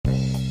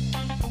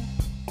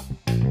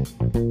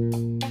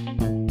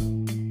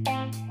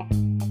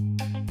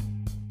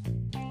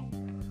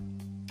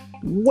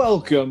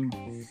Welcome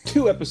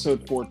to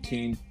episode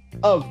 14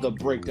 of the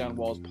Breakdown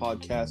Walls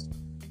podcast,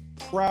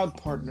 proud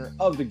partner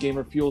of the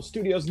Gamer Fuel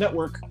Studios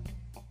Network.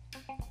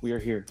 We are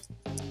here.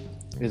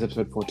 It is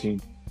episode 14.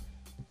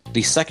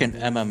 The second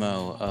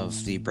MMO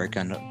of the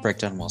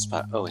Breakdown Walls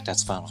pod. Oh wait,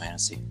 that's Final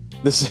Fantasy.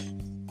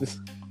 The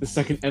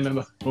second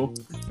MMO.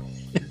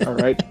 All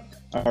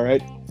right.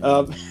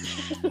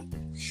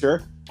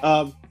 Sure.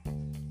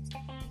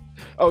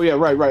 Oh yeah,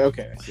 right.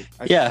 Okay. I see.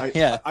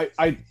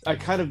 I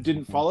kind of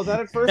didn't follow that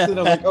at first, and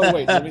I was like, oh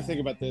wait, let me think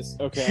about this.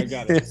 Okay, I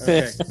got it.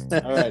 Okay,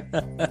 all right.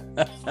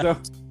 So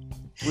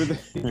we're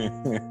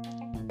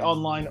the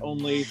online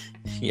only.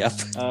 Yep.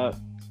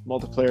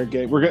 Multiplayer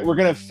game. We're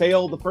gonna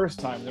fail the first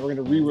time, and then we're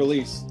gonna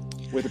re-release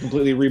with a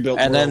completely rebuilt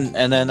and world.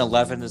 then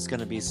 11 is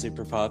gonna be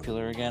super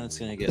popular again. It's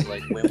gonna get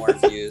like way more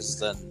views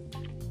than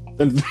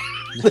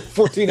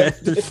 14.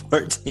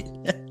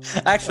 14.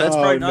 Actually, that's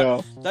probably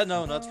not.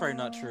 That's probably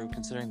not true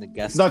considering the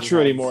guests. It's not true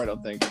anymore, I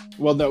don't think.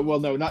 Well, no,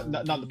 not in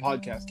the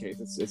podcast case.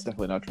 It's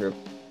definitely not true.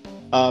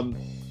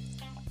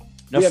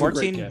 No,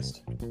 14.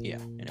 Yeah.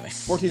 Anyway,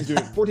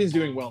 14's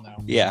doing well now.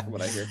 Yeah, from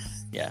what I hear.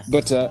 Yeah.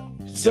 But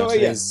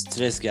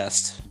today's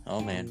guest. Oh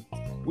man,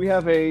 we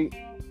have a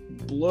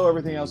blow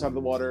everything else out of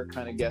the water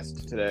kind of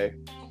guest today,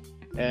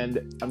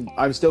 and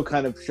I'm still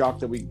kind of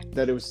shocked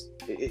that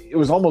it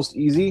was almost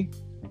easy.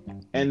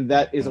 And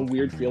that is a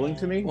weird feeling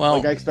to me. Well,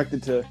 like I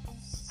expected to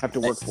have to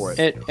work for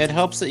it. It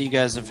helps that you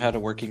guys have had a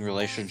working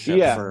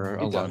relationship for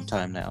a long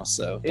time now.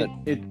 So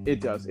it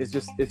does. It's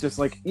just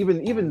like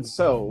even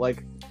so,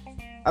 like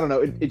I don't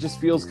know. It just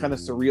feels kind of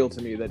surreal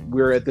to me that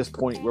we're at this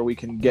point where we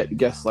can get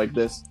guests like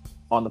this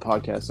on the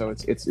podcast. So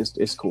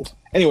it's cool.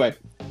 Anyway,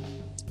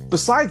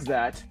 besides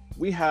that,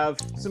 we have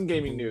some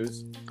gaming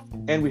news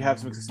and we have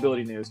some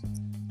accessibility news.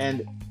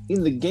 And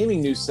in the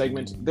gaming news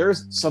segment,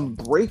 there's some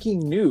breaking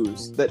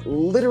news that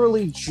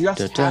literally just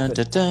happened.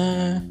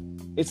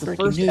 It's the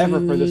first ever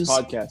for this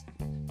podcast.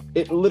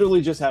 It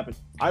literally just happened.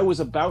 I was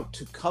about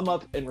to come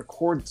up and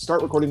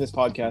start recording this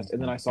podcast,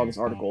 and then I saw this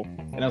article,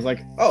 and I was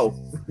like, oh,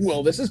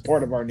 well, this is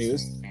part of our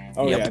news.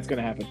 Oh, yeah, it's going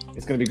to happen.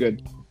 It's going to be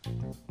good.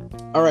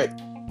 All right.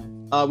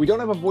 We don't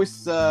have a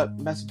voice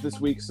message this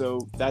week,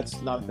 so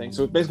that's not a thing.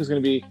 So basically it's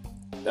going to be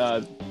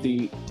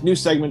the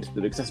news segment,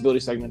 the accessibility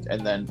segment,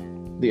 and then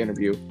the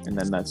interview, and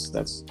then that's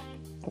it.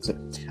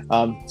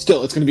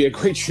 Still, it's going to be a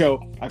great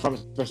show, I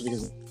promise, especially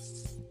because.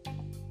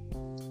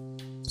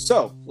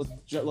 So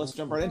let's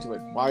jump right into it.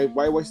 Why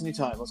waste any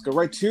time? Let's go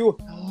right to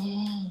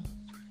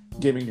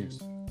gaming news.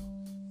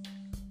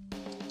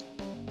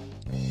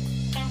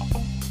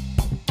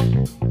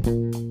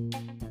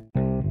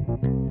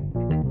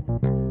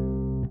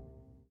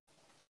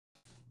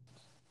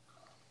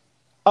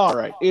 All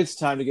right, it's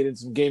time to get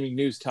into some gaming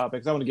news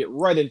topics. I want to get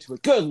right into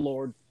it. Good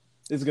Lord,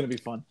 this is going to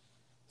be fun.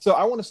 So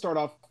I want to start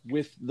off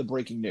with the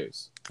breaking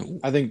news.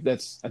 I think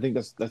that's a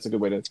good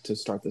way to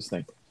start this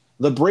thing.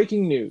 The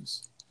breaking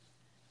news.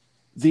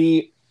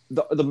 The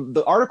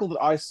article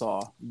that I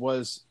saw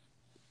was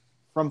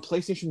from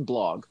PlayStation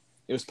Blog.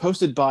 It was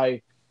posted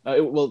by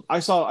I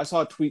saw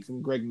a tweet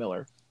from Greg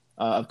Miller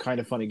of Kind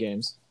of Funny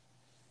Games.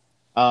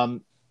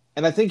 And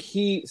I think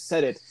he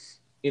said it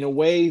in a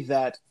way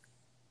that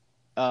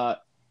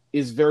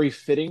is very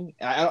fitting.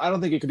 I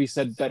don't think it could be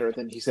said better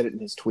than he said it in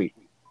his tweet.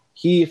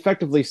 He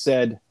effectively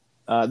said,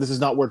 this is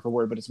not word for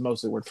word, but it's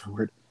mostly word for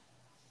word.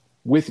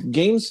 With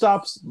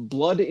GameStop's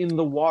blood in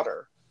the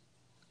water,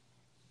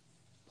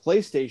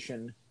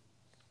 PlayStation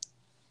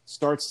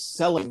starts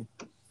selling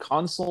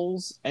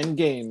consoles and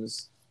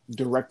games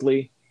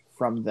directly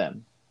from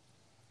them.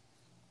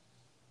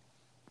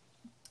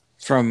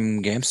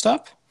 From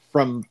GameStop?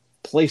 From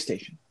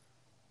PlayStation.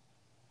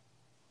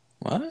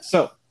 What?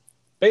 So,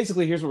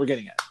 basically, here's what we're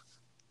getting at.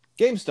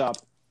 GameStop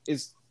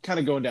is kind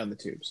of going down the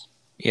tubes.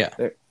 Yeah.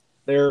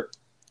 They're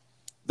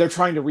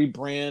trying to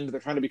rebrand. They're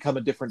trying to become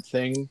a different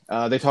thing.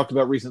 They talked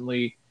about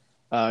recently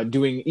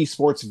doing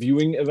esports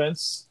viewing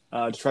events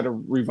to try to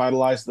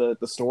revitalize the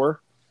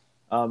store.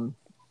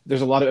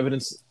 There's a lot of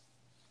evidence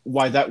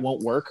why that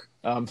won't work.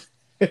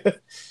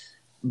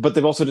 But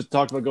they've also just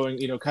talked about going,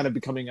 kind of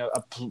becoming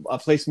a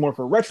place more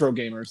for retro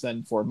gamers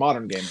than for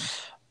modern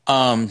gamers.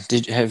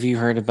 Have you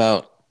heard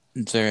about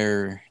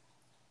the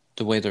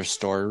way their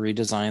store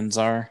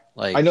redesigns are?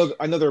 Like, I know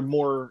they're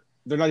more.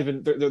 They're not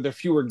even. They're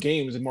fewer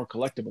games and more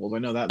collectibles. I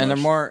know that. And much. they're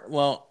more.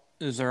 Well,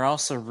 they're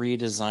also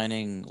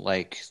redesigning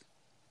like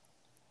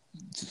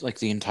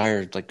the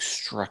entire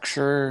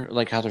structure,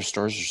 like how their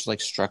stores are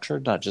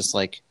structured, not just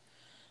like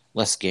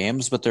less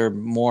games, but they're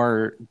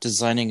more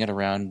designing it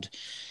around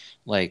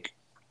like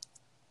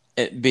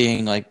it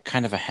being like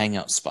kind of a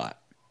hangout spot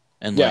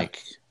and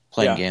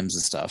playing games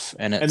and stuff.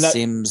 And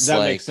seems that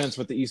like makes sense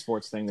with the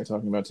esports thing they're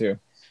talking about too.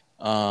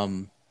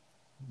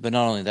 But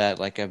not only that,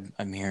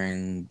 I'm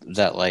hearing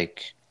that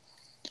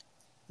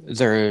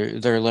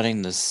they're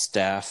letting the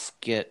staff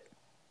get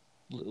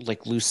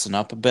loosen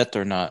up a bit.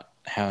 They're not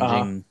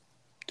hounding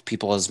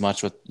people as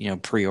much with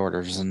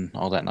pre-orders and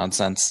all that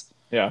nonsense.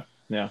 Yeah.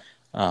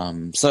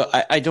 So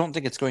I don't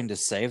think it's going to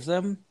save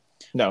them,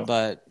 No,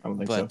 but I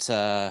don't think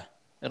so.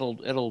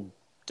 It'll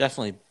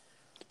definitely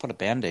put a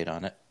Band-Aid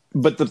on it.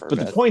 But for a the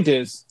bit. point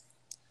is,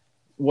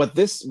 what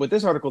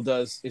this article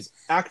does is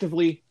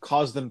actively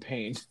cause them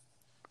pain.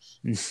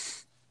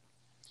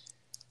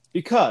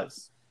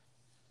 Because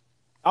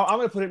I'm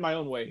going to put it my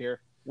own way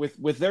here.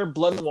 With their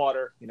blood and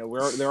water,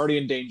 they're already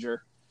in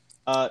danger.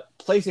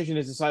 PlayStation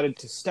has decided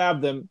to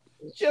stab them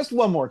just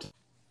one more time.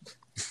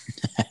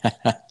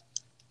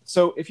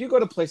 So if you go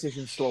to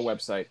PlayStation Store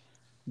website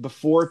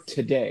before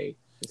today,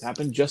 this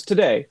happened just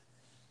today.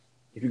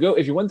 If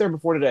you went there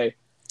before today,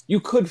 you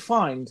could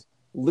find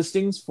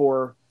listings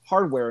for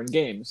hardware and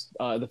games,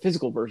 the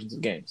physical versions of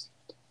games.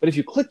 But if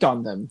you clicked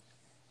on them,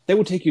 they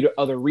would take you to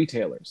other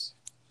retailers.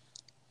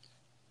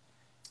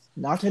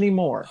 Not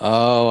anymore.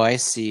 Oh, I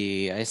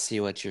see. I see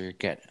what you're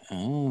getting.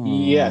 Oh.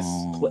 Yes.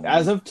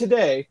 As of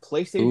today,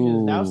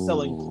 PlayStation is now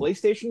selling Ooh.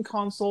 PlayStation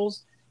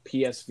consoles,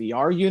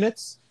 PSVR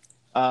units,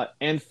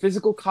 and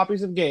physical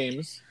copies of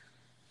games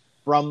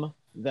from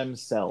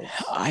themselves.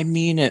 I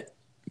mean, it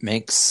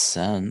makes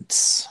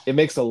sense. It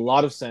makes a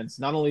lot of sense.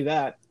 Not only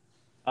that,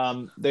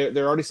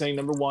 they're already saying,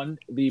 number one,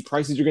 the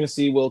prices you're going to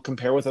see will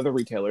compare with other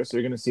retailers. So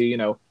you're going to see,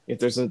 if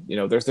there's there's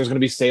going to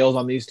be sales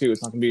on these too.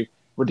 It's not going to be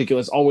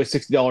ridiculous. Always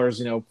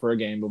 $60, for a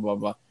game. Blah blah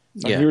blah.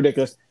 It's not going to be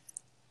ridiculous.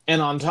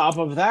 And on top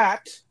of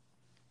that,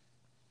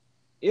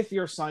 if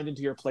you're signed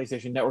into your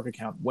PlayStation Network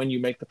account when you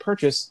make the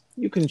purchase,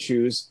 you can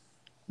choose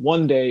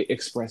 1-day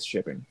express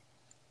shipping.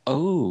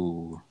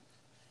 Oh.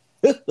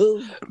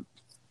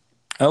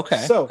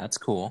 Okay, So that's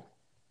cool.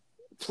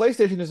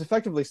 PlayStation is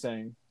effectively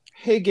saying,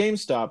 "Hey,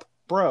 GameStop,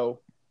 bro,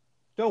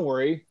 don't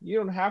worry. You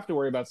don't have to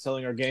worry about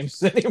selling our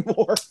games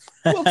anymore.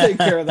 We'll take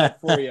care of that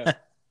for you."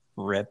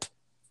 Rip.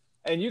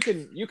 And you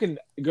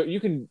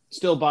can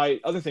still buy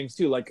other things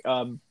too, like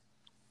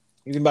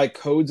you can buy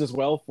codes as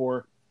well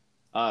for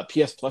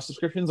PS Plus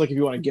subscriptions. Like if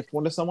you want to gift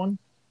one to someone,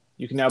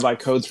 you can now buy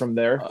codes from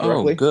there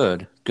directly. Oh,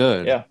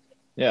 good.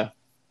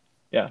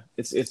 Yeah.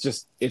 It's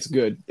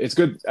good. It's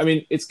good. I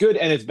mean, it's good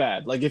and it's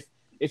bad. Like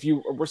if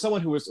you were someone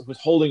who was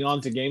holding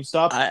on to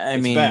GameStop,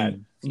 it's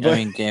bad. But,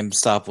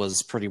 GameStop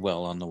was pretty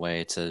well on the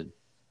way to.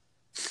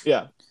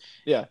 Yeah.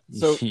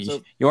 So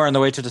you are on the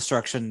way to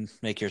destruction.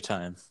 Make your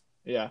time.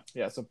 Yeah.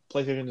 So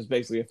PlayStation is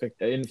basically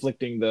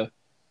inflicting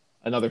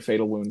another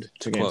fatal wound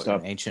to Quote GameStop.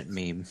 an ancient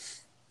meme.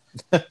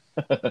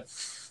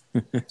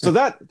 So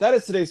that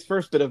is today's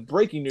first bit of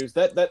breaking news.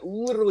 That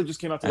literally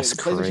just came out today. That's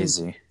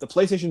crazy. The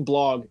PlayStation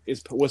blog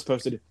was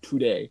posted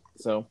today.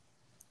 So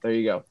there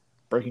you go.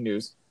 Breaking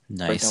news.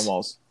 Nice. Breakdown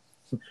Walls.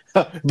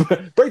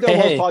 Breakdown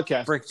Walls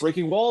podcast.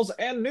 Breaking walls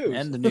and news.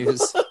 And the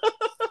news.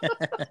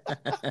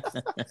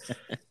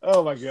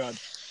 Oh my god.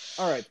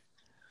 All right.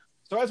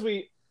 So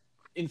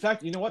in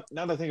fact, you know what?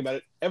 Now that I think about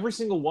it, every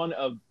single one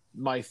of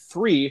my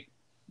 3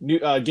 new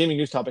gaming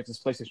news topics is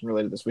PlayStation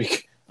related this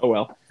week. Oh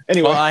well.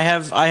 Anyway, well, I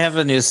have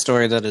a news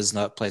story that is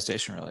not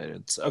PlayStation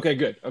related. So. Okay,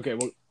 good. Okay,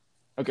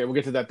 we'll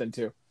get to that then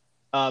too.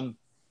 So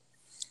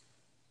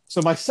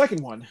my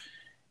second one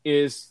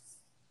is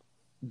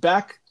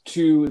back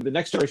to the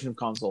next generation of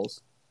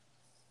consoles.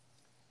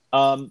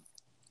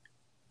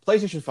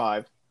 PlayStation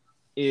 5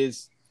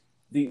 is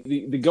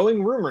the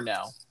going rumor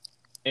now,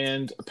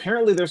 and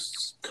apparently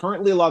there's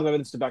currently a lot of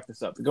evidence to back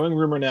this up. The going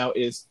rumor now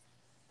is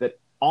that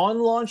on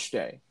launch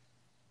day,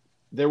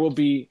 there will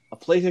be a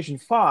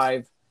PlayStation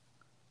 5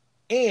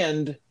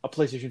 and a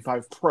PlayStation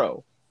 5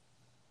 Pro.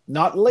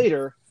 Not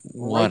later,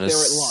 right there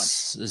at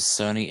launch. Is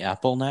Sony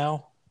Apple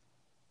now?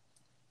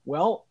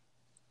 Well,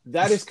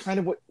 that is kind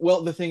of what...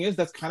 Well, the thing is,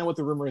 that's kind of what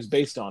the rumor is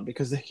based on.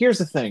 Because here's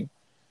the thing.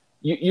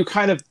 You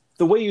kind of...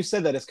 The way you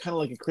said that is kind of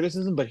like a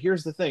criticism, but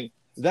here's the thing.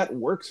 That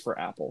works for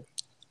Apple.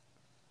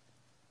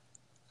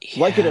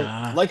 Yeah,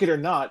 like it or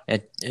not,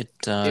 it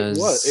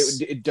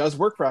does. It does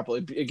work for Apple.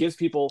 It gives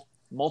people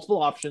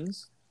multiple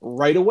options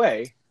right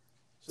away,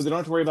 so they don't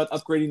have to worry about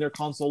upgrading their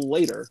console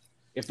later.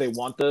 If they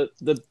want the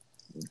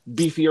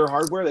beefier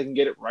hardware, they can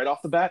get it right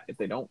off the bat. If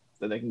they don't,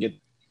 then they can get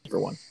for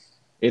one.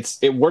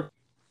 It worked.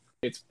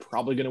 It's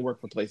probably going to work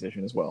for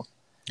PlayStation as well.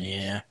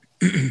 Yeah.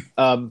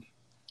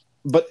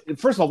 But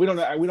first of all, we don't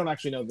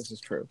actually know if this is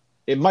true.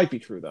 It might be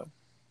true though.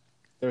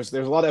 There's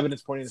a lot of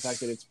evidence pointing to the fact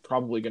that it's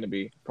probably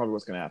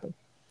what's going to happen.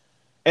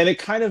 And it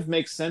kind of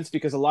makes sense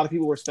because a lot of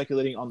people were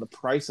speculating on the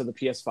price of the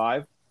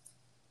PS5.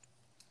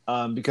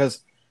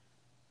 Because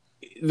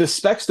the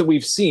specs that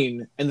we've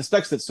seen and the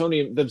specs that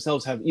Sony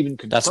themselves have even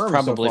confirmed that's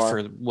probably so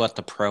far, for what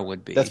the Pro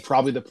would be. That's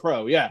probably the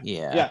Pro,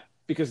 yeah.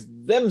 Because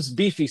them's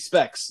beefy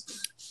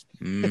specs.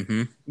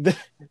 Mm-hmm.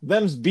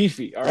 Them's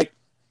beefy, all right.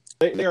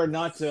 They are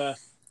not.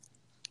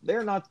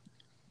 They're not.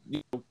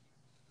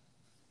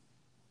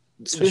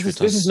 This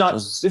is not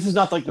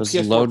like the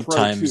PS4 load Pro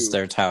times 2.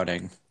 they're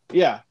touting.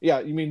 Yeah.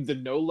 You mean the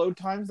no load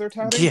times they're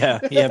touting? Yeah,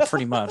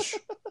 pretty much.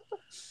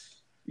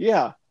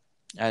 Yeah.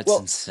 That's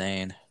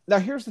insane. Now,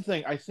 here's the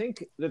thing. I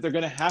think that they're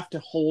going to have to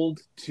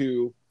hold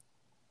to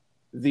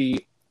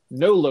the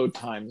no load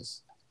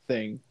times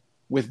thing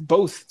with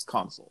both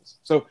consoles.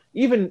 So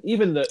even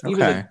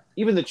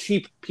the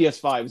cheap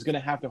PS5 is going to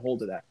have to hold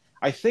to that.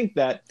 I think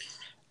that I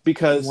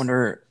because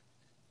wonder.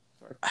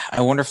 sorry,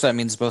 I wonder if that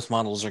means both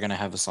models are going to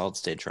have a solid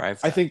state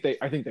drive. Then. I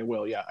think they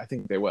will. Yeah, I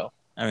think they will.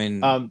 I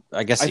mean, Um,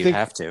 I guess I you'd think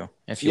have to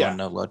if you want yeah, to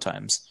know load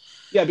times.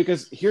 yeah,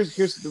 because here's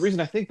the reason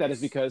I think that is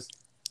because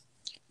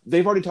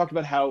they've already talked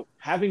about how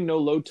having no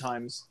load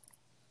times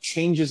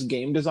changes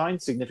game design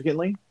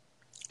significantly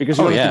because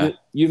Oh yeah.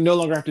 you no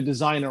longer have to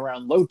design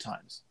around load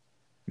times.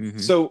 Mm-hmm.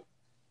 So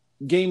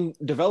game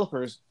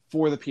developers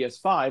for the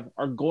PS5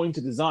 are going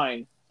to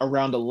design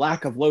around a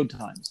lack of load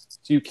times.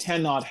 So you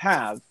cannot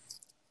have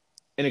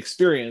an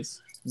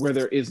experience where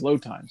there is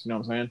load times. You know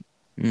what I'm saying?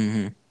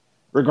 Mm-hmm.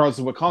 Regardless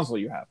of what console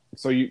you have.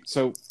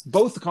 So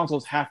both the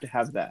consoles have to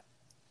have that.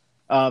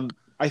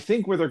 I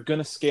think where they're going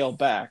to scale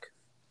back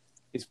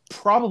is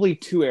probably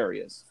two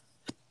areas.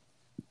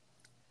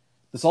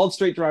 The solid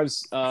state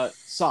drive's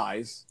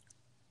size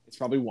is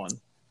probably one,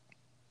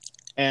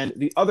 and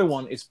the other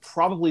one is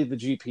probably the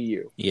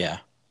GPU. Yeah,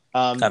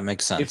 Um, that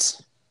makes if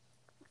sense.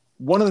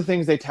 one of the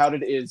things they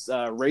touted is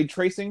ray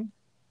tracing,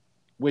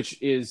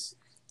 which is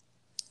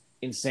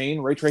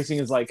insane. Ray tracing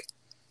is like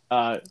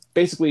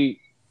basically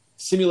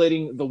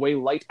simulating the way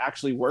light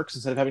actually works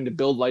instead of having to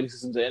build lighting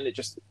systems in. It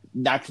just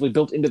naturally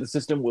built into the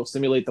system will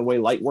simulate the way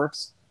light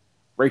works.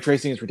 Ray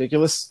tracing is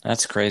ridiculous.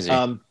 That's crazy.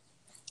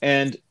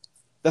 And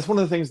that's one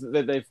of the things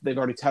that they've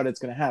already touted it's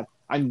going to have.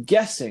 I'm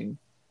guessing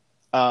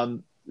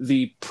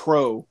the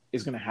Pro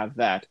is going to have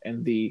that,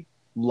 and the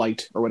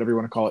Lite or whatever you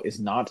want to call it is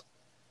not,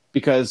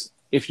 because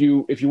if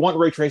you want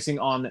ray tracing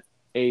on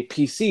a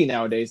PC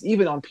nowadays,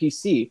 even on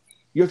PC,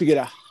 you have to get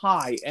a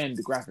high end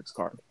graphics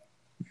card.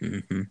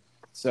 Mm-hmm.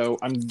 So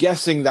I'm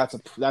guessing that's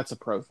a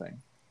Pro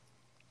thing.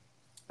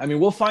 I mean,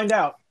 we'll find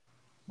out.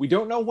 We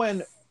don't know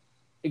when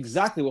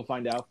exactly we'll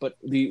find out, but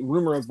the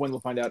rumor of when we'll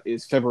find out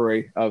is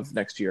February of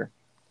next year.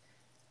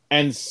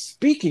 And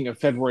speaking of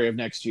February of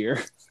next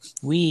year,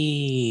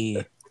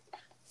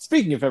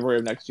 speaking of February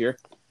of next year,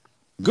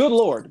 good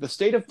Lord, the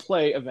State of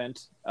Play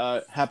event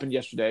happened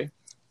yesterday.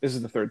 This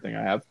is the third thing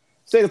I have.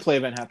 State of Play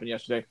event happened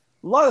yesterday.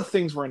 A lot of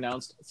things were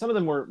announced. Some of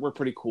them were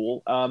pretty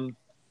cool.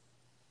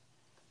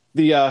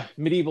 The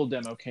Medieval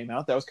demo came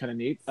out. That was kind of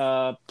neat.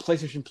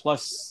 PlayStation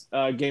Plus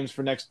games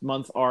for next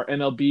month are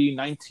MLB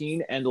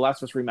 19 and The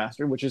Last of Us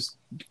Remastered, which is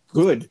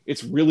good.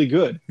 It's really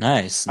good.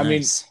 Nice. I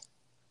mean,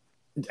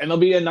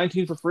 MLB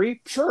 19 for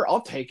free? Sure,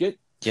 I'll take it.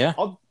 Yeah.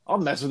 I'll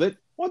mess with it.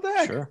 What the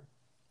heck? Sure.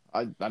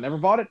 I never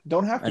bought it.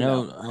 Don't have to. I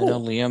know. Now. I Cool.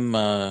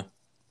 know.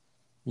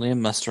 Liam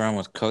messed around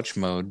with Coach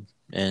Mode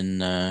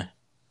in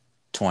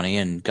 20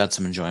 and got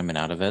some enjoyment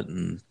out of it,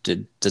 and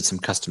did some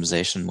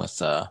customization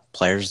with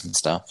players and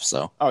stuff.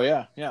 So. Oh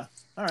yeah.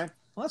 All right.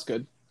 Well, that's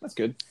good. That's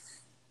good.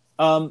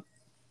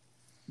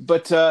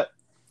 But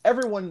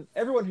everyone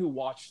who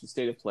watched the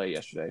State of Play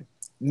yesterday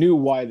knew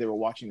why they were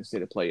watching the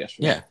State of Play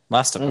yesterday. Yeah,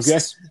 Last of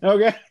Us.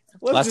 Okay.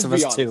 Let's Last just of be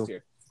Us honest 2.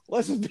 here.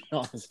 Let's just be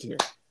honest here.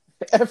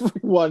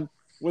 Everyone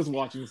was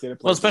watching the State of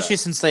Play. Well, especially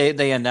since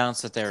they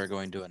announced that they were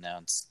going to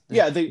announce.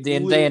 Yeah,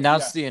 they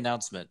announced the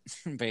announcement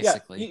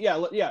basically.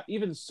 Yeah.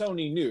 Even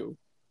Sony knew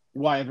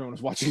why everyone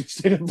was watching the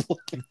State of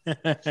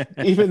Play.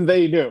 Even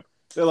they knew.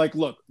 They're like,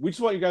 look, we just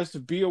want you guys to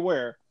be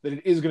aware that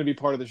it is going to be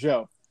part of the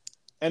show.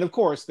 And of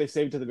course, they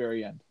saved it to the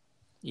very end,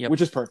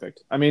 which is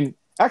perfect. I mean,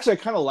 actually, I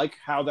kind of like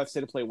how that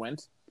State of Play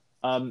went.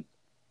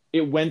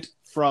 It went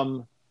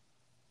from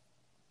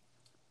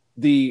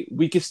the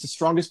weakest to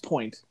strongest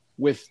point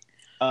with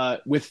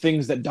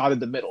things that dotted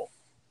the middle.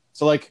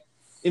 So, like,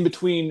 in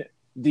between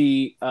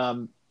the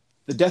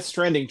Death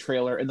Stranding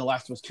trailer and the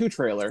Last of Us 2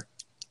 trailer,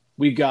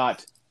 we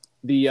got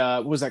the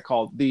what was that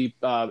called? The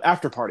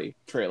After Party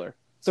trailer.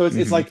 So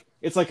it's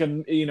like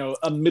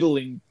a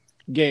middling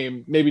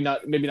game, maybe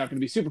not going to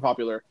be super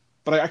popular,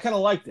 but I kind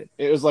of liked it.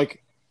 It was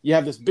like you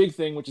have this big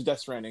thing, which is Death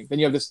Stranding, then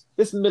you have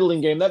this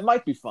middling game that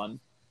might be fun,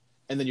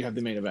 and then you have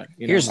the main event.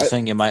 Here's the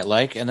thing you might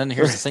like, and then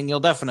here's the thing you'll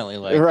definitely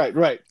like.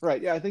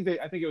 Right. Yeah, I think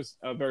it was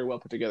a very well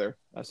put together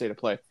State of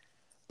Play.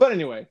 But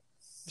anyway,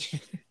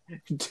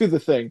 to the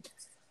thing,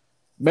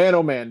 man,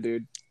 oh man,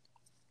 dude,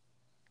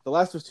 The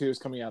Last of Us 2 is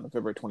coming out on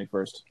February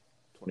 21st,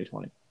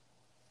 2020.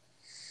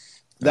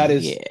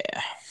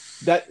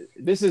 That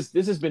this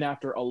has been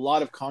after a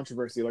lot of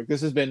controversy. Like,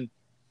 this has been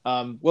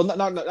not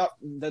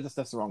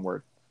that's the wrong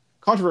word.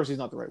 Controversy is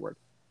not the right word.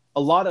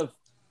 A lot of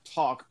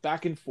talk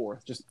back and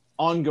forth, just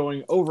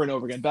ongoing over and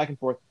over again, back and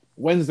forth.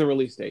 When's the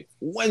release date?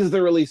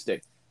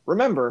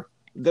 Remember,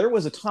 there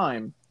was a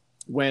time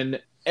when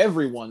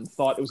everyone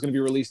thought it was going to be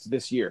released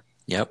this year.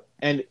 Yep.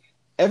 And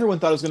everyone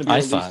thought it was going to be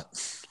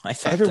released. I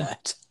thought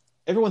that.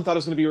 Everyone thought it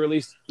was going to be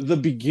released the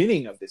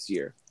beginning of this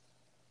year.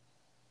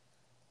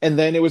 And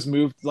then it was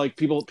moved, like,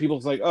 people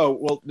was like, oh,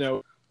 well,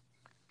 no,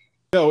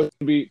 it's going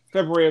to be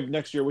February of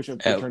next year, which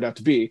it turned out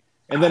to be.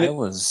 And then I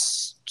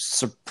was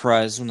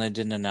surprised when they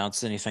didn't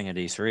announce anything at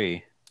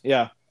E3.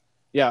 Yeah.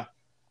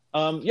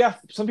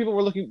 Some people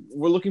were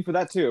looking for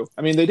that too.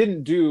 I mean,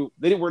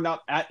 they were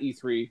not at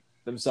E3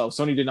 themselves.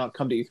 Sony did not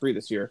come to E3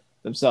 this year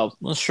themselves.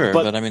 Well, sure,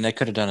 but I mean, they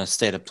could have done a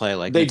State of Play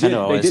like they Nintendo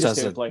always does.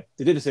 They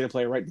did a State of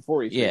Play right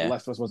before E3. Yeah. The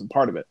Last of Us wasn't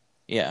part of it.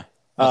 Yeah.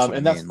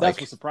 That's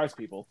what surprised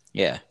people.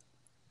 Yeah.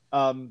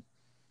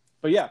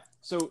 But yeah,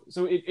 so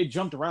it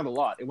jumped around a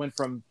lot. It went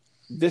from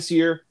this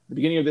year, the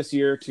beginning of this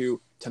year, to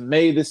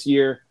May this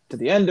year, to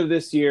the end of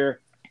this year,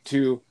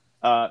 to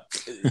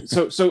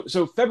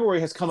so February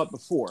has come up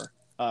before.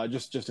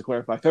 Just to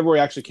clarify, February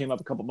actually came up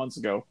a couple months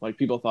ago. Like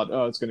people thought,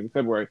 oh, it's going to be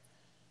February.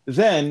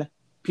 Then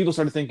people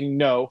started thinking,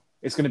 no,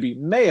 it's going to be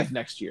May of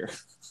next year.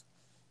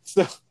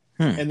 So,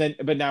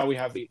 but now we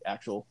have the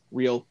actual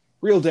real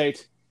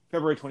date,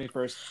 February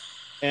 21st.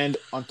 And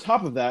on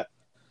top of that,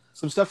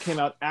 some stuff came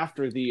out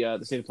after the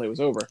State of Play was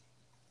over.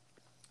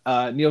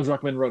 Neil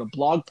Druckmann wrote a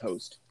blog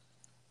post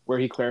where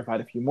he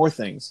clarified a few more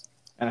things.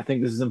 And I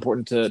think this is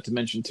important to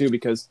mention too,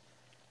 because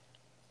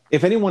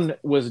if anyone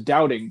was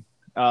doubting,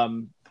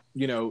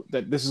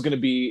 that this is going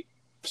to be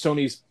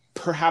Sony's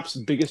perhaps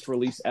biggest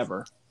release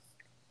ever,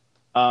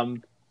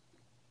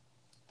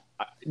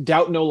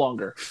 doubt no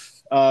longer.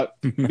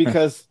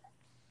 Because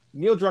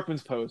Neil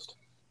Druckmann's post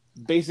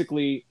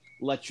basically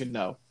lets you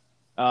know.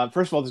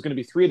 First of all, there's going to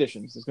be 3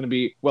 editions. There's going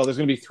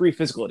to be 3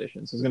 physical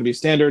editions. There's going to be a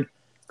standard,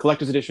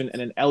 collector's edition,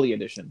 and an LE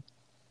edition.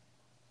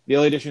 The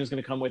LE edition is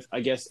going to come with,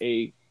 I guess,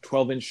 a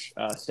 12-inch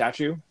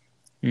statue,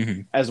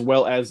 as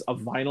well as a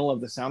vinyl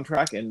of the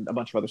soundtrack and a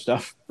bunch of other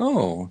stuff.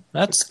 Oh,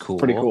 that's cool.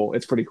 Pretty cool.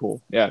 It's pretty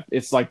cool. Yeah,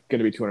 it's like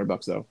going to be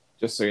 $200 though,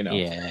 just so you know.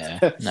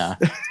 Yeah, nah.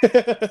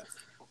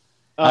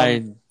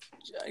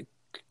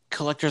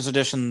 Collector's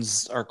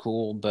editions are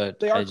cool, but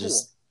they are I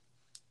just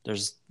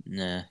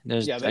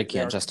I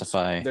can't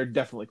justify. They're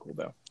definitely cool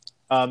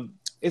though.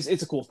 It's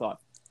a cool thought.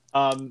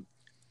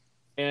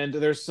 And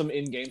there's some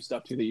in-game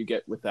stuff too that you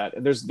get with that.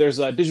 And there's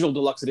a digital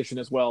deluxe edition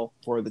as well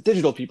for the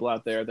digital people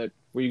out there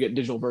where you get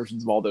digital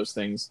versions of all those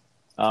things.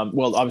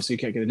 Well, obviously you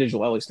can't get a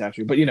digital LE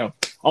statue, but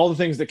all the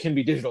things that can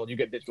be digital you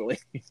get digitally.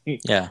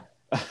 Yeah.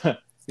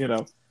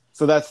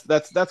 So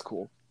that's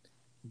cool.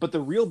 But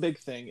the real big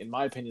thing, in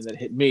my opinion, that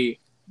hit me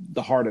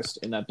the hardest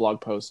in that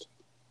blog post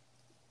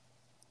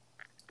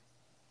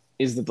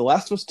is that The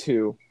Last of Us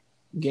 2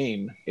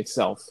 game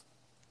itself,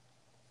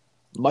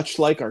 much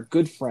like our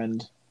good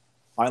friend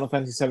Final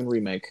Fantasy VII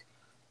Remake,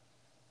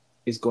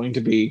 is going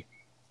to be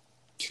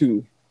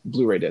 2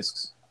 Blu-ray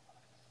discs.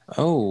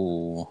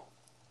 Oh.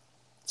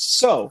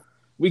 So,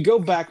 we go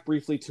back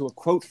briefly to a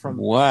quote from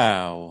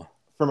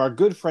our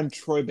good friend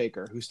Troy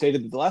Baker, who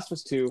stated that The Last of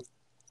Us 2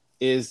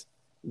 is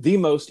the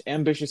most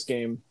ambitious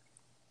game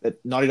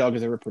that Naughty Dog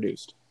has ever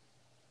produced.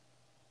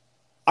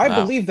 I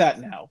believe that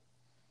now.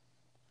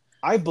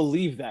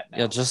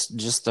 Yeah,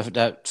 just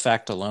that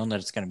fact alone that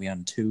it's going to be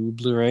on 2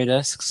 Blu-ray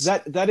discs.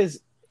 That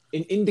is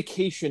an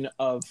indication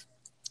of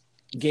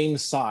game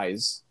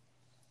size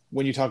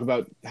when you talk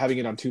about having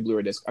it on 2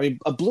 Blu-ray discs. I mean,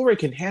 a Blu-ray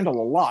can handle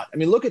a lot. I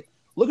mean, look at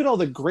all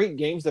the great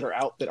games that are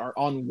out that are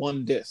on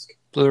 1 disc.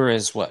 Blu-ray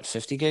is what,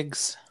 50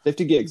 gigs?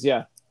 50 gigs,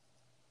 yeah.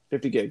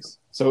 50 gigs.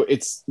 So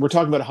we're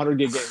talking about a 100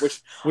 gig game,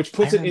 which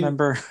puts it in.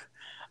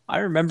 I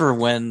remember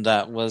when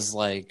that was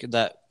like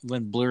that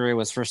when Blu-ray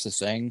was first a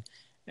thing,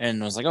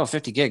 and it was like,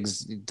 50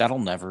 gigs, that'll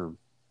never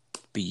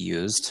be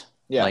used.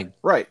 Yeah, like,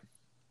 right.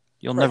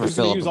 You'll never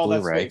fill up a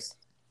Blu-ray.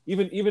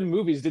 Even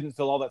movies didn't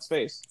fill all that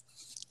space.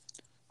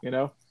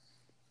 You'd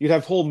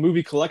have whole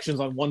movie collections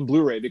on 1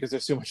 Blu-ray because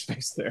there's so much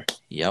space there.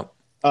 Yep.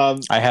 I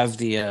have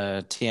the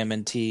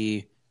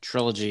TMNT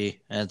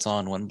trilogy, and it's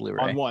on 1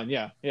 Blu-ray. On 1,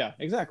 yeah,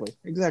 exactly.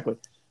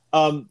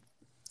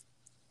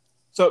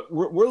 So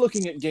we're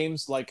looking at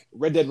games like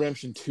Red Dead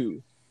Redemption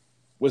 2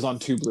 was on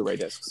 2 Blu-ray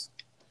discs.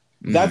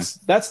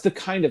 That's the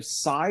kind of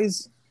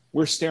size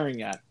we're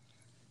staring at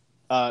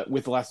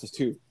with The Last of Us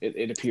 2.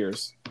 It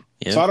appears.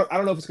 Yep. So I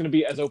don't know if it's going to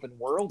be as open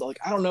world. Like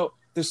I don't know.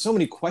 There's so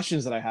many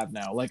questions that I have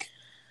now. Like,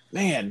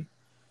 man,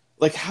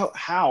 like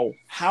how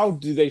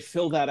do they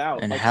fill that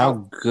out? And like,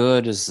 how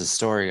good is the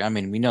story? I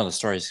mean, we know the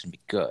story is going to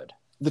be good.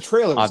 The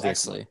trailer was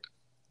obviously. Excellent,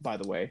 by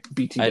the way,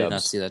 BT. I did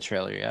not see that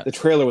trailer yet. The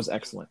trailer was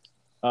excellent.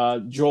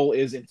 Joel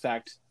is in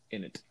fact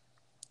in it.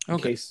 In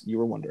case you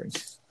were wondering.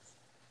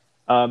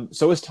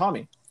 So is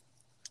Tommy.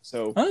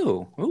 So.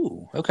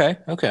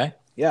 Okay.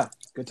 Yeah,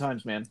 good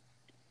times, man.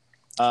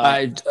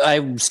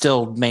 I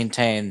still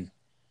maintain,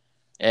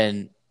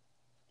 and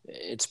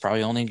it's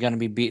probably only going to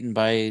be beaten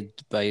by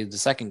the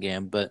second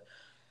game, but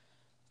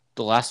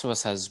The Last of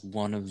Us has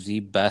one of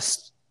the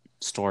best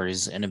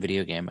stories in a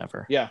video game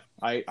ever. Yeah,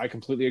 I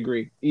completely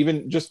agree.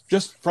 Even just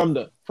from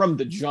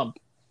the jump,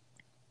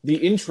 the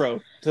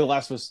intro to The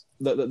Last of Us,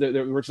 the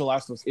original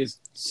Last of Us, is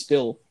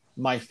still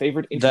my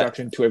favorite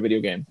introduction to a video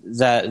game.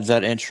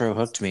 That intro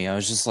hooked me. I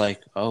was just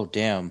like, oh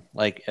damn!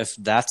 Like if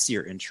that's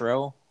your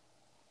intro,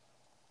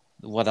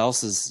 what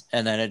else is?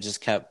 And then it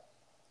just kept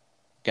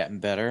getting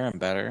better and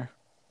better.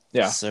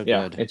 Yeah, so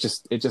good. It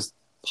just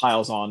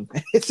piles on.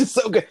 It's just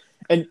so good.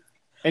 And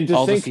to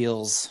all think, the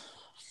feels.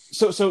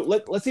 So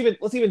let's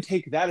even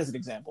take that as an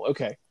example.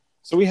 Okay,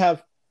 so we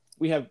have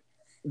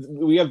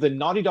the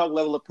Naughty Dog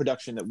level of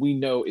production that we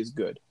know is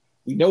good.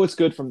 We know it's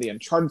good from the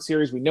Uncharted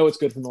series. We know it's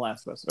good from The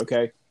Last of Us.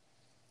 Okay,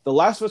 The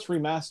Last of Us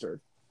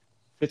Remastered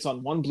fits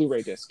on 1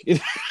 Blu-ray disc.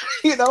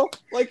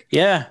 Like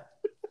yeah,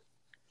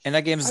 and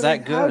that game's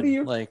that good.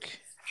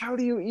 How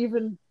do you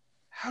even?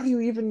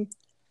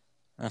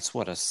 That's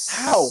what, a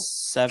How?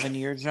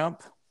 7-year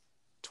jump,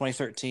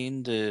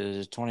 2013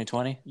 to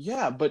 2020.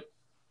 Yeah, but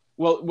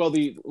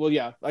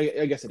yeah,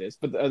 I guess it is.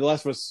 But The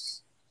Last of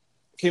Us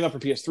came out for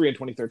PS3 in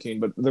 2013,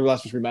 but The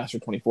Last of Us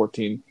Remastered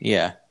 2014.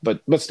 Yeah,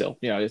 But still,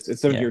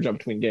 it's 7 year yeah. jump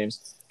between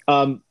games.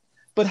 But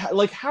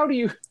like, how do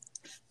you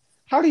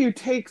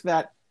take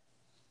that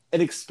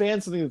and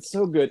expand something that's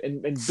so good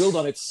and build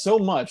on it so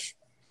much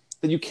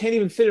that you can't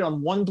even fit it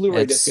on one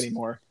Blu-ray disc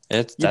anymore?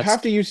 You That's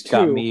have to use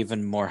got me two.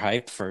 even more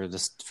hype for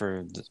this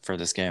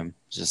game.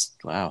 Just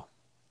wow.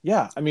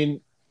 Yeah, I mean,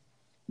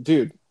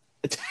 dude,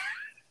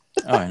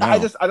 Oh, I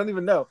know. I don't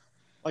even know.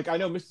 Like, I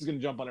know Misty's gonna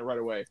jump on it right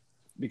away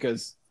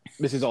because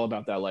Misty's all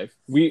about that life.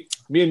 Me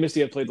and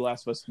Misty have played The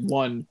Last of Us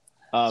 1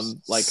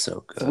 like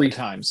So good. 3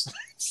 times.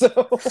 so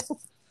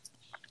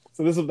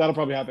that'll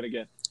probably happen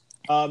again.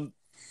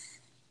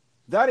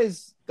 That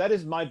is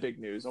my big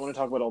news. I want to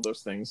talk about all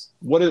those things.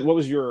 What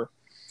was your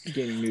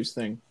gaming news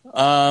thing?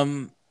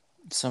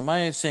 So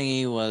my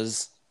thingy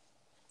was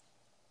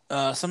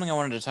something I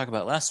wanted to talk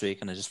about last week,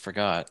 and I just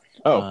forgot.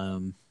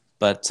 Oh,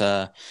 But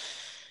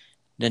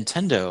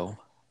Nintendo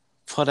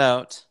put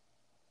out,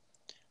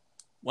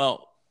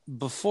 well,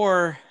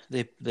 before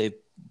they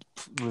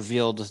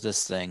revealed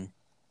this thing,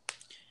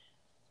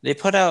 they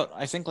put out,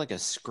 I think, like a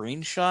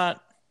screenshot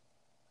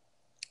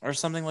or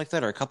something like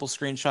that, or a couple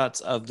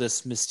screenshots of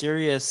this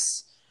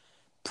mysterious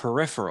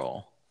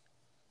peripheral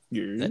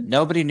that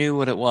nobody knew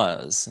what it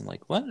was. I'm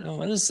like,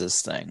 what is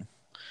this thing?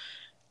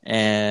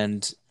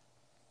 And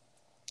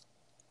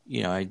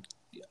I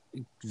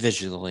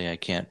visually I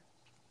can't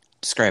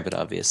describe it,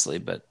 obviously,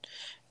 but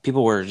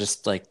people were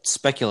just like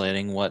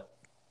speculating what,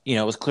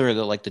 it was clear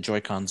that like the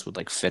Joy-Cons would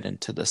like fit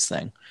into this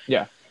thing.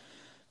 Yeah.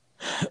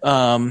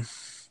 And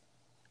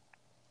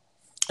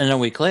a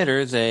week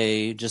later,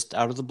 they just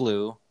out of the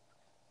blue,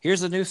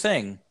 here's a new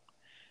thing.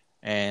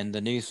 And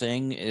the new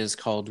thing is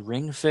called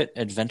Ring Fit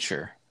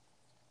Adventure.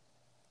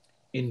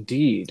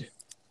 Indeed.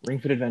 Ring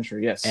Fit Adventure,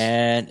 yes.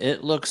 And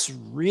it looks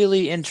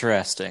really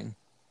interesting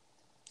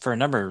for a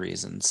number of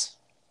reasons.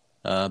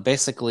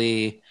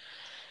 Basically,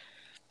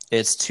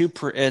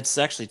 it's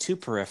actually two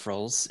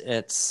peripherals.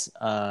 It's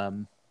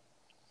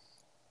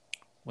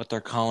what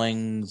they're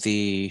calling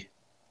the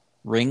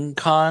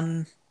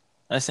Ring-Con,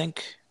 I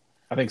think.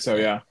 I think so,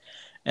 yeah.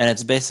 And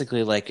it's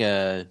basically like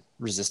a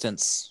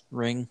resistance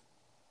ring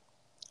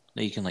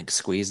that you can like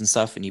squeeze and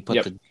stuff, and you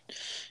put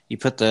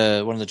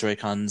the one of the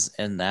Joy-Cons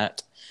in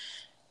that.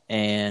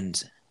 And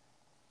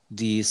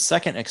the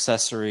second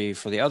accessory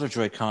for the other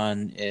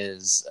Joy-Con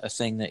is a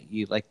thing that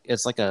you like.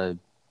 It's like a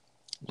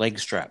leg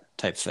strap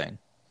type thing.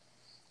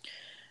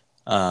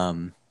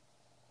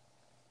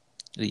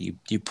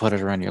 You put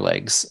it around your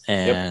legs,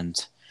 and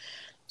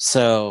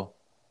so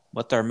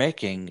what they're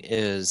making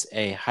is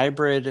a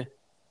hybrid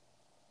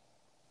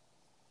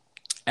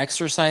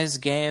exercise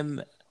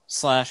game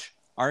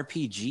 /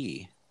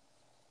 RPG.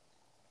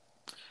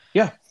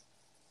 Yeah.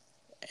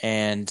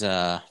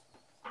 And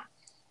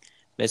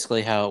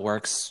basically how it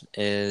works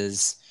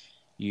is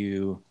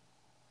you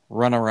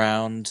run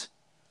around.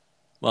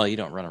 Well, you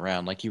don't run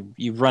around. Like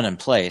you run in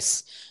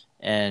place,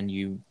 and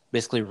you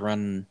basically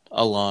run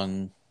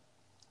along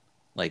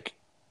like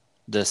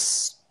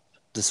this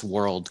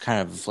world,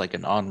 kind of like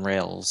an on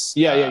rails.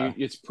 Yeah,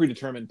 it's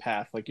predetermined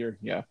path. Like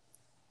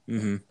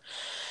Mm-hmm.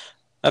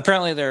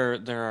 Apparently, there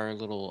are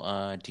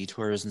little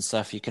detours and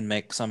stuff you can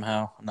make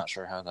somehow. I'm not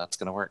sure how that's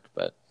gonna work,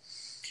 but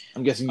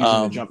I'm guessing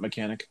using the jump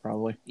mechanic,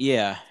 probably.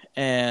 Yeah,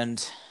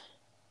 and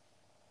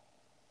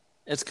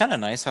it's kind of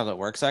nice how that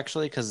works,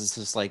 actually, because it's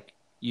just like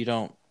you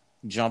don't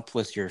jump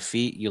with your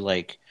feet. You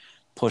like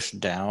push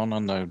down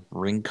on the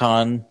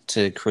Ring-Con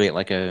to create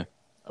like a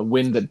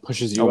wind that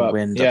pushes you up.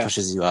 wind that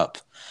pushes you up.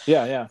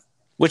 Yeah.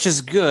 Which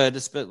is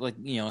good, like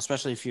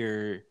especially if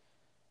you're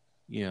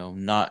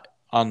not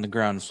on the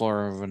ground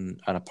floor of an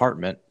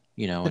apartment,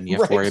 and you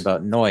have to worry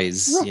about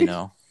noise,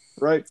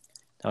 Right.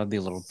 That would be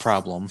a little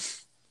problem.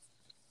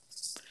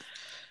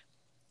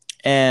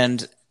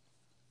 And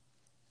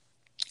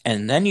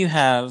then you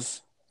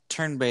have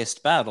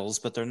turn-based battles,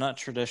 but they're not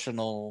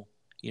traditional,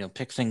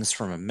 pick things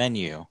from a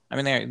menu.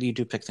 I mean, you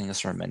do pick things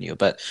from a menu,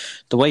 but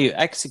the way you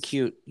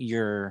execute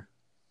your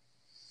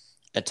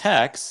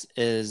attacks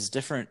is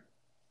different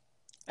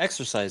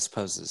exercise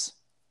poses.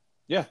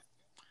 Yeah.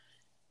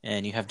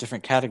 And you have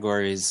different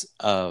categories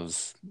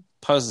of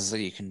poses that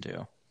you can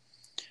do.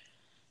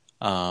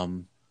 I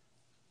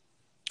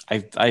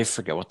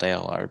forget what they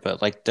all are,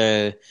 but like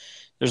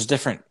there's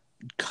different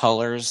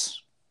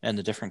colors, and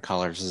the different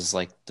colors is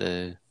like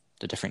the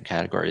different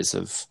categories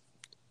of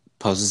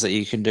poses that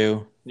you can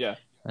do. Yeah.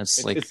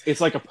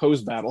 It's like a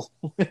pose battle.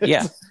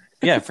 Yeah,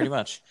 pretty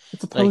much.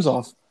 It's a pose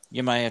off.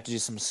 You might have to do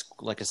some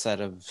like a set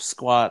of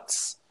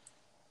squats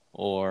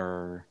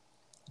or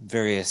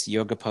various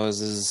yoga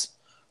poses,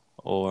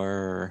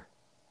 or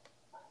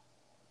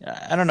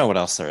I don't know what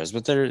else there is,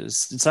 but it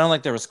sounded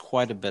like there was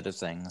quite a bit of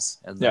things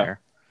in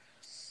there.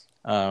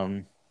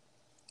 And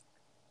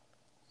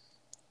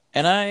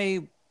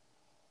I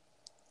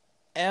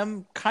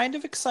am kind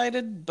of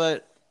excited,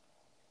 but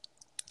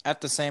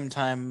at the same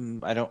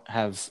time, I don't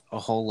have a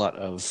whole lot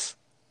of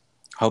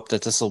hope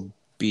that this will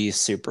be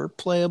super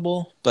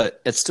playable,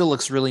 but it still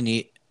looks really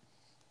neat,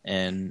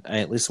 and I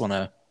at least want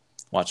to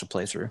watch a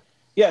playthrough.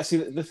 Yeah, see,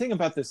 the thing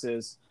about this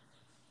is,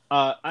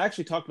 I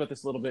actually talked about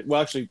this a little bit.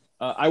 Well, actually,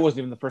 I wasn't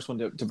even the first one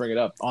to bring it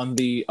up. On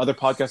the other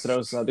podcast that I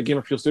was, the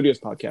Gamer Fuel Studios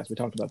podcast, we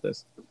talked about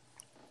this.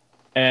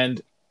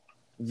 And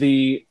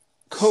the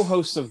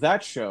co-hosts of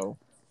that show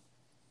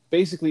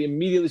basically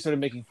immediately started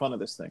making fun of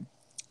this thing.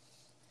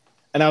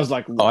 And I was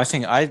like, "Oh, I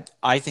think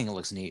it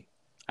looks neat.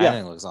 Yeah. I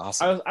think it looks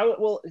awesome."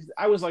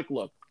 I was like,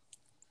 look,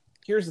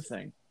 here's the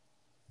thing.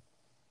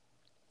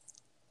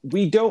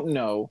 We don't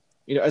know,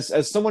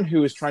 as someone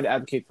who is trying to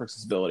advocate for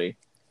accessibility,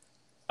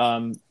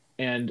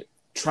 and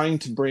trying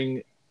to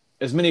bring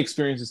as many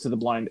experiences to the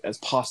blind as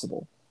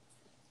possible,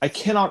 I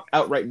cannot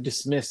outright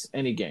dismiss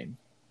any game.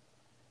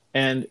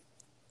 And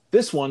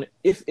this one,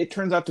 if it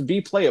turns out to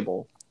be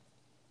playable,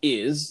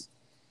 is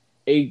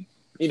if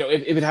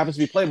it happens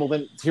to be playable,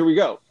 then here we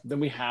go. Then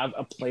we have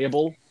a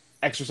playable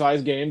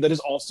exercise game that is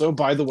also,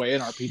 by the way,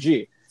 an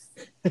RPG.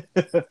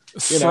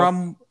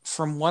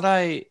 From what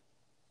I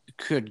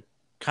could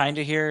kind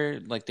of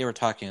hear, like they were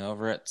talking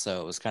over it,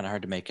 so it was kind of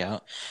hard to make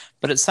out.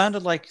 But it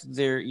sounded like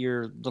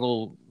your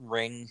little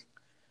ring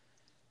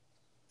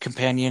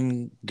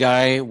companion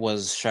guy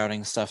was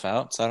shouting stuff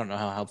out. So I don't know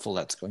how helpful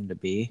that's going to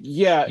be.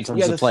 Yeah, in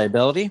terms of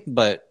playability,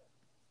 but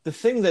the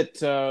thing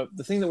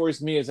that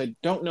worries me is I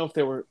don't know if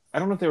they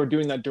were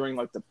doing that during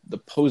like the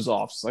pose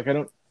offs. Like I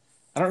don't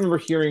remember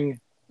hearing.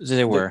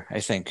 They were. I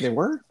think they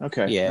were.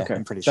 Okay. Yeah, okay.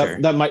 I'm pretty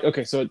sure that might.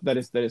 Okay, so that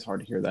is hard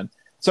to hear then.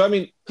 So I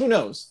mean, who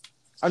knows?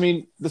 I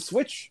mean, the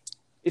Switch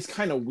is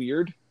kind of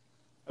weird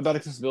about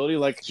accessibility.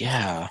 Like,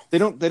 yeah, they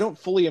don't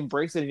fully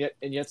embrace it,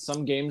 and yet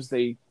some games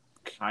they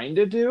kind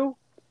of do.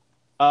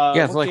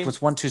 Like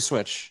with 1-2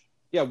 Switch.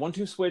 Yeah,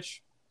 1-2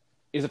 Switch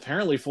is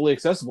apparently fully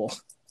accessible.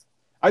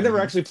 I've never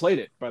actually played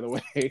it, by the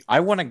way. I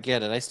want to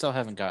get it. I still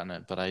haven't gotten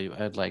it, but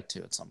I'd like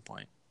to at some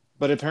point.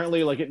 But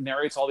apparently, like, it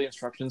narrates all the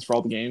instructions for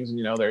all the games, and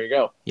there you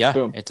go. Yeah,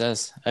 boom. It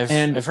does. I've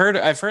heard a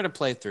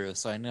playthrough,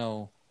 so I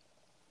know.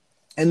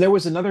 And there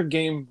was another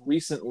game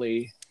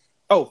recently.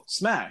 Oh,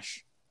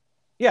 Smash.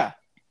 Yeah,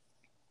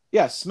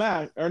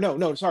 Smash. Or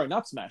no, sorry,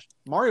 not Smash.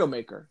 Mario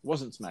Maker. It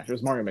wasn't Smash. It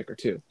was Mario Maker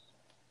 2.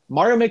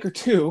 Mario Maker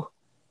 2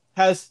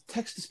 has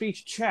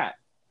text-to-speech chat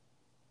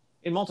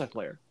in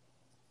multiplayer.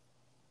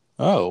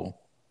 Oh.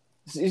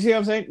 You see what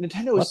I'm saying?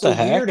 Nintendo is so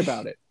weird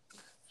about it.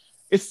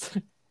 It's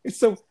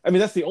so. I mean,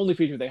 that's the only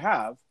feature they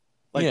have,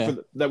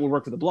 that would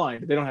work for the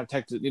blind. They don't have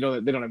text. They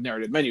don't have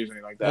narrative menus or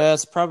anything like that.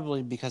 That's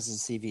probably because of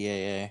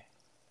CVAA.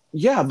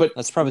 Yeah, but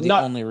that's probably the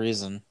only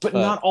reason. But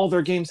not all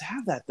their games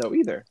have that though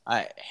either.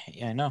 I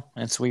know.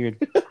 It's weird.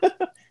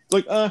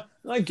 Like,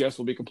 I guess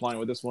we'll be complying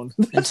with this one.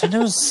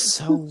 Nintendo is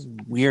so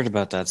weird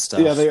about that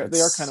stuff. Yeah, they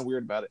are kind of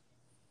weird about it.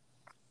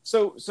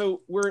 So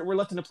we're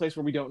left in a place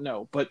where we don't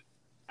know. But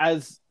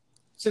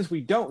since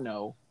we don't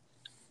know,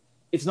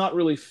 it's not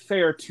really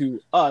fair to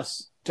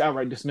us to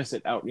outright dismiss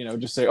it out.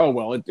 Just say, oh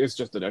well, it's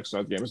just an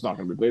exercise game. It's not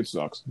going to be played. It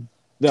sucks.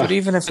 Yeah. But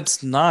even if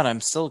it's not, I'm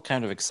still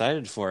kind of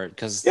excited for it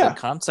because the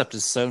concept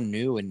is so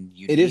new and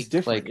unique. It is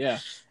different.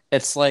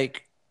 It's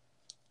like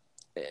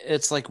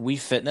Wii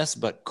Fitness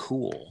but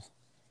cool.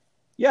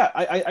 Yeah,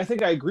 I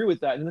think I agree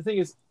with that. And the thing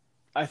is,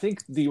 I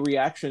think the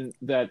reaction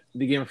that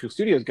the Gamer Fuel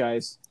Studios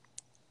guys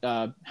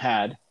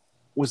had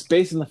was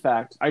based on the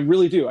fact, I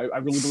really do, I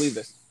really believe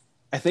this.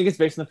 I think it's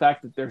based on the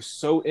fact that they're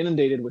so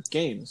inundated with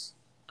games.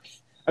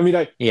 I mean,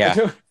 I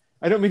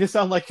don't mean to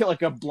sound like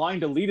a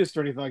blind elitist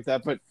or anything like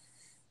that, but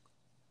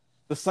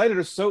the site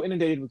are so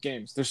inundated with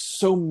games. There's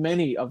so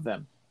many of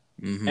them.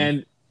 Mm-hmm.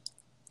 And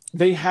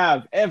they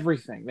have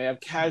everything. They have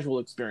casual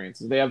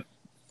experiences. They have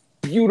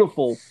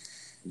beautiful,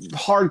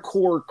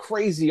 hardcore,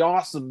 crazy,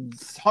 awesome,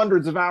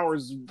 hundreds of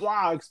hours,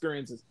 blah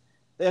experiences.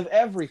 They have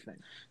everything.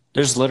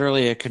 There's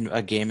literally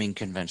a gaming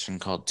convention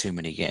called Too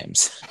Many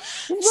Games.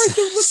 Right,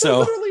 there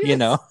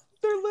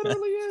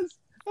literally is.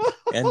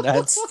 And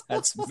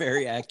that's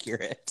very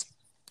accurate.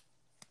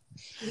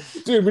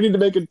 Dude, we need to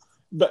make it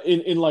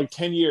in like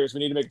 10 years. We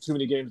need to make Too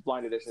Many Games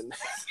blind edition.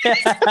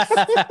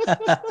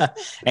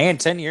 And in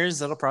 10 years,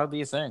 that'll probably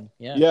be a thing.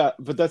 Yeah. Yeah,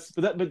 but that's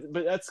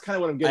kind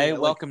of what I'm getting. I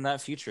welcome that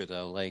future,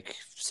 though. Like,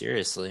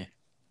 seriously,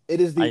 it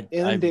is the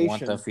inundation. I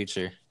want that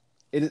feature.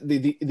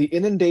 The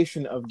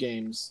inundation of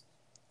games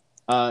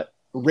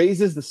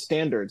raises the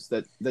standards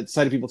that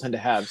sighted people tend to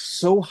have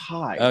so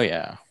high. Oh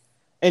yeah.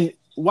 And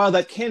while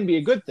that can be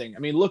a good thing, I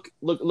mean, look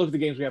at the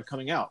games we have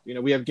coming out.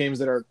 We have games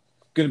that are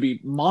going to be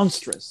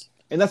monstrous,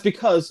 and that's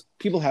because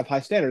people have high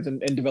standards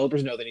and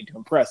developers know they need to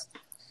impress.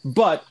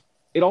 But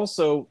it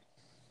also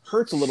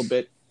hurts a little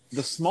bit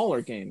the smaller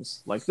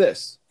games like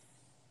this.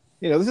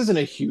 This isn't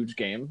a huge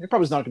game. It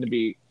probably is not going to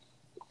be.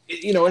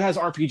 It has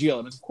RPG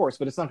elements, of course,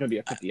 but it's not going to be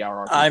a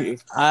 50-hour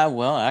RPG.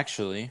 Well,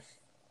 actually,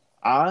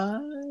 I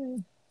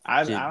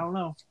don't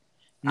know.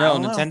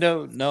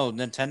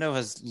 Nintendo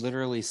has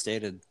literally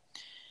stated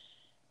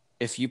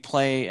if you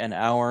play an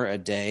hour a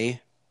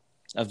day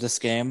of this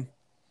game,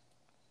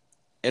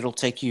 it'll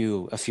take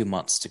you a few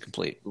months to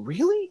complete.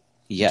 Really?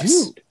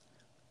 Yes.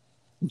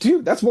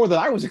 Dude, that's more than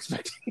I was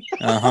expecting.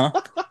 Uh-huh.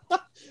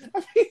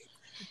 I mean,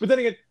 but then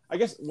again, I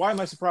guess why am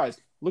I surprised?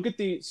 Look at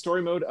the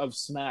story mode of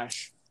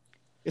Smash.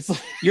 It's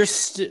like You're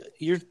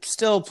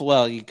still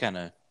well, you kind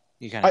of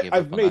gave up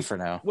on that for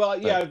now. well,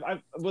 But yeah.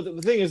 But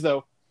the thing is,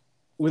 though,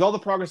 with all the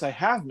progress I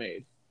have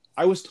made,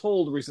 I was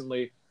told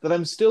recently that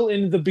I'm still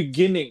in the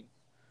beginning.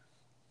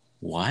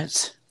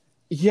 what?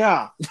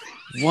 Yeah,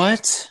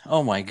 What?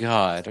 Oh my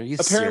God. Are you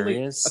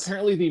serious?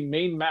 apparently, the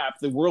main map,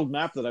 the world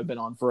map that I've been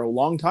on for a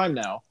long time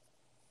now,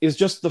 is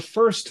just the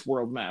first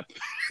world map.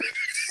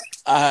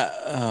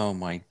 Oh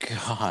my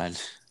God.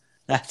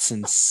 That's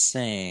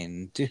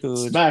insane,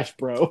 dude. Smash,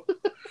 bro.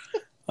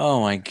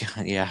 Oh my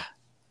God. Yeah.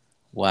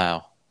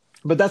 Wow.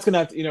 But that's gonna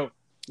have to,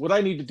 what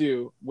I need to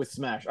do with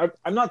Smash.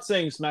 I'm not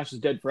saying Smash is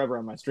dead forever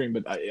on my stream,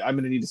 but I'm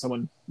gonna need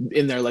someone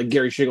in there like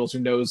Gary Shiggles who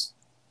knows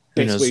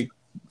Who knows basically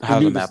how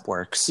the map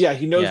works. Yeah,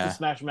 he knows the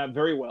Smash map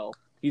very well.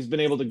 He's been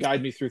able to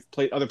guide me through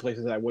other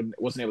places that I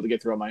wasn't able to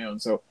get through on my own.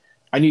 So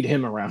I need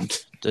him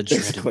around. The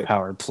dreaded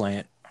power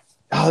plant.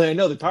 Oh, I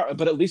know the power,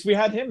 but at least we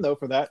had him though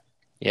for that.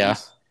 Yeah.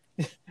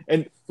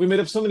 And we made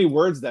up so many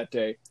words that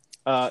day.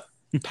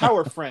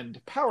 Power friend,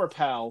 power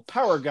pal,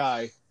 power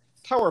guy,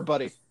 power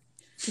buddy.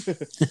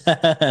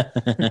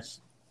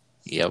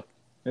 Yep.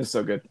 It's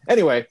so good.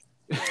 Anyway,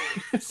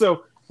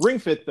 so Ring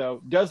Fit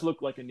though does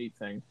look like a neat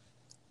thing.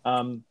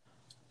 I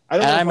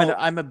don't know.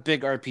 I'm a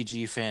big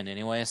RPG fan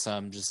anyway, so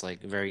I'm just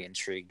like very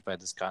intrigued by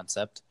this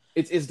concept.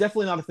 It's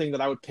definitely not a thing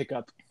that I would pick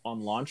up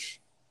on launch.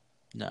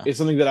 No. It's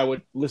something that I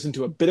would listen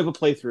to a bit of a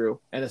playthrough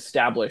and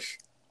establish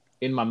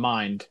in my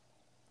mind.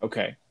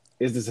 Okay,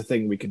 is this a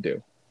thing we can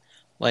do?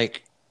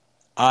 Like,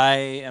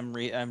 I'm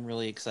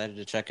really excited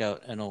to check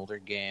out an older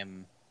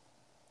game.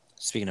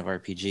 Speaking of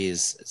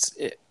RPGs, it's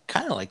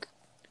kind of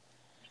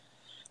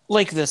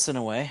like this in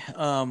a way,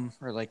 or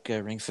like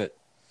Ring Fit.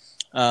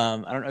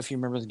 I don't know if you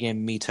remember the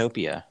game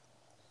Miitopia.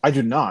 I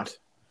do not.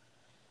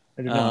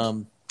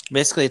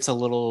 Basically, it's a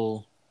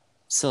little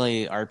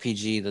silly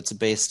RPG that's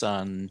based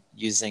on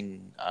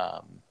using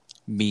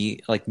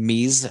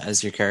Miis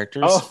as your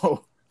characters.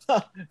 Oh,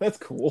 that's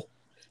cool.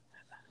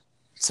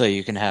 So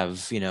you can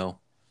have, you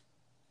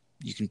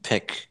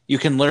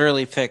can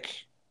literally pick,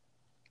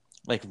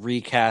 like,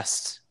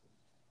 recast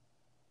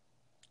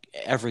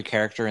every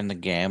character in the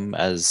game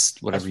as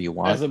whatever you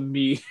want. As a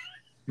Mii.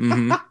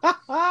 Mm-hmm.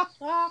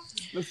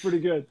 That's pretty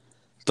good.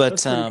 But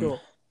That's pretty cool.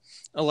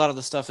 A lot of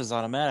the stuff is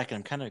automatic, and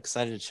I'm kind of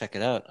excited to check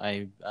it out.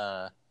 I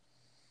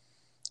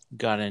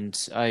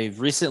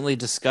recently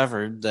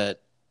discovered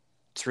that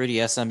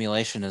 3DS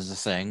emulation is a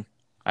thing.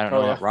 I don't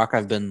know what rock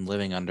I've been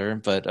living under,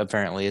 but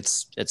apparently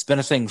it's been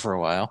a thing for a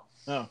while.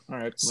 Oh, all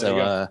right. So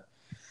I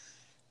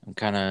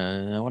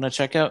want to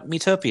check out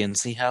Miitopia and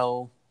see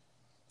how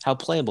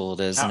playable it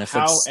is, and if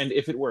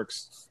it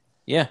works.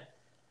 Yeah.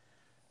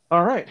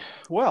 All right.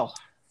 Well,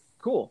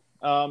 cool.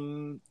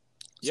 That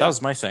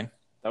was my thing.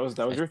 That was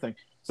your thing.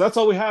 So that's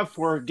all we have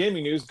for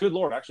gaming news. Good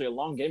Lord, actually a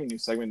long gaming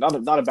news segment.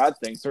 Not a bad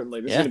thing,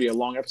 certainly. This is going to be a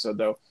long episode,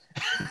 though.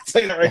 I'm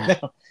saying that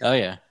right now. Oh,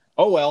 yeah.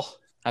 Oh, well.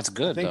 That's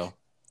good, though.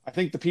 I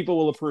think the people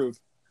will approve.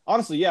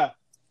 Honestly, yeah.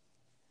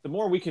 The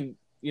more we can,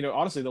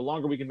 honestly, the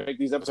longer we can make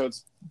these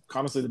episodes,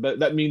 honestly, the better.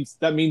 That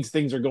means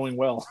things are going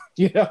well,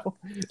 Yeah.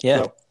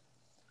 So,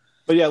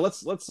 but yeah,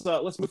 let's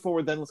move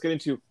forward then. Let's get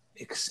into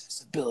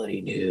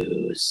accessibility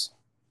news.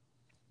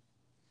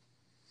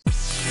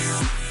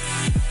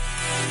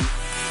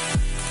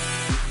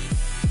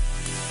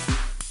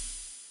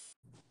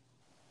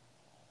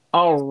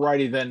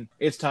 Alrighty then,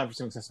 it's time for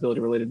some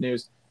accessibility-related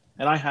news,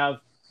 and I have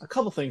a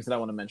couple things that I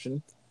want to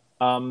mention.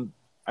 I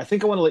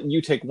think I want to let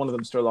you take one of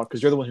them, Sturlock,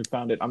 because you're the one who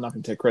found it. I'm not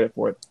going to take credit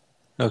for it.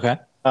 Okay.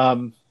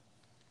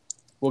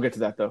 We'll get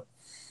to that though.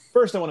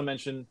 First, I want to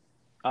mention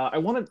I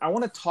want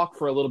to talk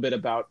for a little bit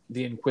about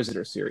the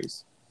Inquisitor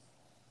series,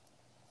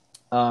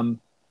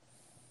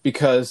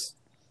 because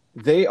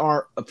they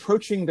are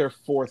approaching their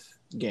fourth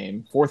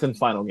and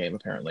final game,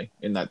 apparently,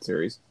 in that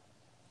series,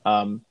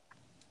 and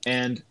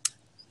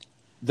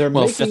they're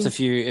fifth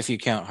if you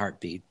count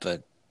Heartbeat,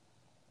 but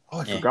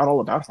I forgot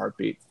all about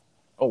Heartbeat.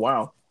 Oh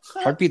wow.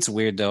 Heartbeat's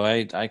weird though.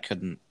 I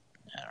don't know.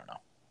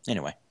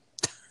 Anyway.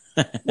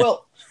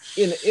 Well,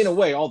 in a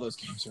way, all those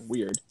games are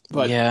weird.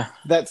 But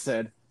that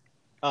said,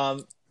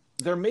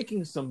 they're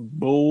making some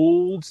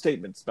bold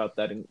statements about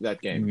that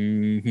game.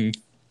 Mm-hmm.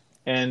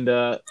 And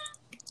that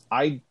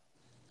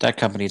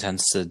company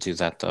tends to do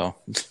that though.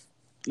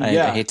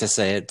 I hate to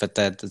say it, but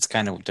that's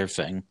kind of their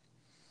thing.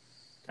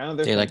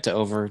 They like to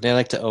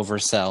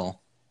oversell.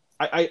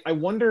 I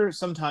wonder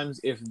sometimes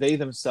if they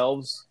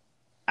themselves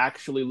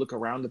actually look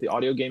around at the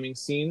audio gaming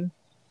scene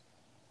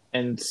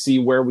and see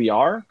where we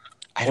are,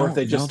 or if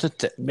they just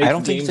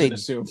make games and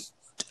assume.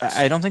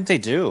 I don't think they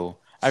do.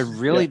 I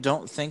really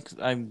don't think.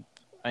 I mean,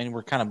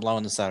 we're kind of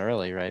blowing this out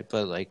early, right?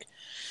 But like,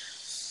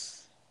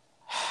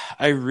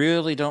 I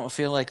really don't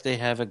feel like they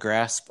have a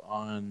grasp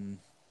on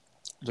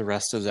the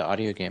rest of the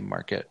audio game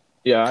market.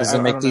 Yeah, because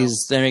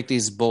they make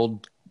these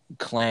bold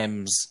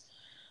claims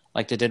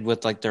like they did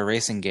with like their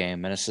racing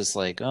game, and it's just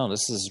like, oh,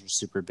 this is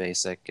super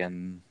basic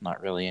and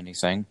not really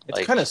anything. It's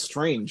like, kind of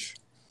strange.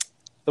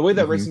 The way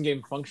that Mhm. racing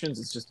game functions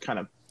is just kind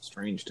of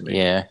strange to me.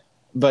 Yeah.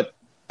 But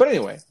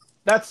anyway,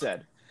 that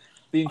said,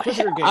 the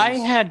Inquisitor games. I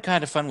had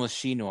kind of fun with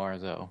Shinor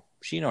though.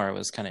 Shinor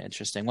was kind of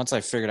interesting once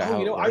I figured out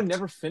how it worked. I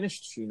never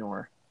finished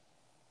Shinor.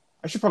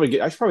 I should probably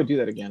do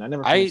that again. I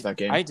never finished that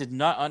game. I did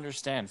not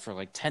understand for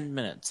like 10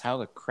 minutes how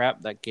the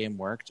crap that game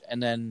worked,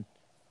 and then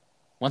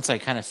once I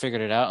kind of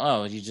figured it out,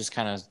 oh, you just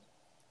kind of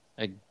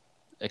like,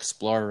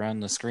 explore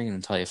around the screen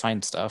until you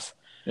find stuff.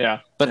 Yeah.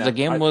 But the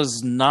game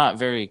was not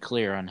very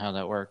clear on how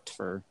that worked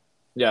for.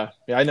 Yeah,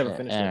 I never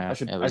finished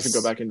it. I should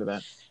go back into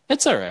that.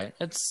 It's all right.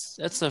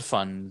 It's a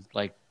fun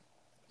like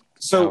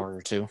hour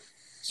or two.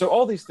 So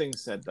all these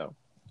things said, though,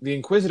 the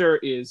Inquisitor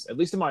is, at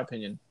least in my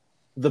opinion,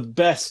 the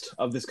best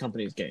of this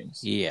company's games.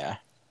 Yeah.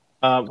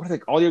 What are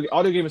they?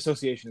 Audio Game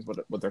Association is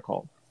what they're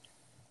called.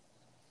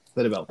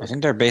 The developers. I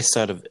think they're based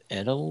out of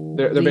Italy.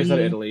 They're based out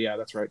of Italy. Yeah,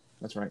 that's right.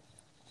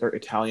 They're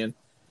Italian.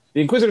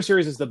 The Inquisitor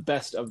series is the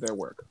best of their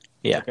work.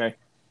 Yeah. Okay.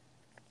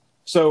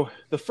 So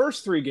the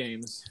first 3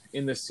 games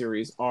in this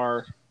series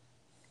are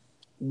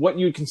what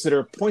you'd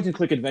consider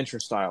point-and-click adventure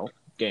style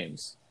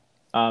games.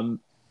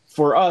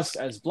 For us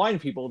as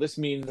blind people, this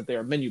means that they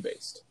are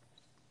menu-based.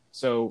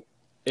 So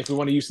if we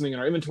want to use something in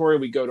our inventory,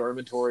 we go to our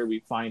inventory, we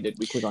find it,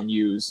 we click on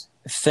use.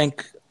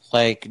 Think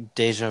like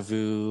Deja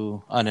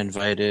Vu,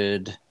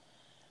 Uninvited,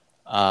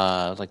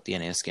 like the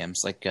NES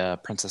games, like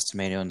Princess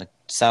Tomato and the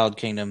Salad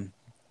Kingdom.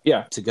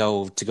 Yeah. To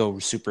go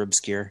super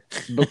obscure.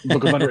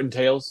 Book of Unwritten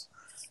Tales.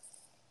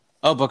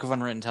 Oh, Book of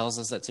Unwritten Tales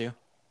is that too?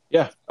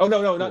 Yeah. Oh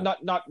no, cool.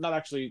 not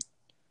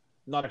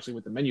actually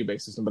with the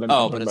menu-based system, but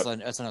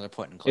it's another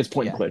point and click. It's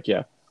point and click,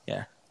 yeah.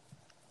 Yeah.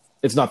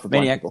 It's not for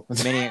blind people.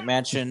 Maniac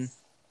Mansion.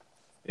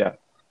 Yeah.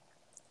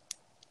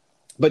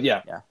 But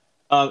yeah.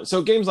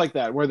 So games like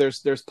that, where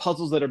there's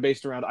puzzles that are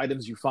based around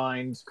items you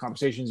find,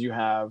 conversations you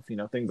have,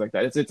 things like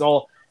that. It's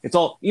all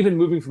even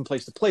moving from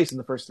place to place in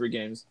the first 3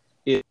 games.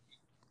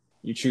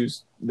 You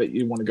choose that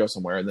you want to go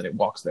somewhere, and then it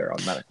walks there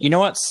automatically. You know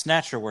what?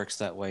 Snatcher works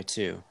that way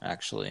too,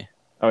 actually.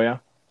 Oh yeah.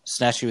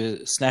 Snatcher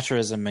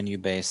is a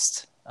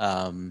menu-based,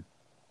 point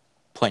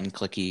and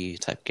clicky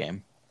type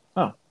game.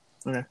 Oh,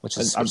 okay. Which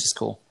is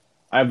cool.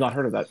 I have not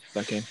heard of that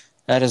game.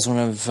 That is one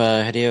of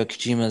Hideo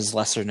Kojima's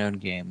lesser-known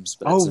games.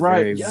 But it's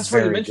right. That's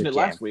right. You mentioned it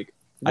last week.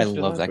 I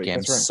love that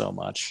game so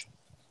much.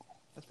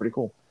 That's pretty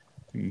cool.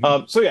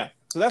 Mm-hmm. So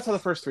that's how the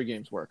first 3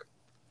 games work,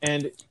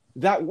 and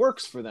that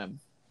works for them.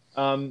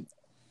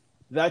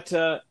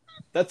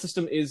 That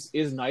system is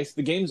nice.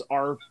 The games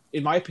are,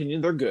 in my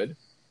opinion, they're good.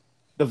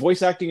 The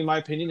voice acting, in my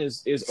opinion,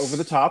 is over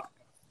the top,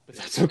 but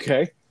that's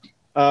okay.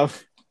 I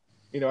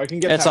can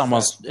get. It's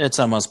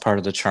almost part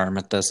of the charm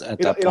at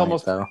that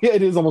point, though. Yeah,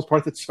 it is almost part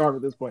of the charm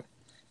at this point.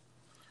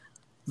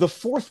 The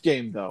 4th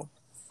game, though,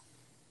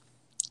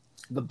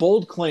 the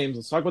bold claims.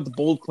 Let's talk about the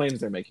bold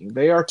claims they're making.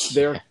 They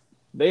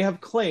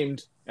have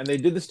claimed, and they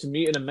did this to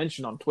me in a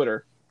mention on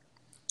Twitter.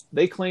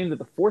 They claim that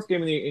the 4th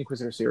game in the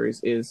Inquisitor series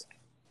is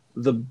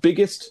the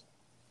biggest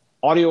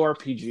audio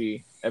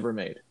RPG ever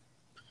made.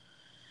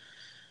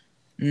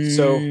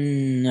 So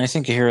I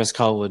think A Hero's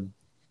Call would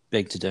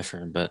beg to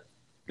differ, but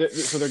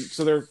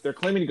they're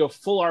claiming to go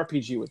full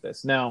RPG with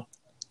this. Now,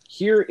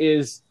 here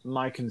is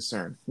my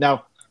concern.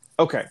 Now,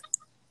 okay,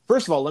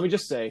 first of all, let me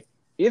just say,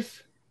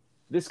 if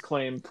this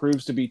claim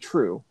proves to be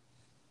true,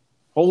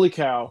 holy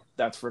cow,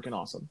 that's freaking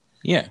awesome.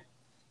 Yeah.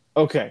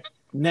 Okay,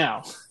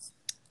 now,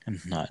 I'm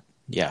not.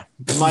 Yeah.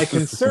 my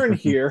concern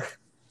here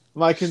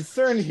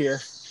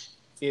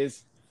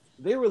is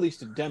they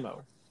released a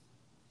demo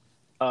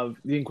of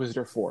the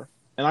Inquisitor 4,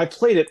 and I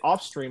played it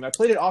off stream. The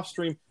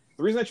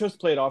reason I chose to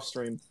play it off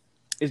stream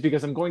is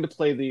because I'm going to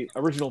play the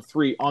original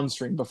 3 on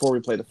stream before we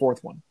play the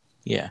 4th one.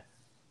 Yeah.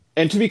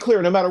 And to be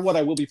clear, no matter what,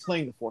 I will be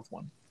playing the 4th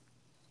one.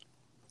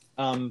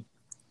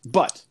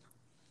 But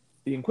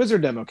the Inquisitor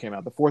demo came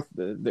out. The 4th,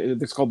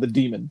 it's called The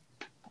Demon,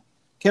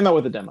 came out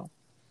with a demo,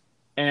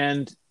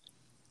 and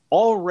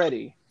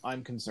already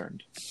I'm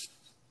concerned.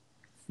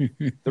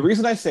 The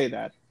reason I say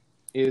that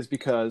is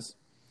because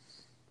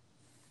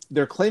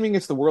they're claiming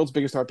it's the world's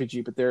biggest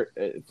RPG, but they're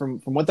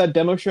from what that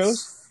demo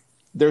shows,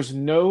 there's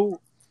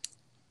no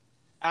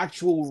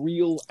actual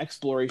real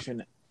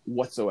exploration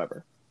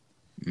whatsoever.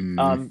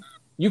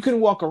 You can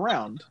walk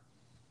around,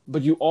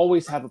 but you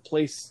always have a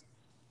place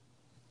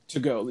to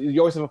go. You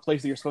always have a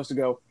place that you're supposed to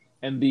go,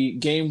 and the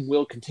game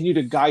will continue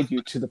to guide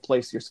you to the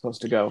place you're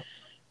supposed to go.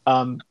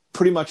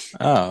 Pretty much.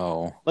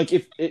 Oh. Like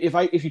if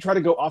you try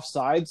to go off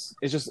sides,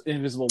 it's just an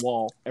invisible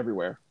wall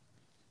everywhere.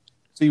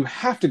 So you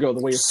have to go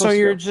the way you're supposed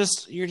to go.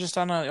 So you're just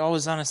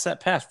always on a set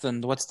path. Then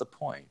what's the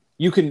point?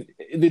 You can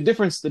the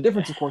difference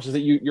of course is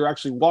that you're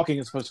actually walking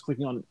as opposed to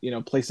clicking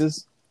on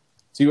places.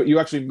 So you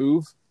actually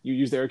move. You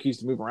use the arrow keys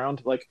to move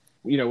around. Like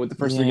with the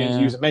first 3 games,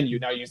 you use a menu.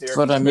 Now you use the arrow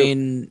keys. But I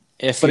mean,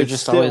 if you're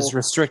just always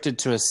restricted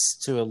to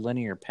a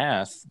linear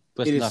path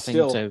with nothing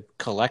to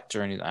collect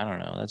or anything, I don't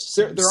know. That's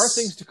there are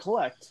things to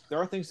collect.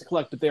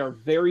 But they are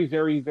very,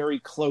 very, very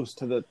close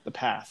to the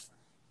path.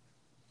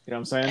 You know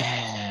what I'm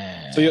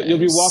saying? So you'll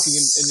be walking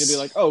and you'll be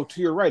like, oh,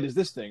 to your right is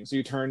this thing. So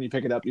you turn, you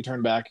pick it up, you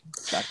turn back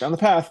down the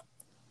path.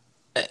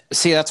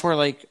 See, that's where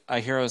like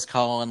I hear us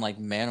calling like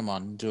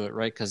Manamon do it,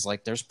 right? Because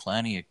like there's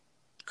plenty of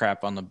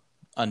crap on the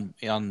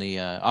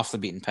off the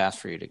beaten path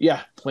for you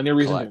to plenty of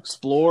reason collect. to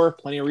explore,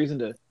 plenty of reason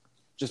to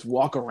just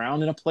walk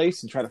around in a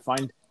place and try to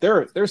find.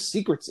 There's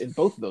secrets in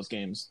both of those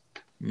games.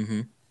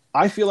 Mm-hmm.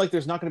 I feel like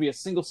there's not going to be a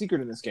single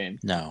secret in this game.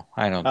 No,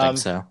 I don't think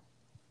so.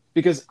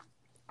 Because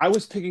I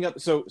was picking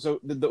up. So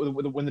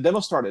when the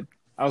demo started,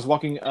 I was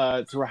walking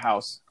through a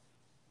house,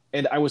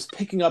 and I was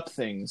picking up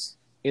things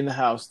in the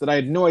house that I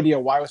had no idea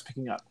why I was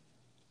picking up.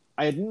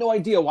 I had no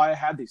idea why I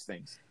had these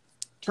things.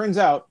 Turns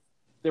out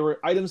there were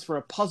items for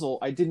a puzzle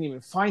I didn't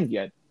even find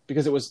yet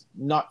because it was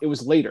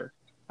later.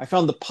 I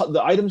found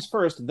the items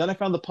first, then I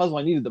found the puzzle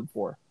I needed them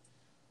for.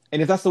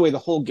 And if that's the way the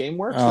whole game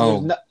works,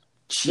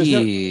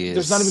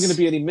 there's not even going to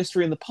be any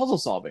mystery in the puzzle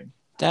solving.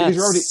 That's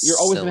because you're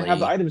always going silly. to have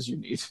the items you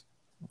need.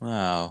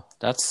 Wow,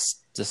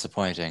 that's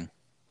disappointing.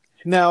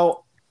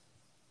 Now,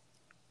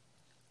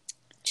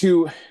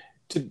 to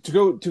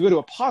go to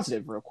a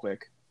positive real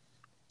quick,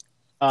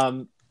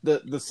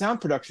 the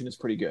sound production is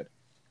pretty good,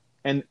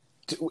 and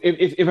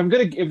if I'm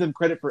going to give them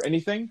credit for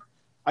anything,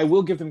 I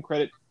will give them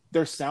credit.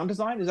 Their sound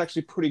design is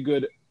actually pretty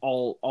good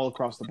all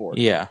across the board.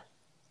 Yeah,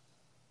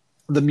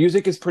 the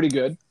music is pretty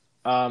good.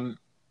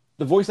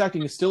 The voice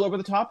acting is still over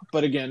the top,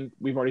 but again,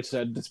 we've already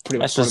said that's pretty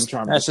much part of the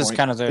charm. That's just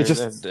kind of it's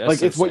just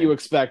like it's what you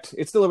expect.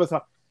 It's still over the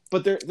top,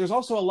 but there's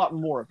also a lot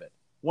more of it.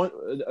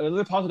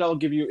 Another positive I'll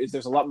give you is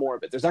there's a lot more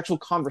of it. There's actual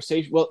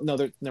conversation. Well, no,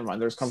 never mind.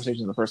 There's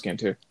conversations in the first game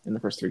too, in the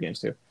first 3 games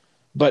too.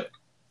 But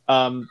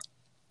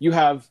you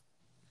have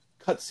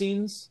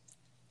cutscenes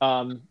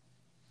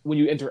when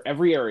you enter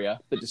every area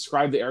that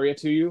describe the area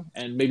to you,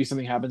 and maybe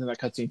something happens in that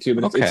cutscene too.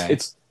 But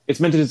it's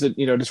meant as a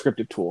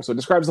descriptive tool, so it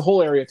describes the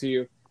whole area to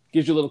you.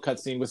 Gives you a little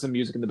cutscene with some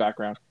music in the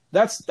background.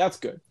 That's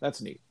good.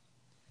 That's neat.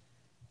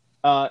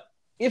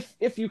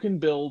 If you can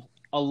build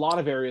a lot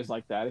of areas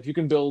like that, if you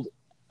can build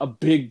a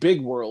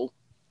big world,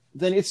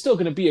 then it's still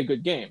going to be a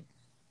good game.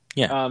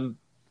 Yeah.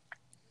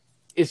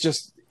 It's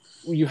just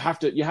you have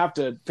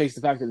to face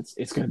the fact that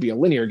it's going to be a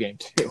linear game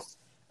too.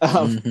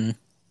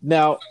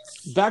 Now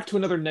back to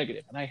another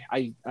negative,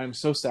 and I'm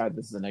so sad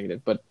this is a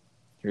negative, but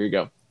here you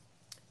go.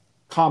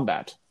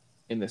 Combat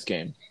in this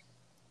game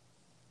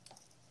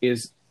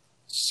is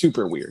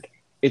super weird.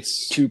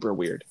 It's super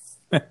weird.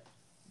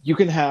 You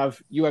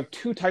have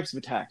 2 types of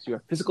attacks. You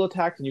have physical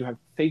attacks and you have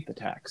faith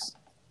attacks,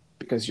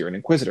 because you're an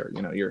inquisitor.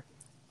 You're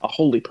a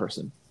holy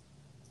person.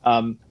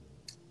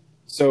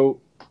 So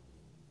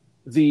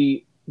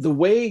the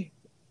way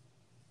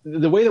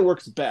that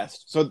works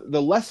best. So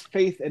the less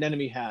faith an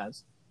enemy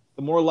has,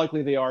 the more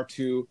likely they are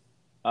to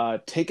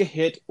take a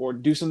hit or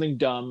do something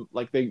dumb.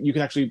 Like you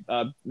can actually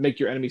make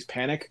your enemies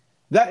panic.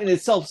 That in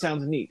itself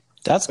sounds neat.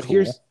 That's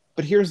cool.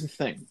 But here's the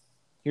thing.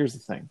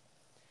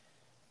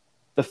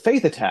 The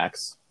faith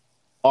attacks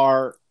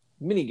are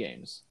mini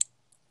games.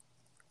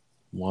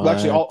 What? Well,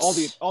 actually,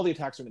 all the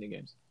attacks are mini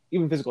games.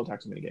 Even physical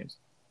attacks are mini games.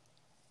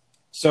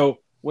 So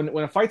when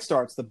a fight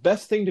starts, the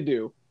best thing to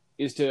do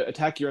is to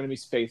attack your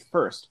enemy's faith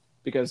first,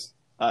 because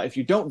if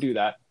you don't do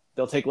that,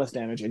 they'll take less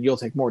damage and you'll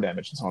take more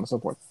damage, and so on and so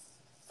forth.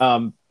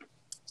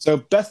 So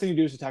best thing to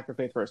do is attack their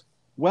faith first.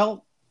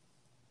 Well,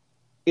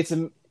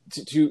 so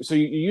you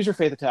use your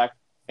faith attack,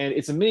 and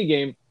it's a mini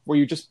game where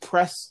you just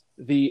press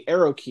the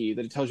arrow key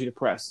that it tells you to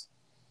press.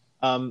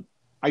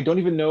 I don't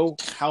even know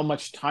how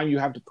much time you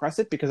have to press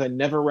it, because I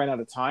never ran out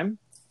of time.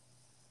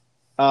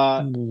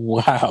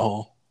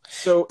 Wow.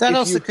 So that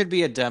also could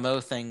be a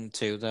demo thing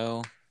too,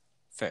 though.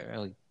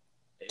 Fairly,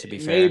 to be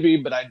fair, maybe,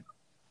 but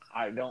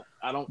I don't.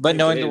 But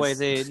knowing the way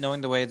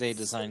they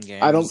design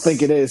games, I don't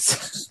think it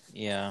is.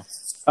 Yeah.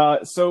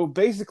 So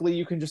basically,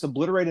 you can just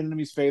obliterate an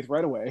enemy's faith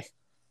right away,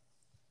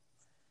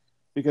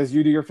 because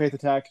you do your faith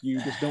attack.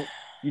 You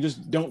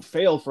just don't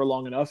fail for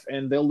long enough,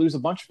 and they'll lose a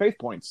bunch of faith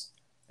points.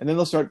 And then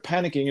they'll start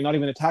panicking and not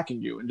even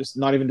attacking you, and just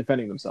not even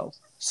defending themselves.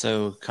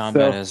 So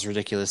combat is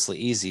ridiculously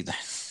easy then.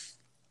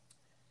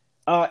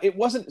 It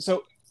wasn't.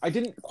 So I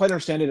didn't quite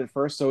understand it at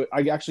first. So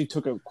I actually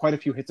took quite a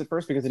few hits at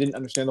first, because I didn't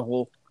understand the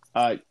whole,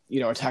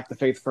 attack the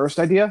faith first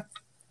idea.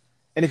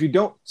 And if you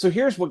don't, so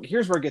here's where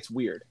it gets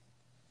weird.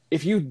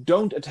 If you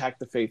don't attack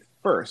the faith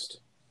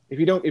first, if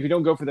you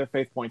don't go for their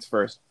faith points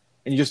first,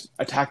 and you just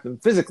attack them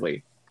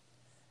physically,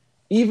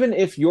 even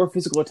if your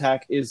physical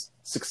attack is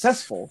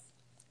successful,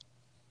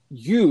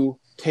 you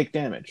take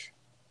damage.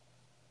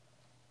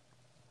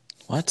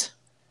 What?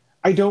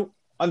 I don't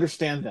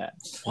understand that.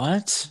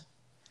 What?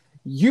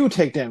 You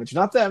take damage,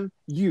 not them.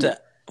 You.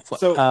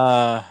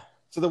 So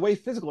the way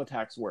physical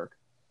attacks work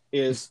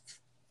is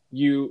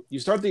you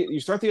start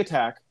the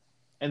attack,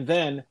 and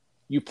then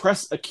you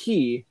press a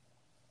key.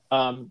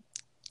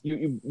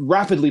 You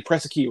rapidly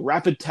press a key.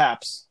 Rapid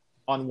taps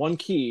on one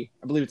key.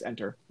 I believe it's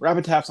Enter.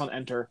 Rapid taps on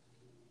Enter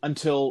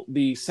until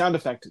the sound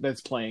effect that's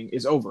playing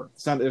is over.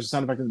 There's a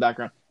sound effect in the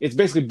background. It's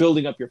basically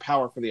building up your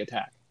power for the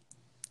attack.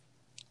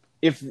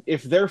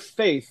 If their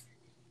faith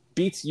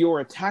beats your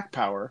attack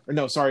power,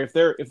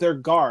 if their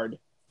guard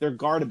their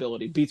guard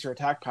ability beats your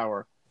attack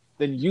power,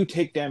 then you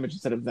take damage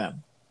instead of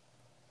them.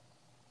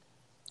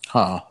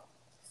 Huh.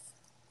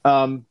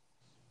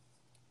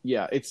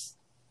 Yeah, it's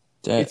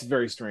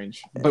very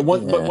strange. But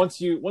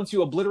once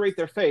you obliterate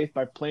their faith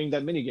by playing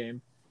that minigame,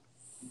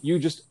 you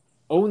just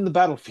own the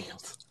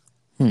battlefield.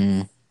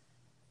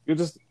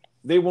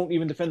 They won't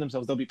even defend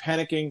themselves. They'll be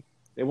panicking.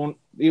 They won't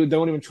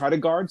even try to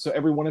guard, so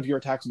every one of your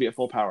attacks will be at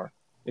full power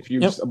if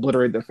you just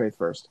obliterate their faith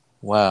first.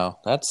 Wow,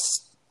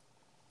 that's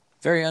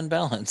very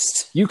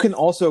unbalanced. You can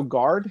also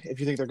guard if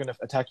you think they're going to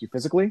attack you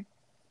physically.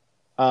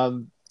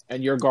 And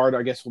your guard,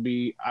 I guess, will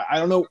be... I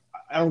don't know.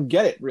 I don't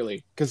get it,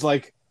 really. Because,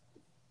 like,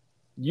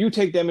 you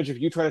take damage if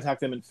you try to attack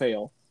them and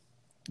fail.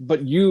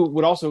 But you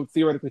would also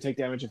theoretically take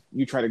damage if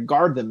you try to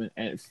guard them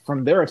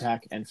from their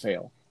attack and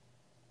fail.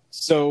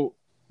 So,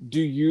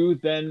 do you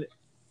then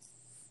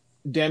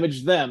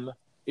damage them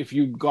if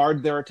you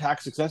guard their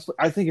attack successfully?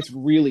 I think it's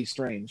really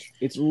strange.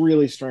 It's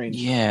really strange.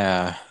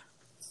 Yeah.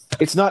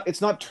 It's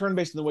not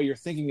turn-based in the way you're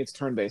thinking it's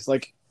turn-based.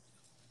 Like,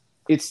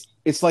 it's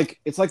like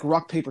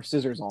rock, paper,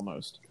 scissors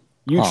almost.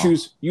 You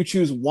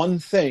choose one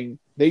thing,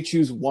 they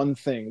choose one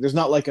thing. There's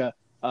not like a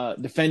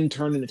defend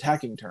turn and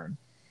attacking turn.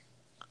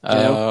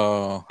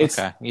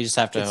 Okay. You just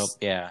have to hope.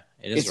 Yeah,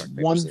 it is. It's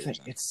one thing.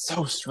 It's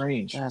so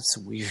strange. That's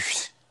weird.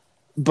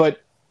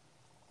 But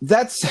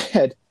that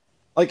said,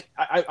 like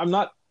I'm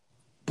not.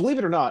 Believe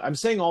it or not, I'm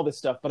saying all this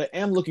stuff, but I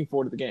am looking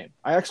forward to the game.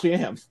 I actually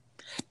am.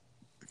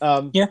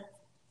 Yeah.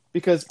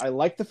 Because I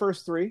like the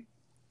first three,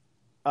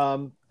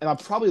 and I'll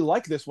probably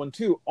like this one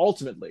too.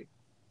 Ultimately,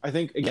 I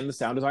think again the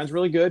sound design is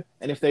really good,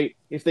 and if they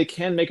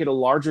can make it a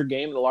larger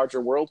game in a larger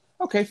world,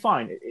 okay,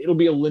 fine. It'll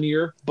be a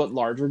linear but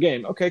larger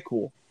game. Okay,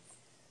 cool.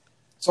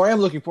 So I am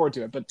looking forward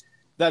to it, but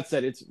that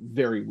said, it's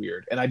very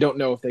weird, and I don't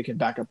know if they can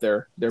back up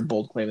their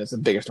bold claim as the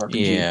biggest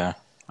RPG. Yeah,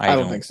 I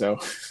don't think so.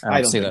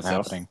 I don't see that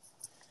happening.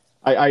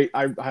 I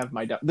have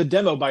my doubt. The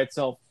demo by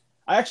itself,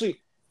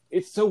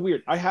 it's so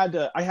weird. I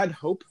had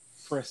hope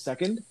for a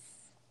second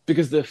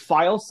because the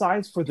file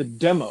size for the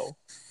demo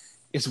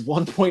is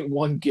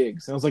 1.1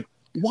 gigs, and I was like,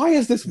 why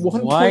is this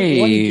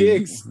 1.1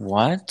 gigs?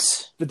 What?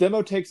 The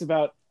demo takes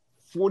about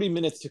 40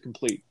 minutes to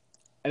complete,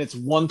 and it's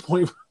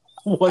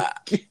 1.1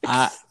 gigs.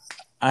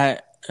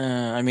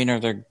 I mean,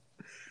 there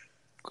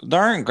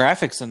aren't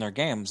graphics in their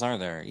games, are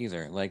there?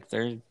 Either like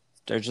they're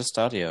just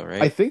audio,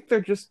 right? I think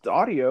they're just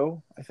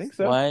audio. I think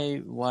so.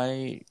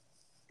 Why?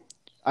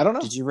 I don't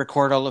know. Did you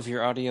record all of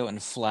your audio in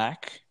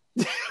FLAC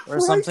or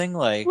something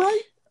like?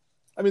 Right.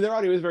 I mean, their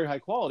audio is very high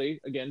quality,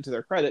 again, to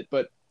their credit,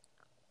 but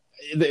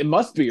it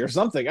must be or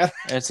something.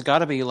 It's got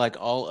to be like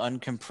all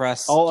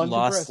uncompressed,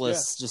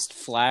 lossless, just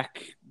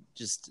FLAC,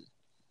 just.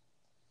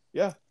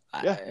 Yeah,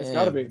 it's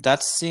got to be.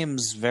 That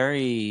seems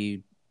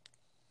very.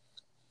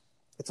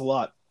 It's a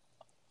lot.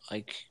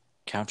 Like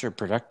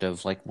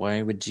counterproductive. Like,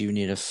 why would you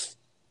need a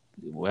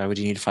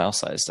file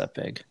size that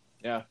big?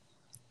 Yeah,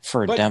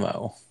 for a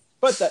demo.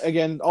 But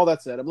again, all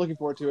that said, I'm looking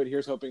forward to it.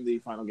 Here's hoping the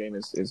final game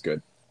is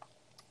good.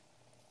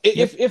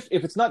 If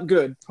it's not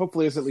good,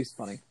 hopefully it's at least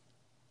funny.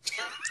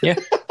 Yeah,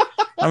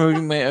 I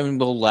mean,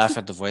 we'll laugh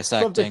at the voice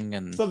acting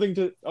and something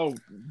to. Oh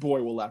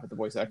boy, we'll laugh at the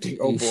voice acting.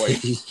 Oh boy,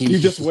 you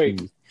just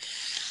wait.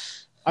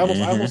 I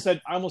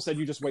almost said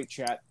you just wait,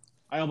 chat.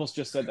 I almost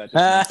just said that.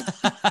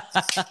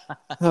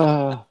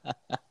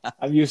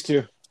 I'm used to.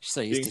 You're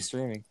so used to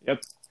streaming.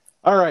 Yep.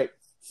 All right.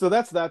 So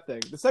that's that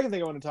thing. The second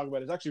thing I want to talk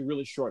about is actually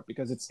really short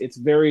because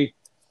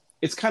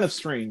it's kind of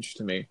strange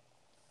to me.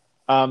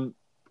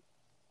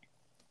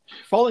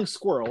 Falling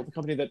Squirrel, the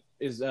company that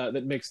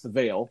makes the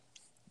Veil,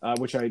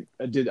 which I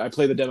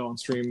played the demo on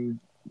stream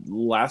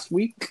last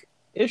week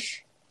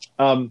ish.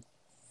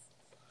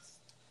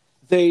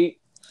 They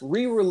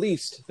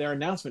re-released their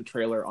announcement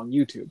trailer on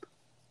YouTube.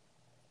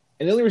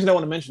 And the only reason I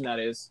want to mention that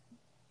is,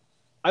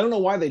 I don't know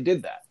why they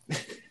did that.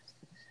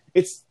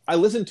 I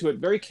listened to it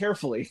very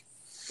carefully.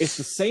 It's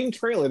the same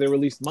trailer they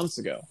released months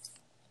ago.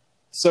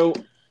 So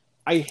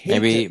I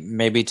hate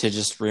maybe to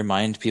just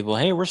remind people,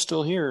 hey, we're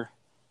still here.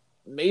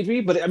 Maybe,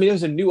 but I mean, it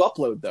was a new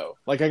upload though.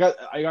 Like I got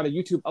a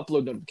YouTube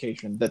upload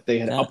notification that they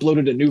had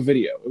uploaded a new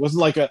video. It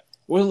wasn't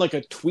like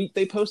a tweet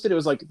they posted. It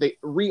was like they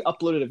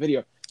re-uploaded a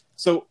video.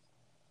 So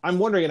I'm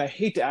wondering, and I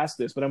hate to ask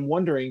this, but I'm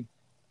wondering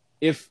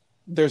if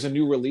there's a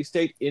new release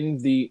date in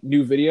the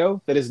new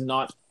video that is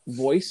not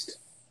voiced.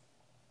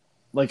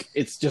 Like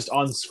it's just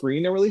on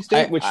screen a release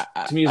date, which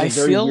to me is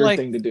a very weird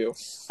thing to do.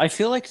 I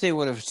feel like they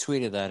would have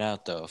tweeted that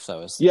out though if that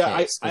was the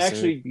case. I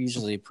actually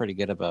usually pretty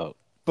good about.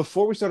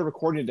 Before we started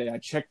recording today, I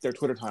checked their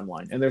Twitter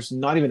timeline, and there's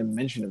not even a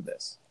mention of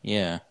this.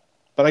 Yeah,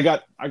 but I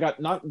got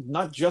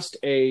not just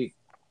a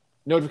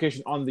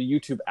notification on the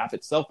YouTube app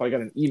itself, but I got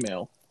an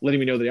email letting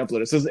me know they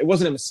uploaded. It says it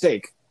wasn't a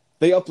mistake.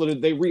 They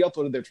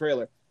re-uploaded their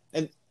trailer,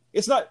 and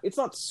it's not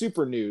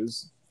super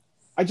news.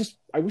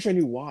 I wish I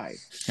knew why.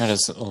 That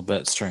is a little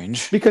bit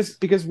strange.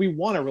 Because we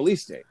want a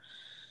release date.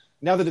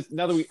 Now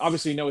that we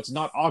obviously know it's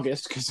not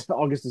August because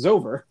August is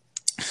over.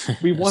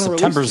 We want a release date.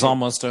 September's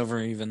almost over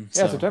even.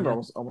 Yeah,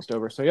 September almost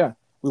over. So yeah,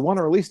 we want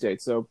a release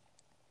date. So,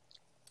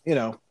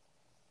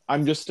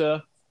 I'm just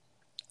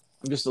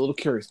I'm just a little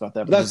curious about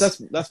that. But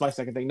that's my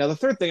second thing. Now, the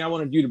third thing I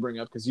wanted you to bring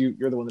up, because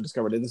you're the one that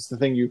discovered it. This is the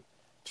thing you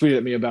tweeted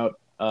at me about.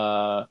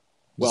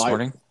 This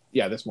morning?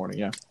 This morning.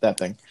 Yeah, that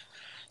thing.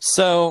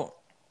 So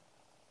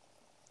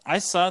I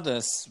saw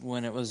this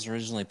when it was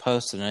originally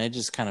posted, and I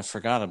just kind of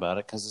forgot about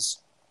it because this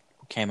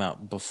came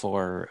out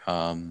before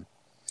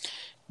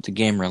the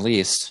game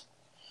released.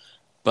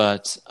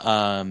 But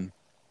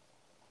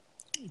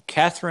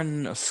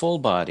Catherine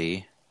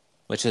Fullbody,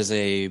 which is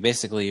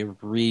basically a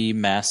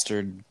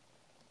remastered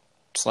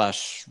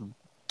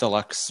 /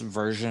 deluxe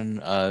version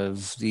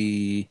of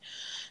the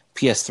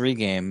PS3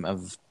 game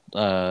of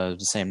the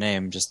same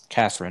name, just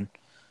Catherine,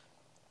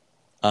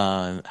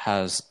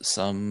 has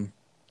some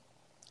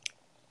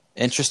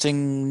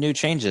interesting new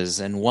changes,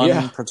 and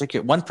one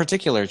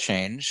particular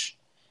change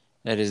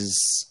that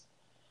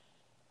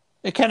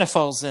it kind of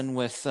falls in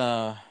with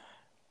some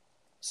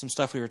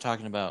stuff we were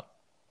talking about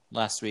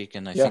last week,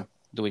 and I think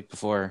the week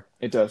before.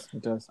 It does.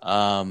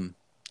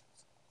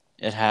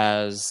 It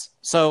has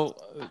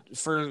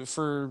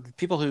for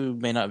people who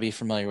may not be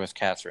familiar with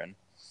Catherine.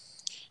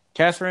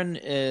 Catherine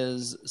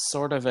is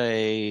sort of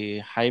a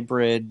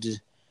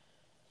hybrid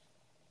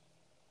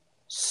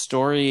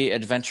story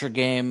adventure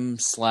game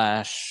 /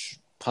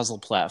 puzzle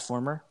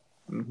platformer.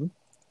 Mm-hmm.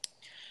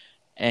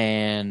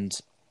 And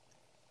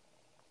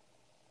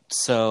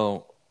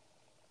so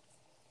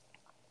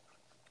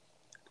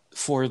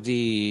for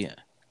the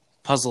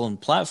puzzle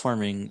and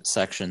platforming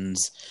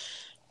sections,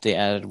 they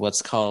added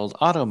what's called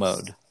auto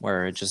mode,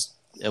 where it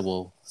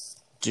will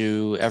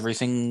do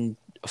everything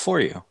for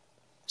you.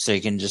 So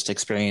you can just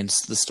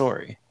experience the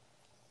story.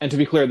 And to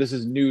be clear, this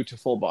is new to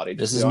Full Body.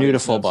 This is new to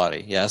Full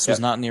Body. Yeah, this was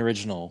not in the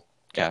original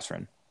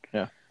Catherine.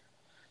 Yeah.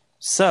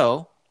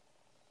 So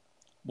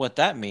what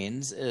that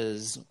means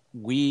is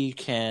we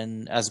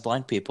can, as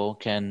blind people,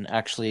 can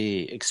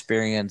actually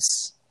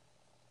experience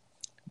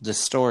the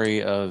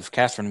story of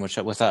Catherine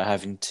without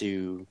having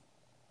to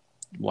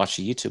watch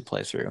a YouTube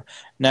playthrough.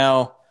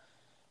 Now,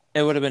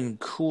 it would have been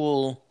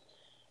cool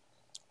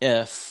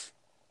if,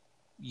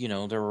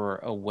 there were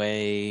a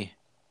way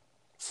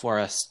for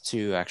us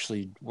to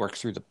actually work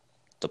through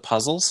the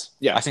puzzles.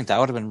 Yeah. I think that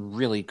would have been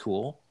really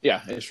cool.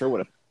 Yeah, it sure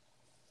would have.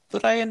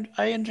 But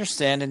I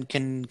understand and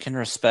can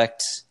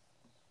respect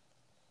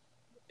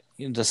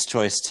this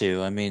choice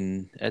too. I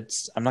mean,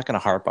 I'm not going to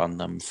harp on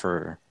them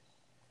for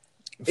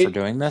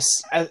doing this.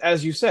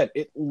 As you said,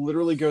 it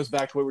literally goes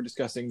back to what we were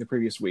discussing the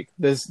previous week.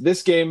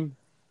 This game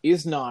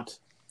is not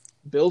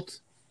built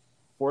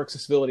for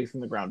accessibility from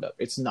the ground up.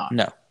 It's not.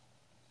 No.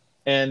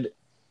 And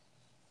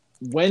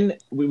when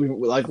we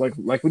like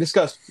we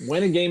discussed,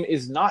 when a game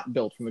is not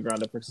built from the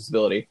ground up for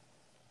accessibility,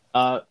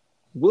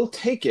 we'll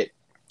take it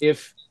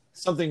if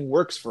something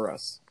works for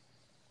us.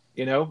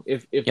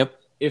 If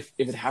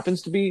it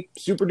happens to be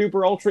super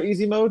duper ultra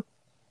easy mode,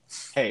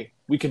 hey,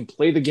 we can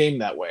play the game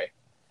that way.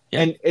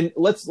 Yep. And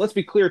let's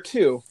be clear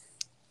too,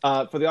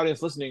 for the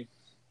audience listening,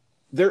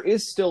 there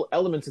is still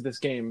elements of this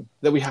game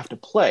that we have to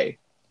play.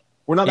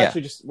 We're not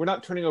we're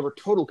not turning over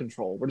total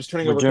control. We're just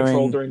turning over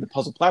control during the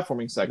puzzle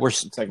platforming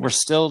segment. We're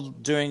still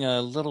doing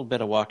a little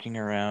bit of walking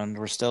around.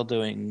 We're still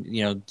doing,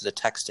 the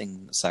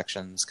texting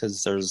sections,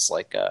 because there's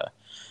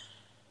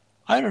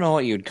I don't know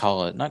what you'd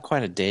call it. Not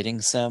quite a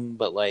dating sim,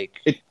 but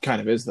it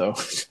kind of is though.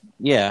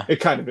 Yeah. It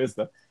kind of is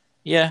though.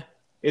 Yeah.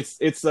 It's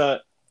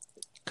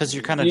because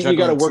you're kind of juggling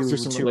gotta work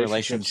through two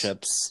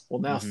relationships.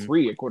 Well, now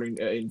 3 according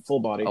in Full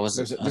Body. Oh,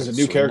 there's a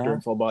new character now?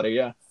 in Full Body.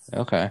 Yeah.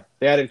 Okay.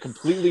 They added a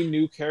completely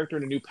new character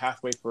and a new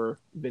pathway for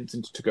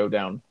Vincent to go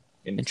down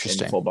in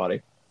Full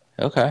Body.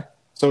 Okay.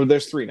 So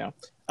there's 3 now.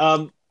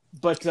 So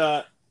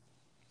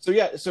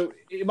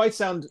it might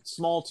sound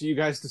small to you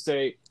guys to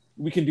say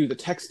we can do the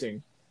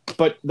texting,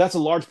 but that's a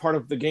large part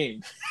of the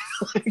game.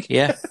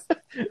 Yeah.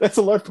 That's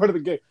a large part of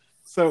the game.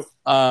 So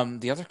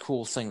the other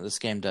cool thing that this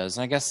game does,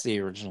 and I guess the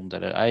original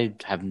did it. I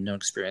have no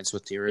experience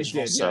with the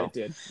original.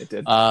 It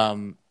did.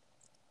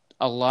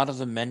 A lot of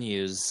the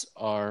menus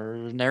are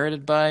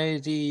narrated by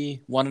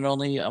the one and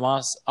only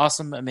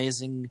awesome,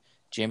 amazing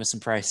Jameson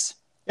Price.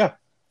 Yeah,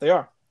 they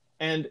are.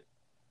 And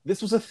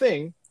this was a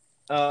thing.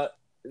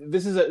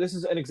 This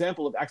is an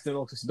example of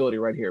accidental accessibility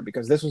right here,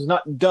 because this was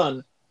not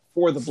done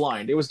for the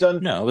blind. It was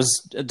done. No, it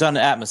was done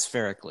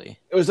atmospherically.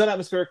 It was done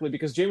atmospherically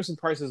because Jameson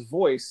Price's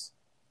voice,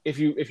 if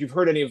you've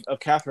heard any of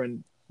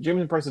Catherine,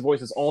 Jameson Price's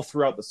voice is all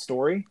throughout the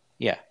story.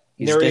 Yeah.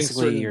 He's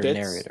basically your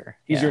narrator.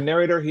 He's your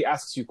narrator. He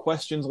asks you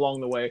questions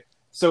along the way.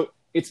 So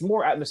it's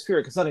more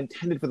atmospheric. It's not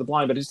intended for the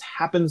blind, but it just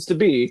happens to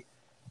be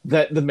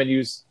that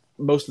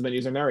most of the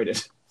menus are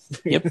narrated.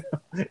 Yep.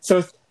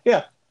 So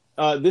yeah,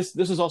 this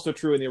was also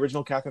true in the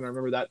original Catherine. I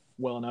remember that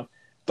well enough.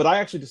 But I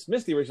actually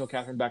dismissed the original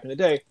Catherine back in the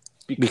day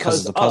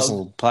because of the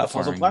puzzle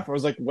platform. I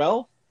was like,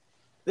 well,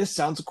 this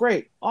sounds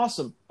great,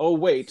 awesome. Oh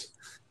wait,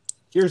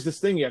 here's this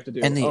thing you have to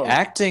do. And the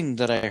acting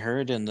that I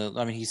heard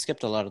he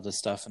skipped a lot of the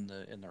stuff in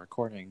the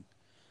recording.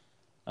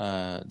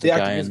 The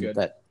acting is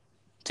good.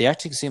 The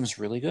acting seems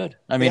really good.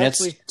 I mean,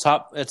 it's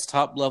top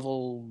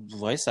level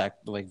voice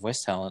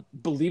talent.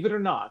 Believe it or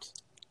not,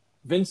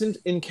 Vincent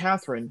in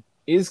Catherine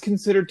is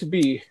considered to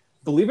be,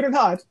 believe it or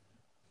not,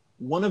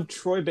 one of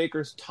Troy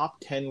Baker's top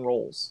 10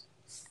 roles.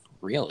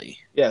 Really?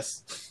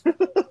 Yes.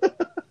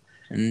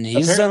 And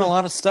he's done a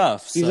lot of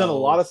stuff. He's done a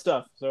lot of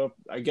stuff. So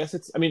I guess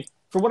it's, I mean,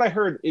 from what I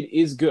heard, it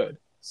is good.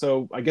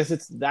 So I guess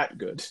it's that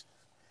good.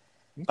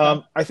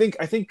 Okay. I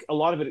think a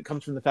lot of it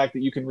comes from the fact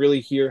that you can really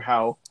hear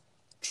how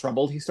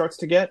troubled he starts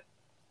to get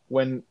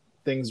when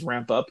things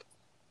ramp up.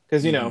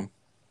 Because, you know,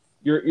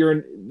 you're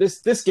in,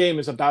 this game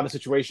is about a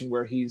situation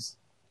where he's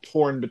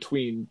torn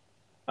between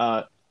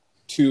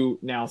 2,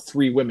 now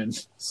 3 women.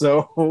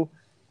 So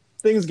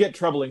things get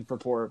troubling for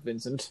poor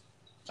Vincent.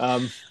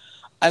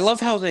 I love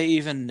how they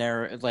even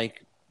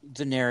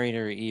the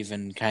narrator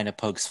even kind of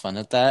pokes fun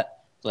at that.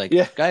 Like,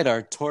 guide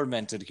our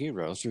tormented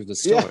hero through the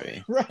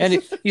story. Yeah, right.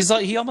 And he's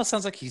like, he almost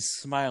sounds like he's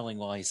smiling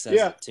while he says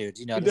it too.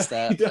 Do you notice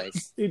that?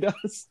 He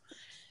does.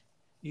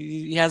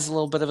 He has a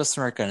little bit of a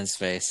smirk on his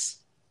face.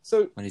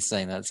 So when he's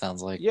saying that, it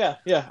sounds like. Yeah,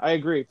 I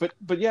agree.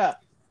 But yeah.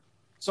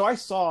 So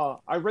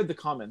I read the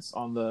comments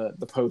on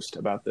the post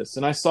about this,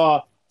 and I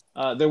saw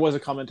there was a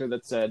commenter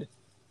that said,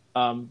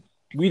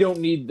 we don't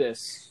need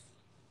this.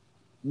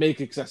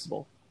 Make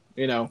accessible,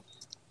 you know?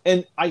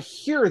 And I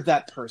hear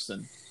that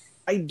person.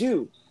 I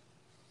do.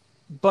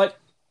 But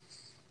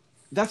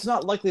that's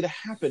not likely to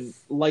happen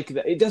like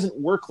that. It doesn't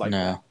work like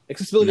that.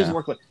 Accessibility doesn't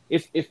work like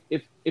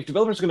if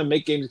developers are going to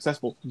make games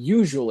accessible,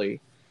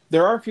 usually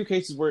there are a few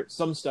cases where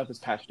some stuff is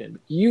patched in,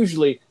 but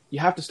usually you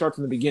have to start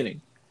from the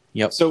beginning.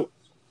 Yep. So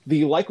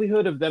the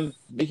likelihood of them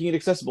making it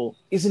accessible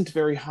isn't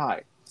very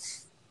high.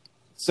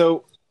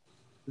 So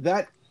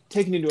that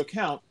taken into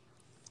account,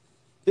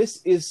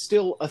 this is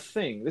still a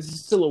thing. This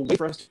is still a way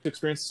for us to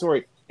experience the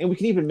story. And we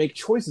can even make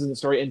choices in the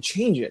story and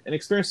change it and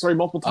experience the story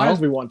multiple times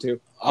if we want to.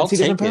 I'll see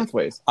different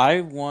pathways.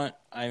 I'm not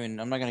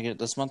going to get it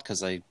this month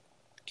because I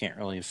can't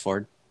really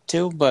afford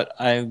to, but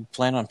I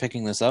plan on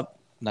picking this up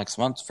next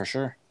month for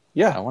sure.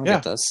 Yeah. I want to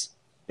get this.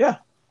 Yeah.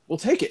 We'll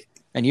take it.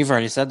 And you've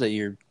already said that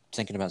you're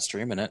thinking about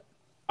streaming it.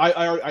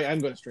 I am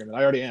going to stream it.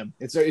 I already am.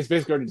 It's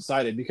basically already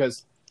decided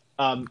because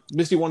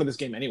Misty wanted this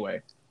game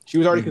anyway. She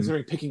was already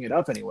considering picking it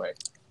up anyway.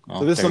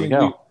 So this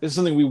is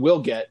something we will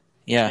get.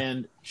 Yeah.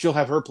 And she'll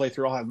have her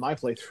playthrough, I'll have my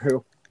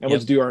playthrough, and we'll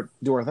just do our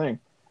thing.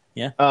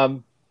 Yeah.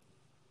 I'm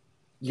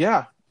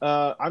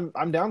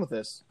down with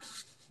this.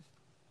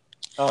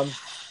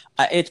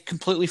 It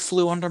completely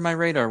flew under my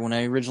radar when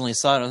I originally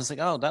saw it. I was like,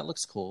 "Oh, that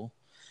looks cool."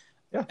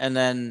 Yeah. And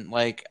then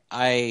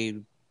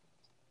I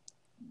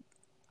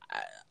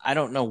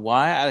don't know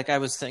why. I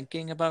was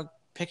thinking about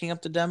picking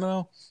up the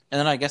demo, and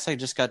then I guess I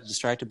just got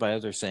distracted by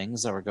other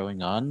things that were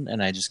going on,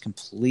 and I just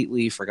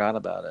completely forgot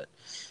about it.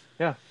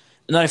 Yeah.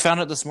 And then I found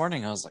it this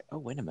morning. I was like, "Oh,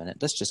 wait a minute!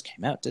 This just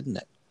came out, didn't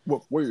it?"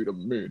 Wait a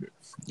minute.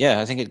 Yeah,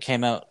 I think it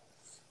came out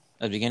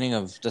at the beginning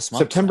of this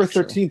month. September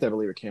 13th, I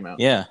believe it came out.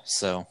 Yeah.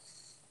 So.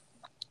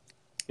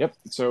 Yep.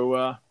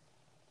 So,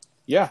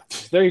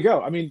 there you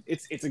go. I mean,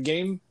 it's a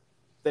game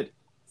that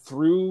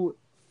through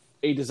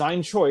a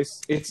design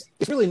choice, it's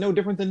really no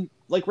different than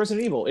like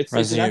Resident Evil. It's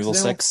Resident Evil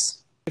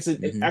 6. It's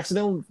an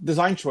accidental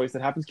design choice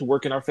that happens to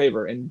work in our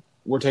favor, and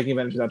we're taking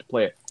advantage of that to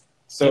play it.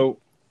 So,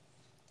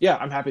 yeah,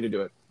 I'm happy to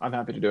do it. I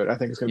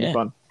think it's going to be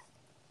fun.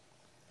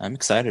 I'm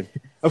excited.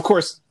 Of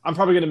course, I'm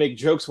probably going to make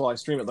jokes while I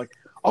stream it, like,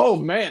 "Oh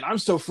man, I'm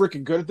so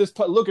freaking good at this!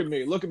 Look at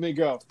me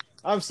go!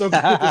 I'm so good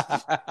at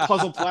this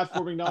puzzle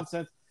platforming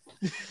nonsense.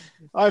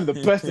 I'm the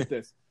best at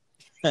this."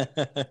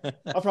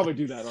 I'll probably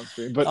do that on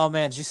stream. But oh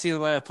man, did you see the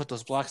way I put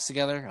those blocks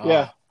together?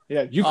 Oh.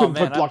 Yeah, you couldn't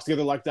put blocks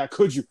together like that,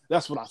 could you?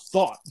 That's what I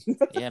thought.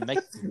 Yeah,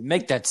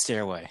 make that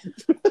stairway.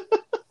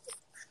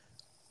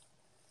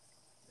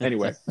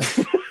 Anyway,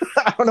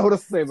 I don't know what to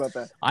say about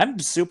that. I'm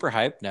super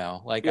hyped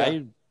now.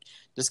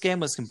 This game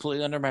was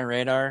completely under my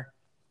radar.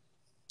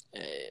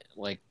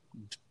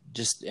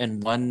 Just in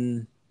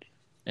one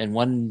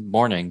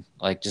morning,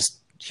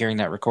 just hearing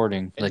that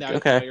recording,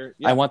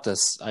 I want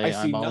this.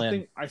 I'm all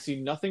in. I see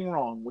nothing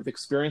wrong with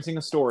experiencing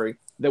a story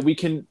that we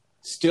can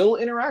still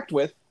interact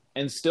with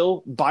and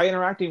still, by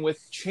interacting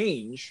with,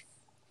 change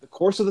the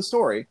course of the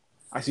story.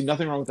 I see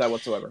nothing wrong with that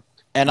whatsoever.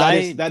 And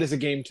that is a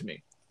game to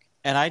me.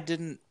 And I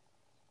didn't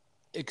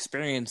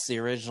experience the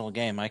original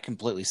game. I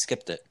completely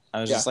skipped it. I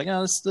was just like,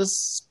 "Oh,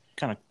 this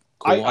kind of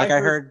cool." I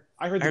heard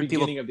the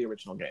beginning of the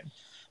original game.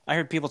 I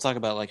heard people talk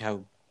about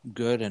how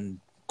good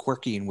and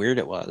quirky and weird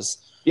it was.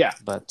 Yeah,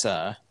 but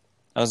that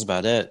was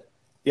about it.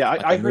 Yeah,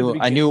 I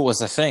knew it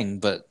was a thing,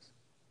 but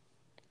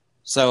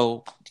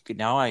so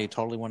now I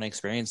totally want to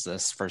experience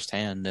this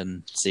firsthand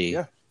and see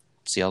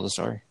all the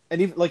story.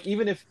 And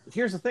even if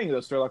here's the thing though,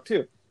 Starlock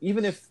too.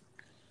 Even if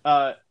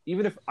I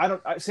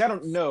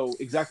don't know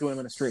exactly when I'm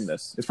going to stream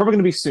this. It's probably going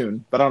to be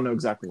soon, but I don't know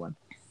exactly when.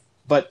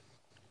 But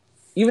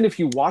even if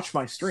you watch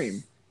my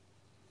stream,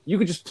 you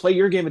could just play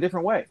your game a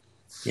different way.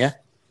 Yeah.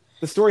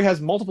 The story has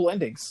multiple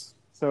endings.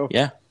 So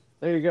yeah,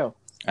 there you go.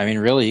 I mean,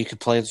 really, you could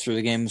play it through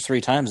the game 3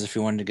 times if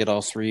you wanted to get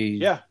all 3.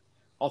 Yeah,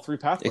 all 3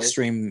 pathways.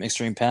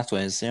 Extreme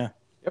pathways. Yeah.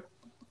 Yep.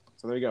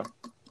 So there you go.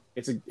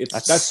 That's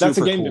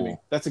a game to me.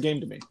 That's a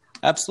game to me.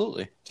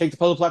 Absolutely. Take the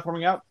puzzle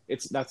platforming out.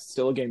 That's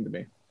still a game to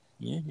me.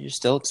 Yeah, you're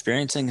still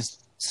experiencing a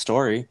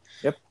story.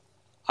 Yep.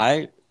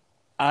 I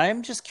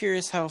I'm just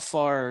curious how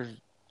far,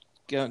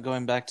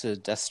 going back to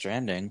Death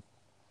Stranding,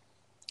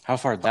 how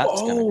far that's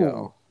going to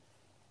go.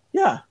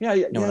 Yeah. Know what I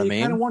You kind of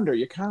mean? wonder.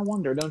 You kind of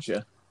wonder, don't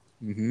you?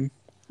 Mm-hmm.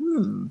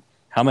 Hmm.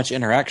 How much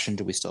interaction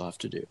do we still have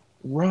to do?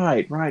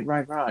 Right.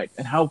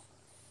 And how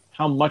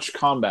much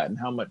combat and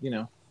how much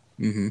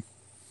Mm-hmm.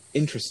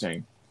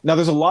 interesting. Now,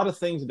 there's a lot of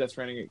things in Death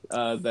Stranding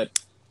that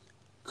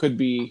could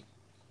be,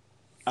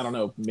 I don't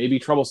know, maybe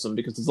troublesome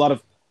because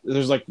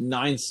there's like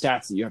 9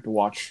 stats that you have to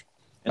watch,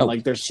 and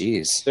like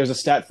jeez. there's a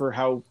stat for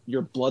how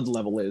your blood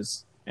level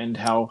is and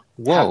how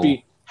Whoa.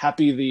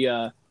 happy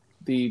the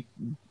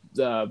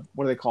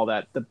what do they call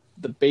that,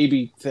 the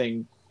baby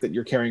thing that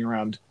you're carrying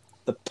around,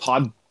 the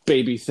pod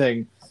baby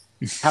thing,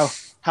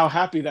 how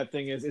happy that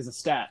thing is a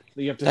stat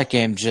that you have to. That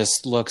game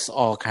just looks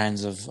all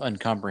kinds of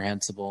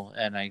incomprehensible,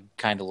 and I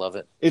kind of love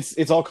it.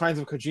 It's all kinds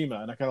of Kojima,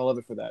 and I kind of love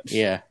it for that.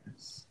 Yeah.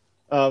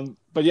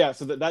 But yeah,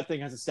 so that thing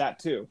has a stat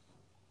too,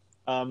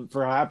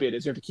 for how happy it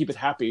is. You have to keep it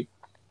happy,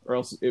 or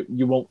else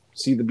you won't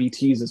see the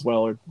BTs as well,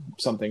 or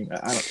something.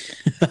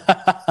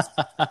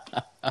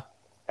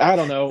 I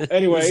don't know.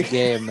 Anyway, This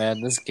game,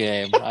 man. This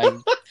game.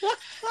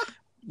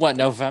 What,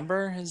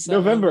 November? Is that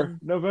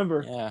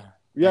November. Yeah.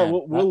 Yeah,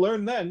 Man, we'll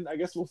learn then. I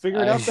guess we'll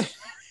figure it out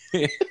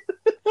then.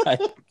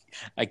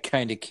 I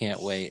kind of can't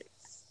wait.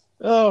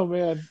 Oh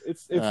man,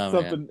 it's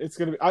something. Man. It's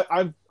gonna be.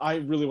 I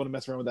really want to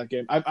mess around with that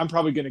game. I'm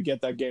probably gonna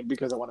get that game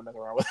because I want to mess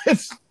around with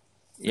it.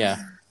 Yeah.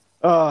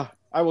 I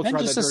will And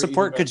try just that to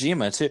support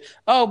Kojima too.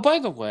 Oh, by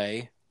the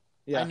way,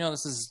 Yeah. I know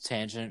this is a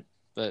tangent,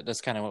 but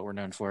that's kind of what we're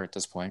known for at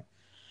this point.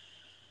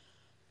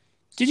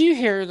 Did you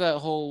hear that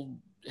whole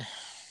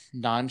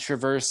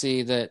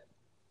controversy that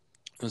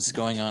was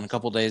going on a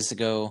couple days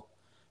ago,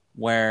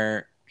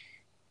 where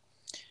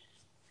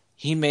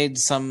he made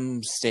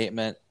some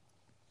statement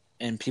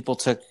and people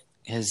took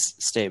his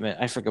statement?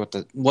 I forget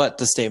what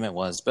the statement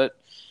was, but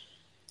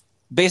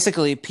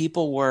basically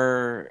people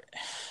were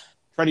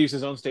trying to use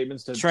his own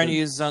statements to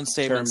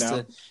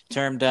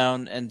tear him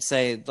down and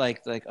say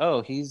like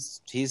oh, he's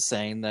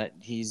saying that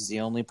he's the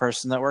only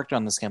person that worked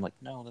on this game. Like,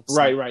 no, that's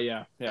right,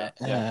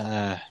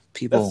 yeah.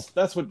 People,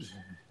 that's what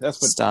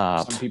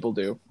stop. some people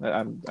do.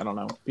 I don't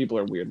know. People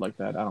are weird like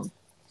that.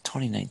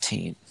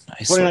 2019.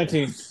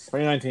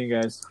 2019,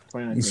 guys.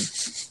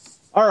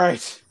 2019. All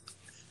right.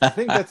 I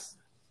think that's,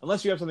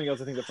 unless you have something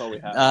else, I think that's all we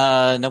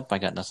have. Nope, I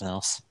got nothing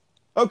else.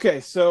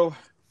 Okay, so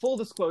full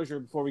disclosure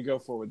before we go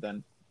forward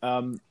then.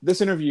 This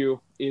interview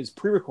is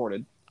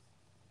pre-recorded.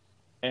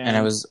 And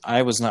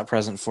I was not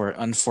present for it,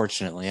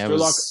 unfortunately.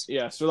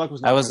 Sterluck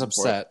was not I was present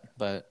for it. upset,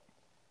 but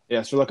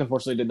yeah, Sterluck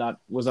unfortunately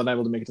was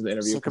unable to make it to the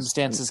interview.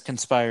 Circumstances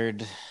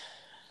conspired.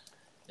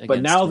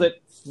 But now that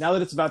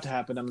it's about to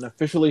happen, I'm going to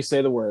officially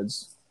say the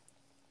words.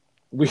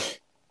 I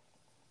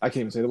can't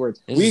even say the words.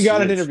 We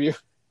got an interview.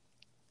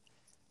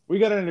 We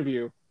got an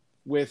interview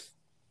with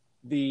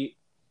the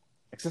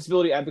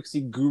accessibility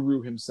advocacy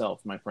guru himself,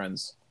 my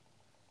friends.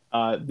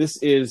 This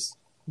is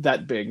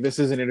that big. This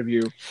is an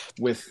interview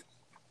with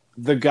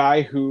the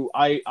guy who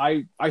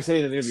I say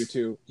in an interview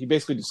too. He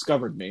basically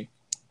discovered me.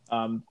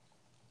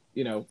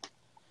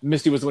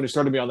 Misty was the one who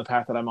started me on the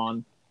path that I'm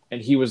on,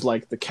 and he was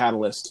like the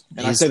catalyst.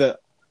 And I say that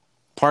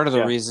part of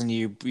the reason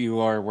you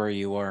are where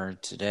you are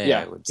today.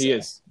 Yeah, I would say. he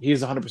is. He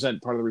is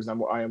 100% part of the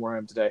reason I am where I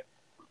am today.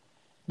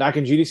 Back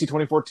in GDC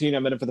 2014, I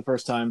met him for the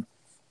first time.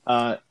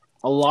 A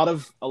lot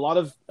of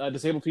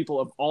disabled people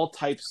of all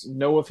types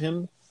know of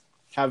him,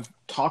 have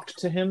talked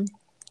to him.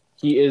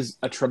 He is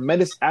a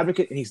tremendous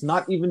advocate, and he's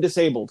not even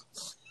disabled.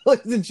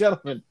 Ladies and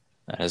gentlemen,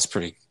 that is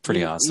pretty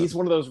awesome. He's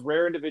one of those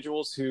rare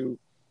individuals who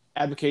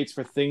advocates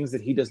for things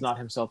that he does not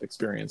himself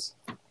experience,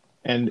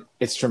 and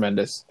it's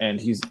tremendous. And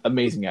he's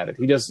amazing at it.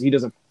 He does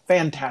a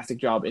fantastic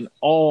job in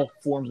all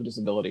forms of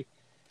disability.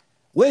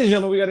 Ladies and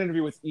gentlemen, we got an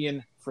interview with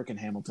Ian frickin'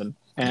 Hamilton,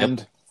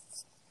 and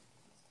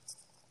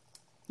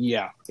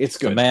yeah, it's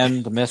good. The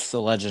man, the myth, the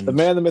legend. The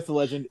man, the myth, the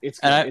legend. It's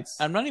good. And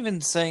I'm not even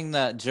saying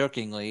that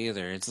jokingly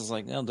either. It's just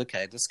like, oh,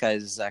 okay, this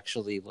guy's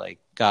actually like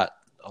got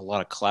a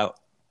lot of clout.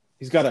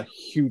 He's got a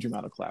huge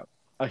amount of clout.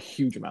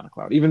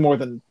 Even more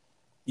than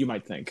you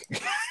might think.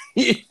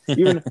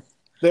 Even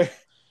there,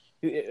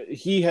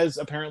 he has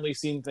apparently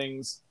seen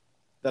things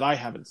that I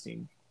haven't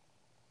seen,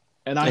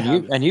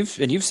 and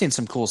you've seen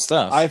some cool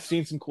stuff. I've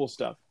seen some cool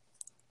stuff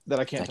that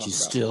I can't. That you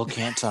still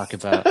can't talk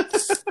about.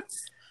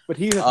 But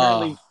he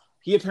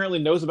apparently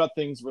knows about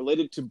things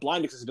related to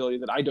blind accessibility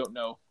that I don't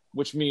know,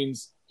 which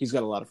means he's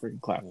got a lot of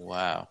freaking clout.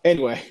 Wow.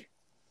 Anyway,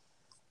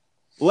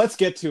 let's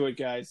get to it,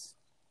 guys.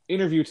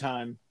 Interview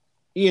time.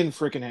 Ian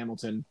frickin'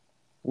 Hamilton.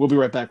 We'll be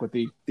right back with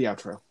the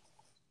outro.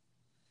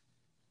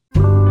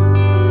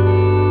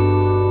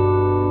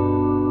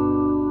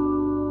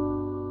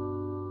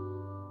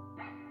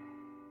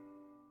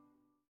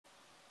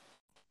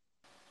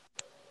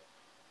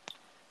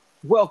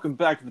 Welcome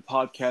back to the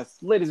podcast.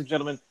 Ladies and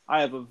gentlemen, I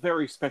have a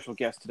very special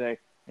guest today.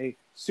 A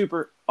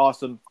super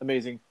awesome,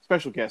 amazing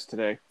special guest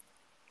today.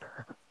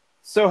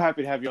 So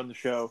happy to have you on the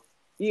show.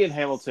 Ian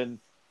Hamilton,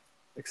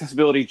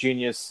 accessibility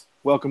genius,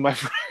 welcome my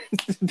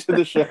friend to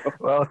the show.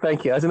 Well,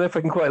 thank you. I don't know if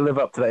I can quite live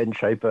up to that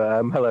intro,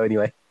 but hello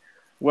anyway.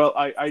 Well,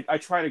 I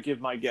try to give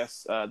my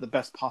guests the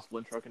best possible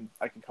intro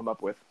I can come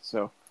up with.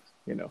 So,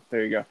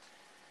 there you go.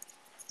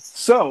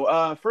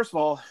 So, first of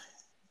all,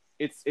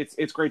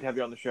 it's great to have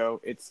you on the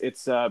show. It's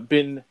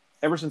been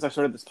ever since I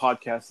started this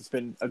podcast. It's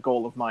been a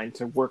goal of mine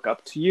to work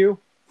up to you,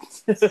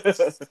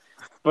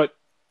 but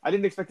I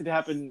didn't expect it to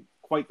happen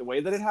quite the way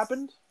that it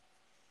happened.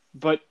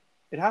 But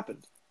it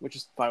happened, which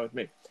is fine with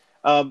me.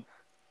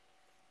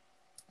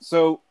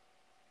 So,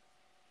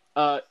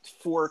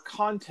 for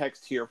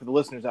context here, for the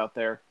listeners out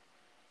there,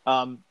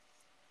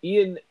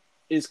 Ian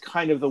is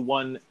kind of the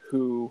one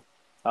who,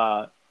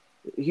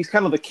 he's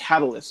kind of the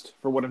catalyst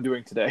for what I'm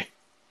doing today.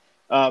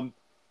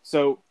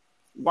 So,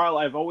 while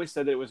I've always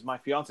said that it was my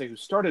fiance who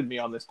started me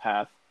on this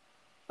path,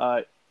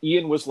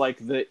 Ian was like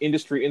the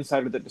industry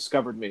insider that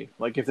discovered me.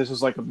 Like, if this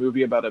was like a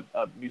movie about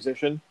a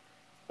musician,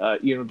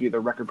 Ian would be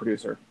the record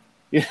producer.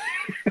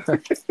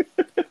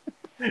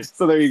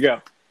 So there you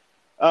go.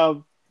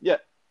 Yeah.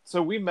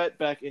 So we met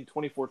back in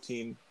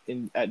 2014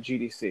 at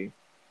GDC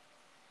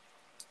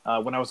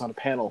when I was on a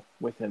panel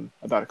with him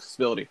about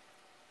accessibility,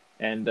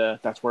 and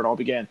that's where it all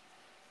began.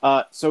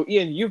 So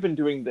Ian, you've been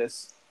doing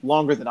this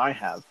longer than I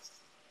have.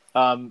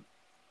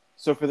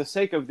 So for the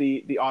sake of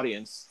the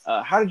audience,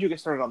 how did you get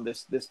started on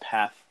this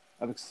path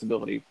of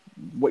accessibility?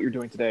 What you're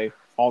doing today,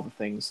 all the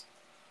things.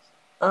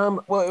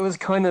 Well, it was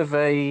kind of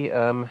a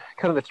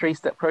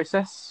 3-step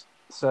process.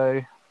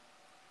 So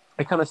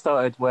I kind of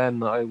started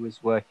when I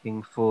was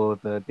working for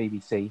the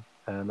BBC,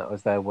 and I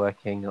was there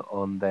working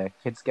on their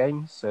kids'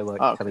 games, so like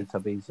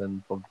Teletubbies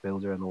and Bob the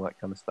Builder and all that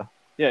kind of stuff.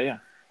 Yeah.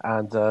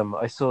 And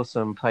I saw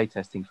some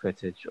playtesting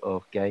footage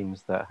of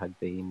games that had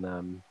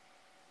been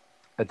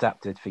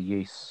adapted for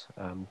use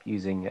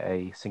using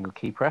a single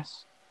key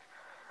press.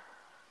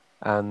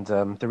 And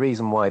the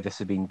reason why this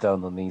had been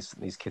done on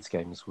these kids'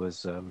 games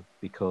was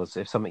because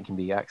if something can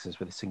be accessed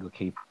with a single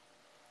key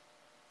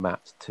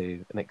mapped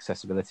to an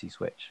accessibility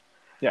switch,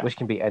 which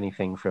can be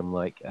anything from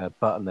like a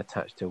button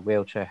attached to a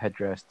wheelchair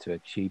headrest to a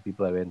tube you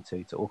blow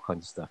into to all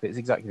kinds of stuff. It's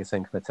exactly the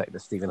same kind of tech that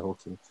Stephen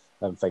Hawking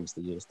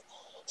famously used.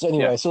 So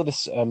anyway, I saw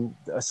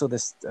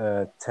this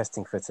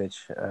testing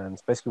footage,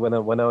 and basically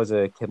when I was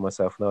a kid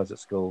myself, when I was at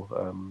school,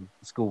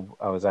 the school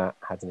I was at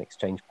had an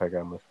exchange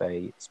program with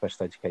a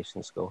special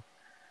education school,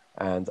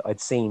 and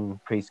I'd seen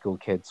preschool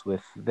kids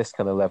with this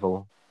kind of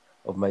level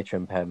of motor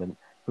impairment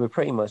who were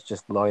pretty much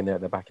just lying there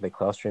at the back of the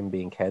classroom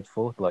being cared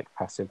for, like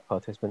passive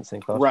participants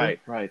in classroom.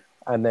 Right.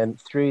 And then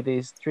through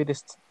this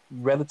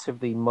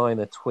relatively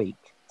minor tweak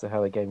to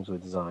how the games were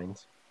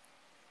designed,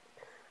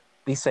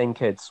 these same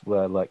kids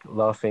were like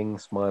laughing,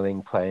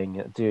 smiling,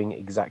 playing, doing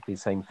exactly the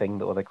same thing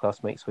that all their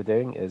classmates were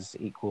doing as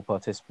equal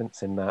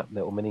participants in that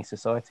little mini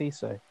society.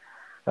 So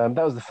that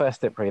was the first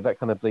step, really. That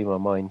kind of blew my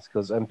mind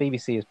because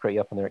BBC is pretty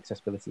up on their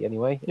accessibility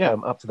anyway. Yeah.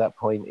 Up to that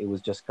point, it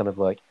was just kind of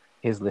like,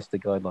 here's a list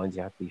of guidelines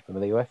you have to be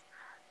familiar with.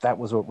 That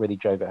was what really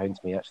drove it home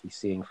to me, actually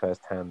seeing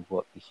firsthand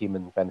what the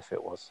human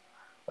benefit was.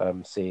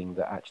 Seeing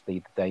that actually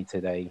the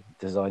day-to-day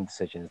design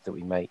decisions that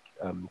we make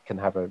can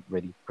have a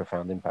really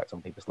profound impact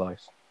on people's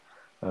lives.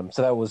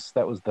 So that was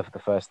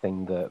the first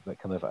thing that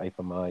kind of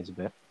opened my eyes a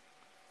bit.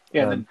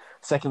 Yeah.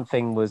 Second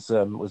thing was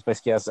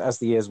basically as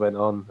the years went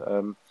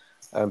on,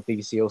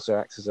 BBC also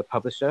acts as a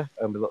publisher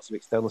with lots of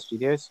external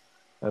studios.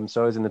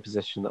 So I was in the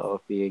position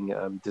of being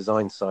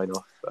design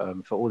sign-off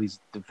for all these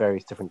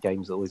various different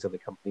games that all these other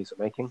companies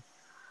are making.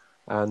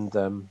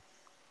 And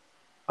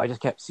I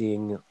just kept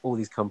seeing all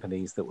these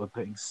companies that were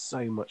putting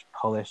so much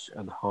polish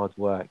and hard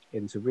work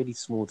into really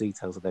small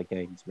details of their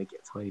game to make it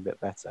a tiny bit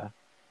better.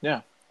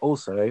 Yeah.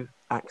 Also,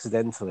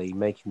 accidentally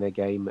making their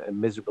game a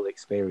miserable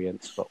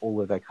experience for all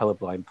of their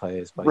colorblind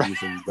players by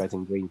using red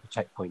and green for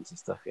checkpoints and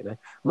stuff,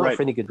 Not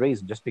for any good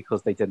reason, just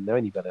because they didn't know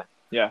any better.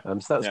 Yeah.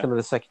 So that was kind of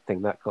the second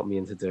thing that got me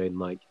into doing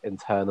like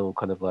internal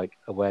kind of like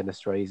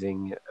awareness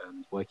raising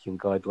and working on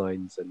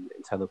guidelines and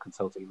internal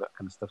consulting, that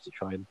kind of stuff to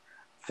try and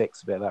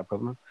fix a bit of that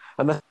problem.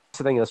 And that's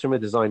the thing, I was from a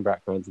design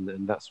background,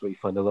 and that's what you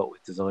find a lot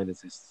with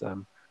designers is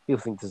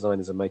people think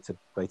designers are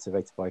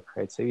motivated by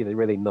creativity. They're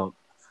really not.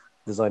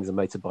 Designers are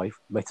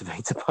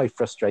motivated by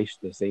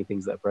frustration of seeing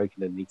things that are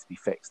broken and need to be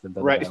fixed and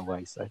done a better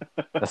way. So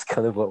that's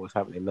kind of what was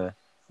happening there.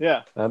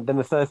 Yeah. Then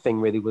the third thing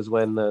really was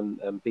when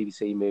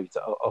BBC moved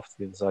off to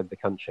the other side of the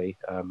country.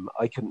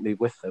 I couldn't move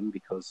with them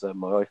because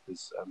my wife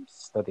was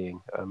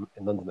studying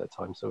in London at the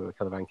time, so we were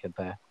kind of anchored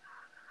there.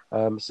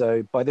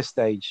 So by this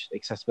stage,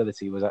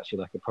 accessibility was actually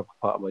like a proper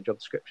part of my job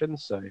description.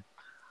 So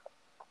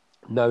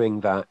knowing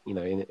that,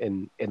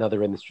 in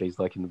other industries,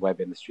 like in the web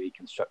industry,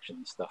 construction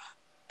and stuff,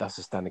 that's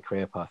a standard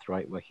career path,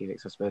 right? Working in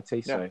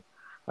accessibility. Yeah.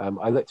 So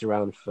I looked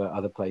around for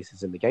other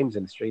places in the games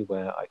industry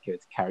where I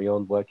could carry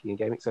on working in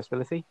game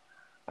accessibility,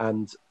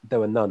 and there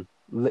were none,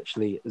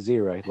 literally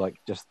zero. Like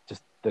just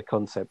the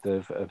concept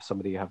of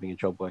somebody having a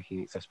job working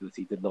in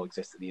accessibility did not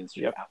exist in the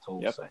industry at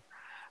all. So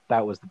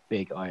that was the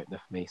big eye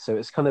opener for me. So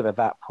it's kind of at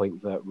that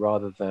point that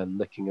rather than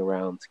looking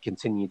around to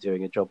continue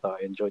doing a job that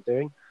I enjoyed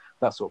doing,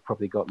 that's what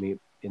probably got me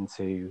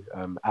into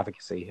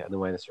advocacy and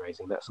awareness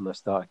raising. That's when I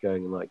started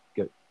going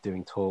and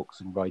doing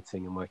talks and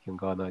writing and working on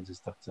guidelines and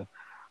stuff to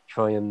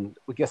try and,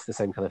 I guess, the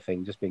same kind of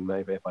thing, just being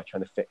motivated by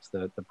trying to fix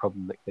the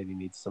problem that clearly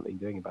needs something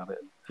doing about it.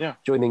 And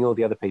joining all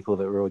the other people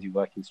that were already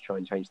working to try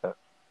and change that.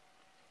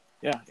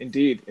 Yeah,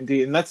 indeed,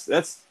 and that's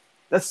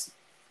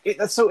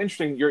so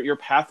interesting. Your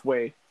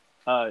pathway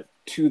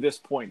to this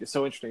point is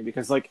so interesting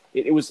because like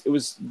it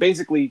was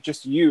basically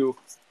just you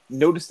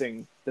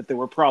noticing that there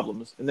were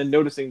problems and then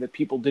noticing that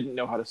people didn't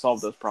know how to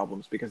solve those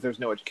problems because there's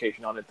no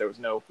education on it, there was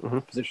no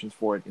positions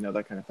for it,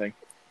 that kind of thing.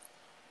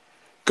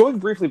 Going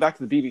briefly back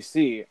to the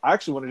BBC, I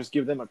actually want to just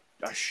give them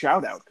a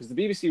shout out because the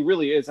BBC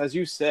really is, as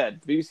you said,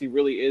 the BBC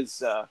really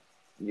is,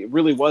 it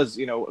really was,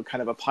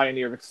 kind of a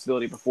pioneer of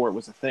accessibility before it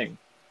was a thing.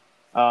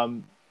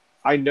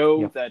 I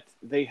know that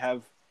they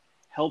have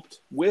helped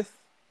with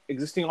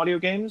existing audio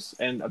games,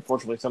 and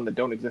unfortunately some that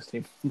don't exist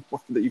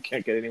anymore that you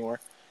can't get anymore.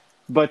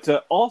 But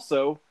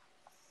also,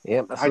 I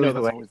know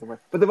that's always the way.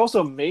 But they've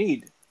also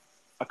made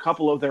a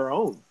couple of their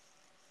own.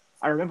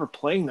 I remember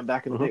playing them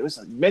back in the day. It was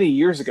many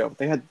years ago.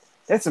 They had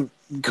some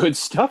good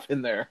stuff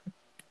in there.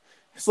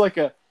 It was like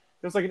an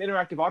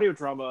interactive audio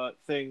drama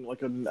thing,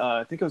 like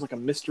I think it was like a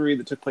mystery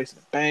that took place in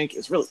a bank.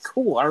 It's really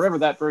cool. I remember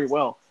that very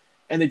well.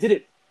 And they did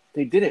it.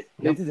 They did it.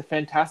 They did a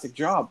fantastic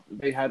job.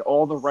 They had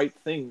all the right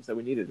things that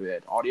we needed. They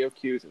had audio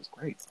cues. It was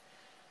great.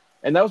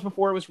 And that was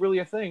before it was really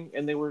a thing,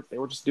 and they were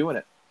just doing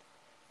it.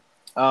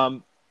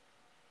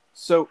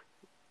 So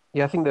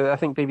yeah, I think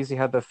BBC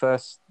had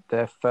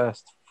their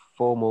first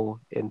formal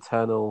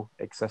internal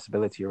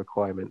accessibility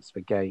requirements for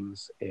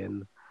games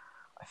in,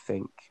 I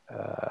think,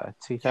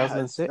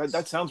 2006. Yeah,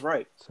 that sounds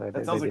right. So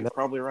that sounds like it's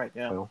probably right.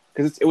 Yeah,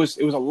 because it was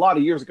a lot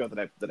of years ago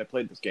that I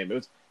played this game.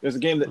 It was a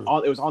game that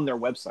it was on their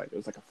website. It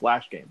was like a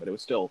Flash game, but it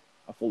was still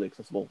a fully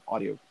accessible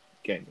audio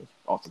game. It was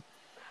awesome.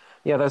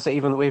 Yeah, that's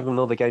even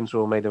though the games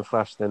were all made in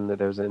Flash, then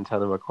there was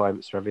internal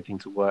requirements for everything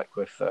to work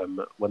with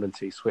 1 and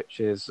 2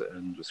 switches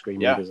and screen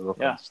readers and all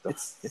kinds of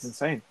stuff. It's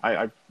insane.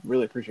 I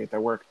really appreciate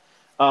their work.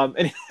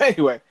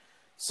 Anyway,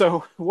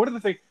 so one of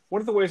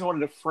the ways I wanted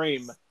to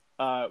frame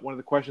one of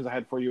the questions I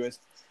had for you is,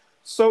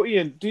 so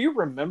Ian, do you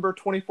remember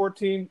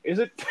 2014? Is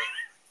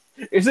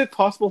it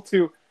possible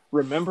to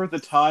remember the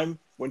time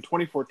when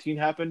 2014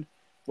 happened,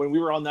 when we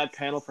were on that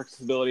panel for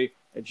accessibility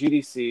at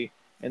GDC,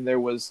 and there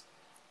was,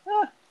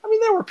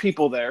 there were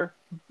people there,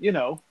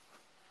 there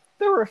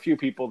were a few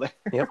people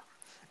there,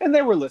 and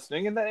they were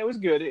listening, and it was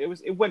good.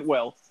 It went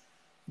well,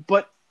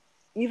 but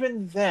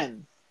even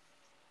then,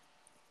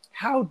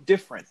 how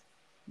different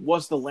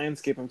was the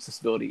landscape of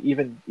accessibility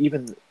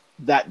even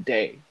that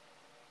day?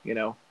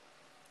 It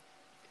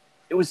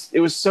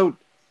was so.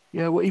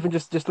 Yeah, well, even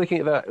just looking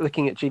at that,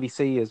 looking at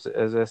GDC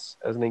as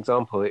an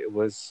example, it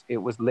was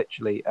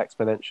literally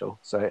exponential.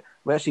 So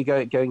we're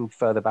actually going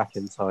further back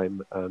in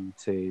time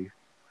to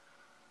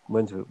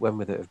when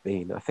would it have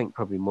been? I think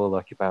probably more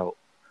like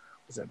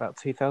was it about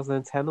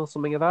 2010 or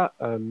something like that?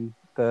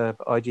 The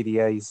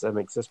IGDA's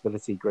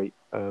accessibility group,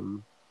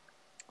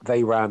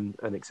 they ran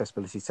an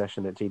accessibility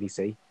session at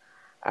GDC,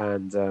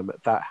 and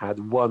that had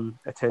one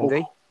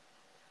attendee,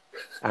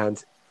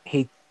 and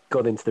he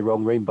got into the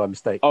wrong room by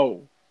mistake.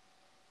 Oh,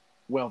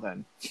 well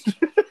then.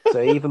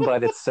 So even by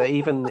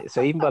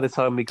the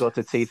time we got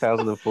to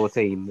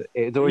 2014,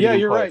 it had already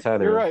been quite a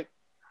turnaround. You're right.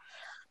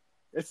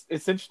 It's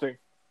interesting.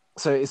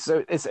 So it's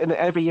and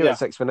every year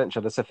it's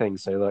exponential. That's the thing.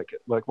 So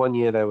like 1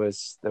 year there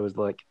was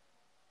like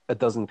a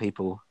dozen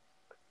people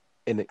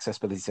in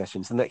accessibility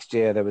sessions. The next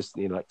year there was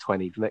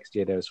 20. The next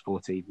year there was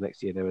 40. The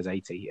next year there was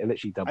 80. And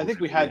literally doubled. I think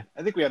we had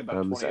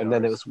about 20. And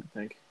then it was. I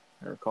think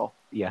I recall.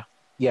 Yeah,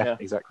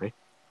 exactly.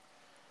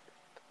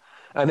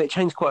 And it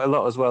changed quite a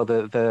lot as well.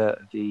 The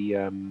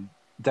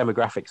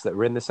demographics that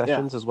were in the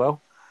sessions as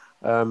well.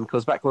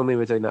 Because back when we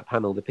were doing that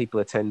panel, the people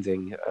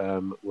attending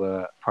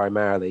were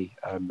primarily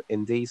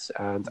indies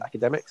and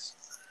academics.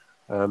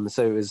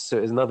 So it was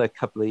another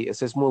couple of.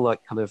 It's more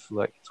like kind of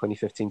like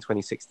 2015,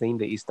 2016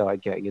 that you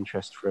started getting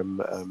interest from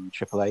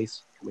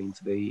AAAs coming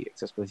to the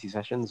accessibility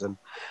sessions, and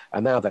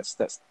now that's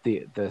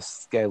the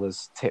scale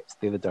has tipped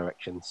the other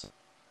directions.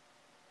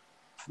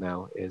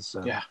 Now is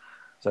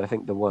So I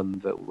think the one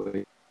that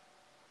we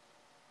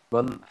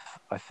month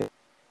I think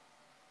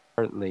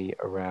currently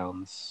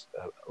around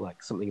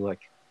something like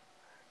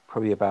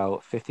probably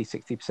about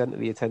 50-60% of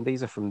the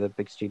attendees are from the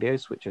big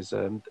studios, which is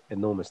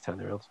enormous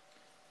turnaround.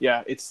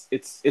 Yeah, it's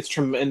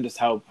tremendous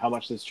how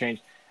much this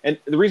changed. And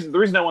the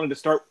reason I wanted to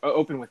start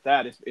open with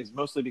that is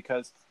mostly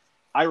because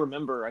I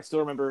still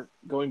remember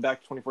going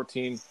back to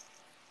 2014,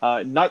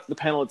 not the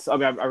panel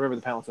itself. I remember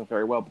the panel itself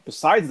very well, but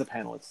besides the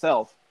panel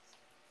itself,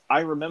 I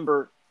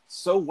remember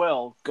so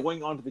well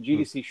going onto the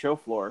GDC show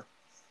floor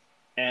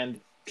and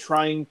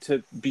trying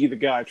to be the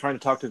guy, trying to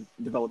talk to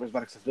developers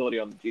about accessibility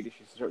on the GDC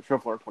show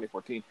floor in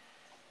 2014.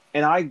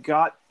 And I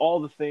got all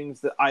the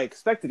things that I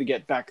expected to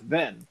get back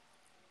then,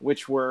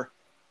 which were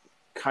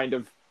kind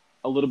of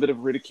a little bit of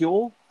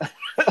ridicule,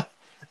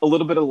 a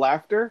little bit of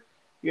laughter,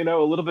 a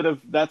little bit of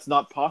that's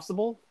not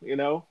possible,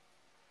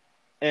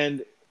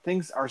 and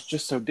things are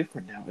just so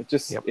different now.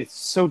 It's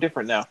so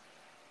different now.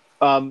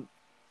 Um,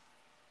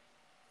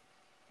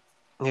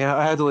 Yeah,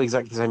 I had all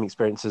exactly the same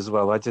experience as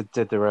well. I did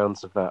the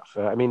rounds of that.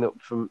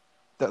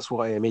 That's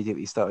what I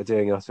immediately started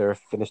doing after I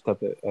finished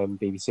up at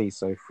BBC.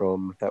 So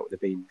from that would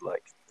have been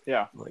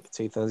yeah, like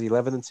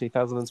 2011 and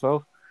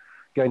 2012,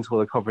 going to all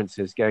the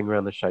conferences, going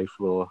around the show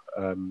floor,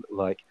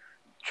 like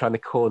trying to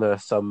corner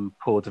some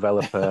poor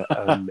developer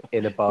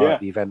in a bar at yeah,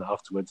 the event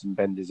afterwards and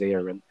bend his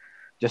ear, and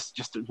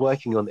just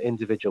working on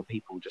individual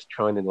people, just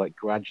trying to like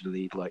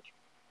gradually like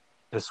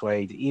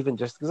persuade, even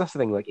just because that's the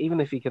thing, like even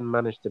if you can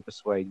manage to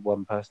persuade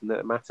one person that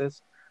it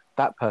matters,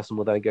 that person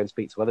will then go and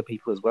speak to other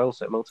people as well,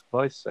 so it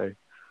multiplies. So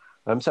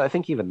I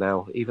think even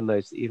now, even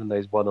those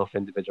one-off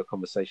individual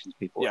conversations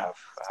people yeah. have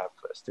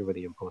are still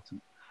really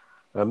important.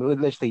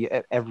 Literally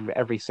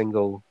every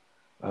single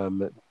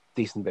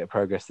decent bit of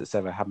progress that's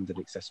ever happened in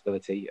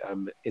accessibility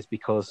is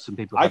because some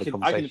people have had a I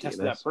can conversation. attest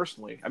to that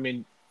personally. I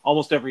mean,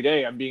 almost every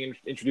day I'm being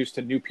introduced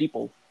to new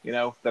people,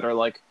 that are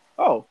like,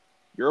 "Oh,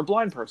 you're a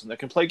blind person that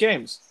can play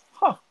games,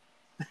 huh?"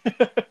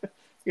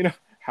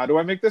 How do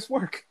I make this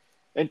work?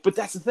 But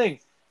that's the thing.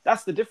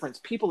 That's the difference.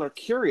 People are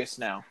curious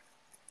now.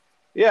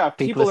 Yeah,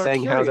 People are people are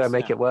saying, "How do I curious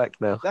make now. it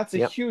work now?" That's a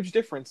Yep. huge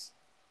difference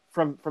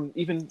from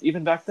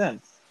even back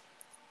then.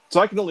 So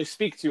I can only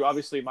speak to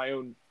obviously my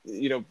own,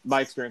 my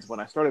experience when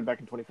I started back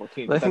in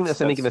 2014. And I But think that's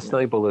only going to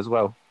snowball as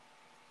well.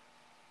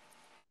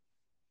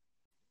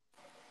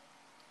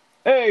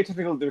 Hey,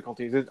 technical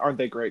difficulties, aren't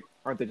they great?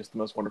 Aren't they just the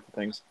most wonderful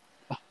things?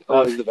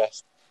 Always the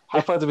best. How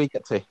far did we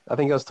get to? I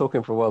think I was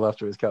talking for a while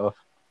after it was cut off.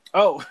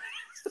 Oh,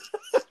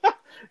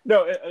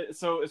 no.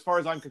 So as far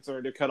as I'm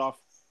concerned, it cut off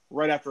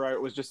right after I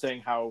was just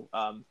saying how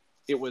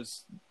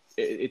it's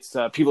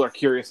people are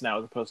curious now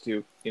as opposed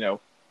to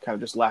kind of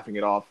just laughing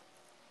it off,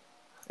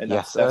 and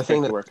Yes, that's I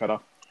think basically where it cut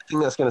off. I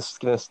think that's going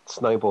to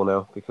snowball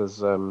now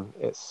because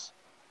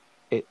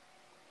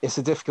it's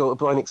a difficult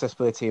blind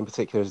accessibility in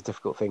particular is a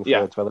difficult thing for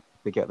Yeah. developers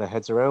to get their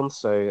heads around.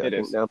 So I It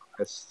think is. now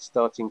it's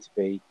starting to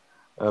be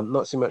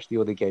not so much the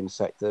audio game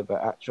sector,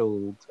 but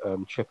actual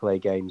AAA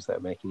games that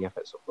are making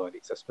efforts of blind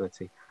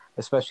accessibility,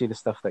 especially the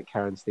stuff that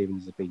Karen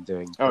Stevens has been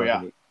doing. Oh,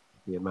 yeah.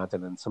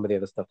 Madden and some of the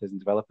other stuff is in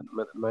development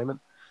at the moment.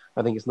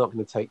 I think it's not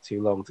going to take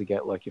too long to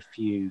get like a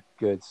few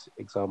good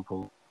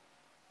example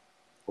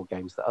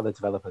games that other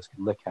developers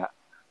can look at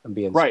and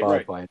be inspired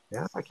Right. by.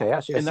 Yeah, okay,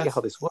 actually, And I see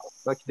how this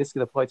works. Like this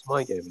can apply to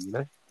my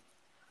gaming.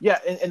 Yeah,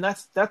 and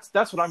that's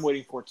what I'm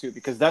waiting for too,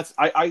 because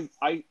I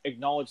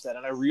acknowledge that,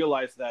 and I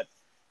realize that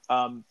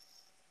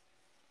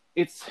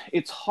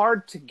it's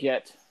hard to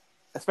get,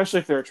 especially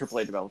if they're a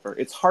AAA developer,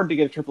 it's hard to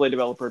get a AAA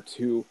developer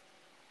to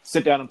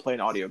sit down and play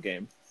an audio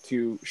game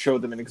to show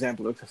them an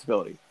example of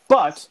accessibility.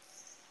 But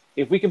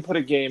if we can put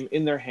a game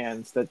in their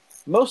hands that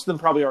most of them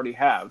probably already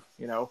have,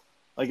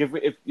 like if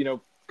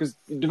because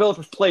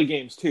developers play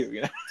games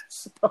too,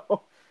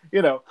 so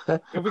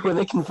if we When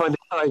they can find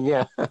a time,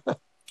 yeah.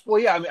 Well,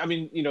 yeah, I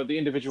mean, the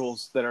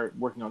individuals that are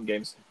working on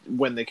games,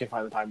 when they can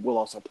find the time, will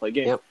also play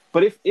games. Yep.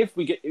 But if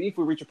we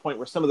reach a point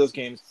where some of those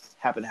games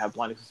happen to have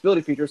blind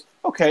accessibility features,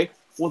 okay,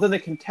 well then they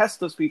can test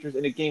those features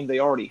in a game they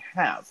already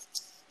have,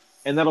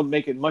 and that'll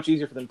make it much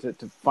easier for them to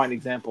find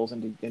examples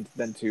and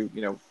then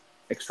to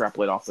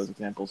extrapolate off those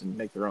examples and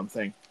make their own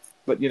thing.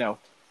 But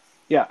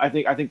yeah, I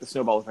think the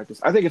snowball effect is.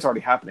 I think it's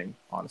already happening.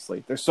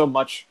 Honestly, there's so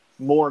much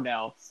more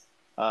now,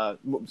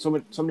 so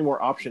many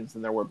more options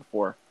than there were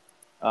before.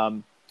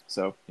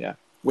 So yeah,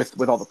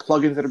 with all the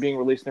plugins that are being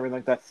released and everything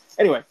like that.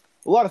 Anyway,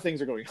 a lot of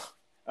things are going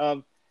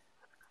on.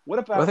 What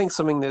about? Well, I think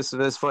something that's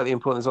slightly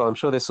important as well. I'm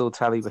sure this will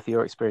tally with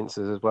your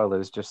experiences as well.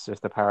 There's just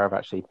the power of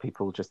actually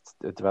people, just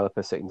a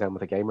developer sitting down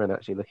with a gamer and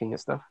actually looking at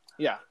stuff.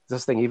 Yeah.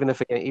 This thing, even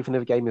if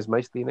a game is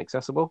mostly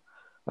inaccessible,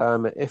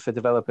 if a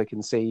developer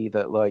can see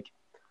that like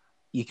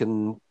you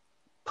can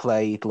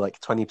play like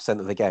 20%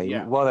 of the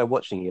game while they're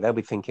watching you, they'll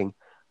be thinking,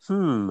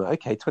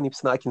 okay,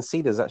 20%. I can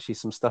see there's actually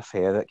some stuff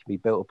here that can be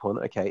built upon.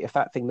 Okay, if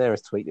that thing there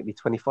is tweaked, it'd be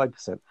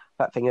 25%.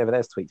 That thing over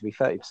there is tweaked, it'd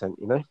be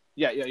 30%.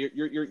 Yeah,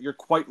 you're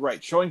quite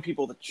right. Showing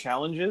people the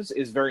challenges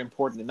is very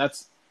important, and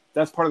that's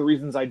part of the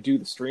reasons I do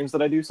the streams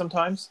that I do.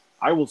 Sometimes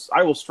I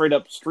will straight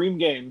up stream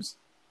games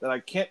that I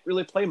can't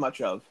really play much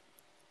of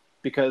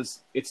because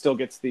it still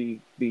gets the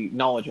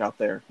knowledge out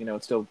there.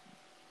 It still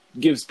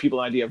gives people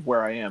an idea of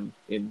where I am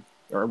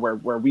or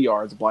where we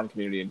are as a blind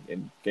community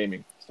in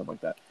gaming, stuff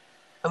like that.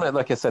 And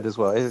like I said as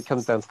well, it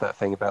comes down to that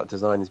thing about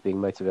designers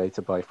being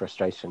motivated by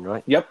frustration,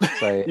 right? Yep.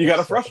 So you got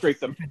to frustrate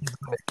them. If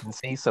you can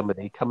see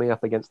somebody coming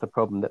up against a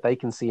problem that they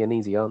can see an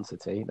easy answer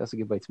to, that's a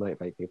good way to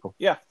motivate people.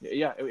 Yeah.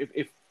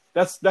 If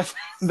that's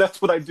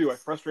what I do. I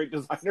frustrate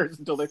designers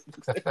until they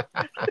fix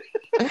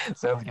it.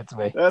 Sounds good to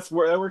me. That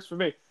works for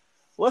me.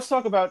 Let's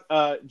talk about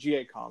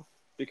GA-Conf,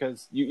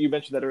 because you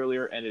mentioned that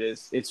earlier, and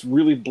it's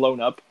really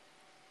blown up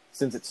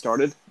since it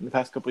started in the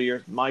past couple of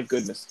years. My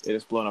goodness, it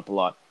has blown up a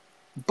lot.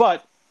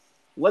 But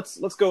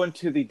let's go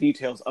into the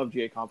details of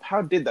GA-Conf.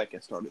 How did that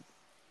get started?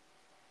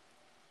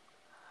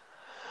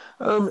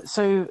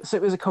 So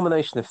it was a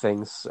combination of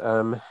things.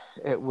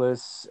 It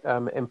was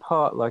in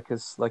part like I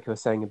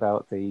was saying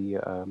about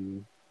the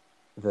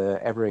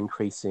ever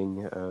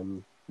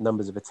increasing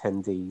numbers of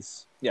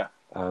attendees Yeah.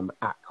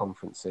 At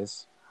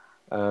conferences.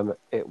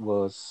 It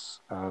was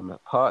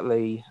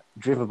partly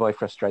driven by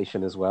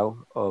frustration as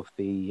well of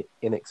the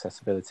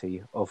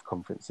inaccessibility of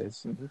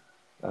conferences.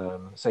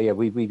 So yeah,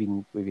 we've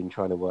been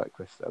trying to work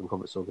with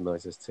conference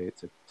organisers to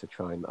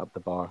try and up the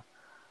bar,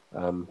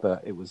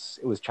 but it was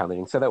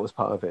challenging. So that was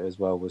part of it as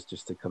well, was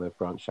just to kind of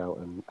branch out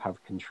and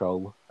have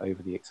control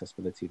over the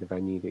accessibility of the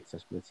venue, the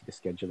accessibility of the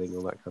scheduling,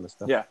 all that kind of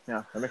stuff. Yeah,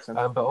 that makes sense.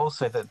 But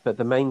also but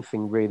the main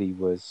thing really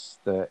was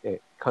that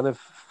it kind of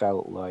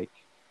felt like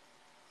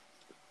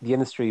the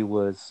industry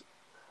was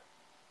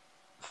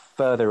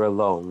further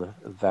along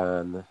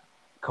than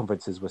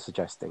conferences were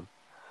suggesting.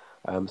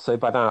 So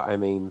by that I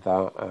mean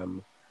that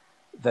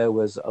there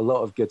was a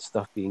lot of good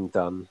stuff being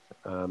done,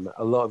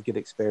 a lot of good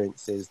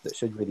experiences that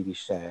should really be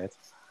shared,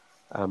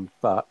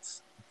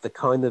 but the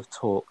kind of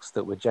talks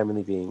that were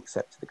generally being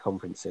accepted at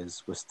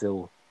conferences were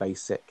still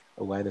basic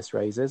awareness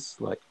raisers,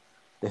 like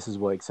this is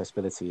what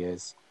accessibility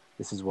is,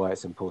 this is why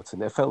it's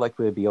important. It felt like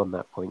we were beyond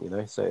that point,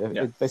 So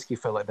it basically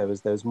felt like there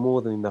was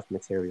more than enough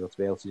material to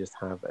be able to just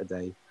have a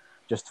day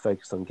just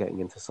focused on getting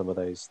into some of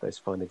those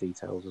finer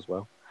details as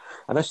well.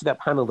 And actually, that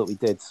panel that we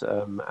did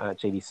at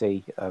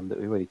GDC that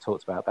we really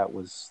talked about, that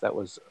was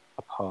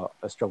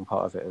a strong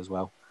part of it as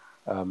well.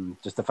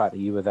 Just the fact that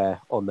you were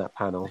there on that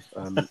panel,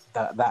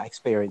 that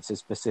experience is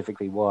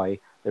specifically why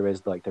there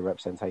is like the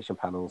representation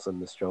panels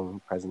and the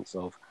strong presence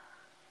of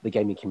the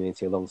gaming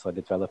community alongside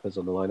the developers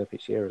on the lineup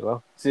each year as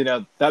well. See,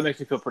 now that makes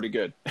me feel pretty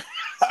good.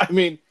 I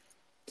mean,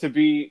 to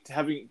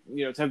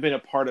have been a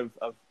part of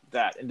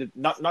that, and to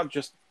not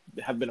just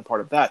have been a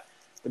part of that,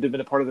 but to have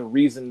been a part of the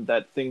reason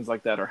that things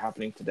like that are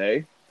happening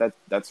today.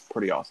 That's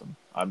pretty awesome.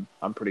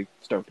 I'm pretty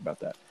stoked about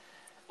that.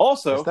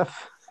 Also,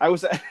 I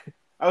was at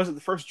the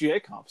first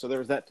GA Conf, so there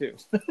was that too.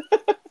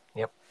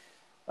 Yep.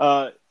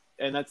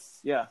 And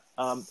that's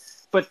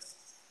but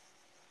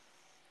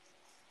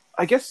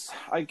I guess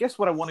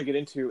what I want to get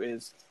into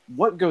is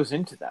what goes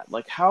into that.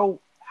 Like how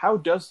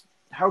does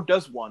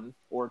one,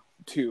 or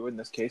two in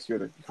this case, you're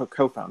the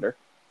co-founder,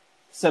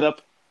 set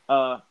up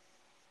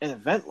an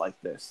event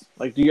like this?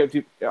 Like,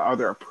 are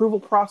there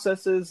approval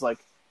processes? Like,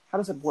 how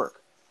does it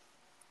work?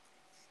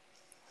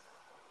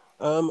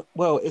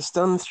 Well, it's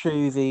done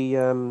through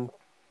the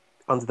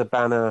under the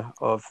banner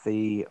of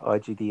the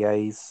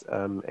IGDA's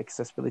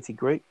accessibility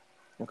group.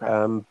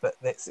 Okay. But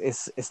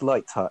it's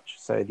light touch,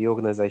 so the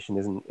organisation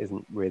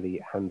isn't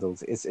really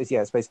handled. It's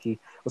basically.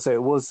 Also,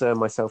 it was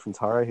myself and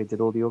Tara who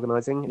did all the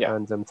organising,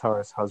 and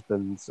Tara's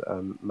husband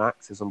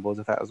Max is on board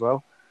with that as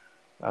well.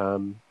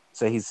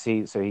 So he's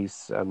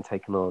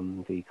taken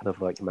on the kind of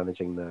like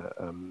managing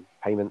the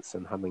payments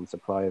and handling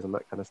suppliers and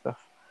that kind of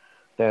stuff.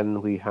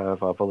 Then we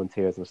have our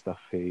volunteers and stuff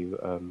who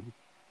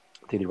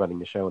do the running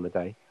the show on the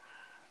day.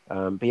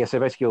 But yeah, so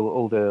basically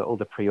all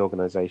the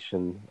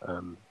pre-organisation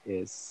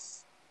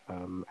is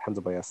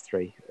handled by us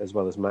three, as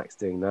well as Max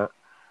doing that.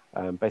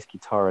 Basically,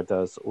 Tara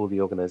does all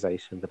the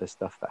organisation for the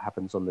stuff that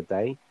happens on the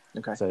day.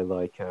 Okay. So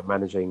like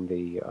managing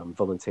the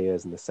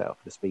volunteers and the setup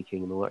for the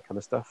speaking and all that kind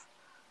of stuff.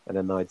 And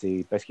then I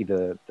do basically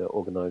the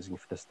organising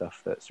for the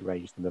stuff that's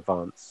arranged in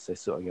advance. So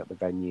sorting out the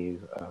venue,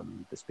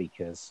 the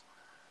speakers,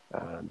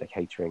 the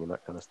catering and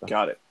that kind of stuff.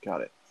 Got it.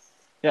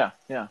 Yeah,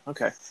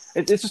 okay.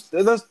 It's just,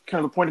 that's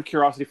kind of a point of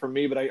curiosity for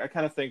me, but I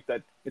kind of think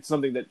that it's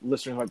something that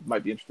listeners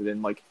might be interested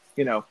in. Like,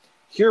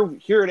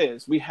 here it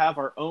is. We have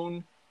our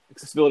own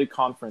accessibility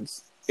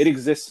conference. It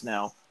exists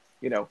now.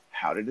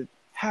 How did it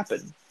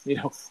happen?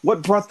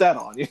 What brought that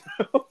on?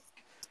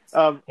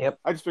 Yep.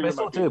 I just figured it's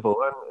not doable.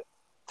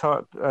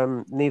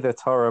 Neither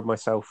Tara or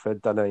myself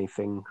had done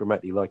anything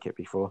remotely like it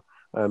before.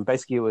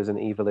 Basically, it was an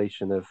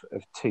evolution of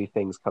two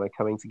things kind of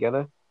coming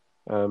together.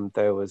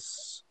 There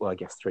was, I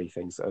guess, three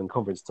things, and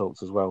conference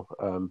talks as well.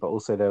 But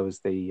also there was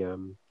the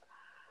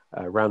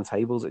round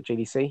tables at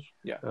GDC.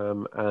 Yeah.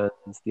 And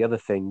the other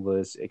thing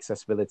was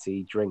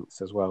accessibility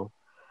drinks as well.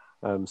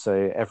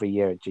 So every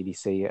year at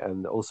GDC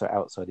and also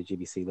outside of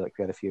GDC, like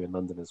we had a few in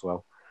London as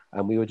well.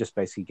 And we would just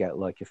basically get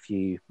like a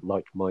few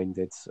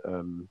like-minded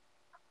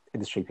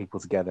industry people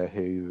together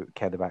who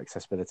cared about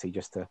accessibility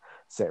just to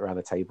sit around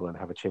a table and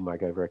have a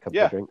chinwag over a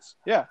couple of drinks.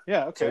 Okay.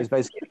 So it was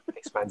basically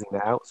expanding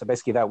that out. So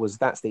basically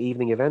that's the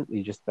evening event.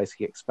 We just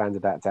basically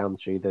expanded that down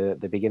through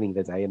the beginning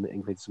of the day and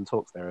included some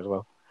talks there as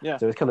well. Yeah.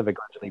 So it's kind of a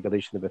gradual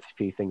evolution of a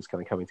few things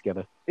kind of coming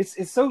together. It's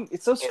so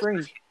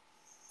strange.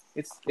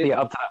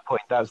 Up to that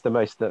point, that's the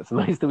most that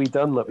we've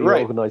done. Like we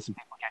organised some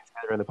people getting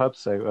together in the pub.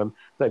 So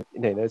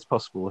it's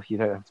possible. You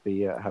don't have to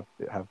be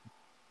have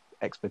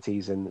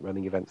expertise in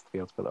running events to be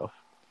able to pull it off.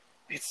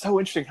 It's so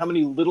interesting how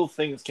many little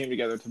things came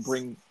together to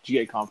bring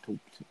GA-Conf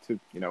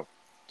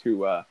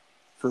to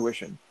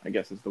fruition, I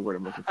guess is the word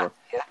I'm looking for.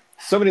 Yeah.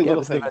 So many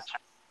little things.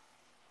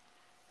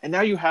 And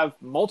now you have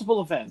multiple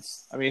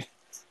events. I mean,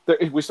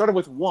 we started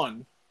with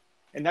one,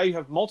 and now you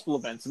have multiple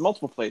events in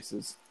multiple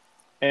places.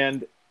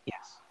 And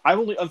yes,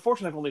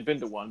 unfortunately, I've only been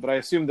to one, but I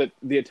assume that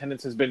the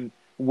attendance has been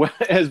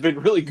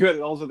really good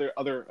at all of their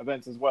other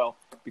events as well,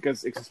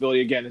 because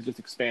accessibility, again, is just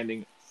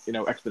expanding,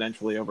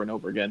 exponentially over and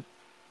over again.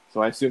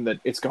 So I assume that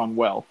it's gone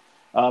well.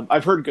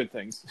 I've heard good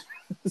things.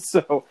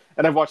 So,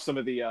 and I've watched some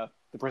of the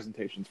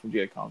presentations from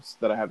GA Comps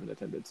that I haven't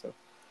attended. So,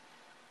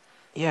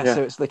 Yeah, Yeah.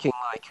 so it's looking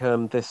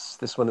like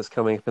this one that's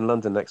coming up in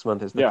London next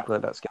month is looking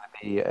like that's going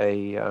to be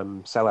a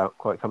sellout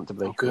quite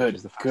comfortably. Oh, good, Which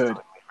is the first good.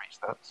 time we've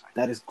reached that. So.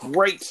 That is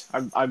great.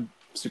 I'm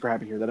super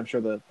happy to hear that. I'm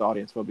sure the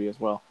audience will be as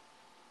well.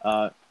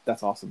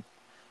 That's awesome.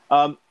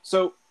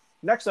 So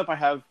next up,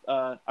 I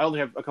only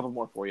have a couple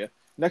more for you.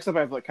 Next up, I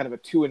have like kind of a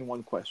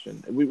 2-in-1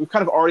 question. We've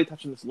kind of already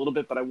touched on this a little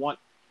bit, but I want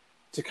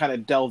to kind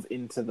of delve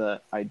into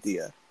the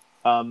idea.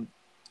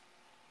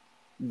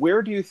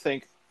 Where do you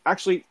think?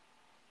 Actually,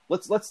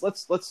 let's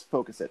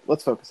focus it.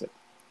 Let's focus it.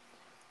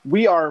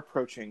 We are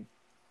approaching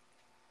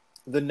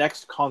the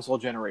next console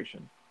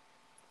generation.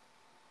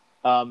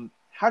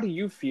 How do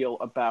you feel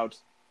about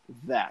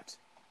that?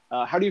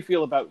 How do you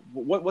feel about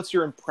what's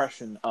your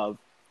impression of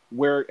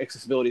where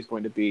accessibility is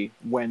going to be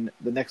when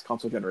the next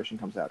console generation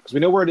comes out? Because we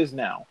know where it is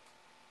now,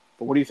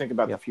 but what do you think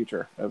about the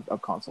future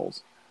of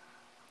consoles?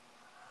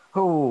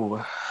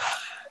 Oh,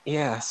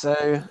 yeah.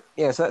 So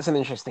that's an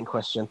interesting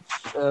question.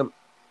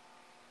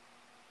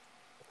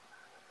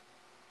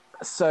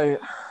 So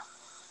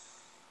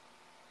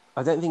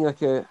I don't think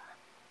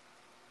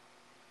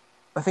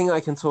I think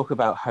I can talk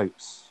about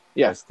hopes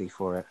mostly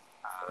for it.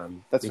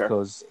 That's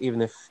because fair.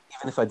 Even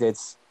if I did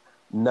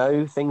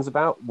know things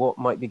about what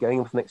might be going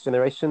on with the next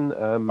generation,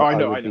 I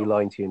would be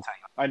lying to you and tell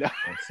you. I know.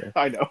 So,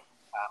 I know.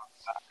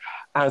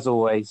 As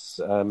always,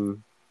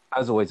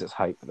 it's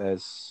hope.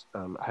 There's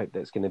hope that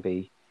it's going to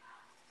be.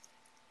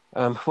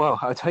 Well,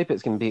 I'd hope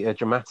it's going to be a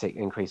dramatic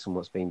increase from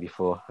what's been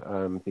before,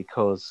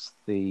 because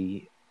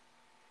it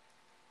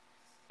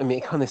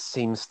kind of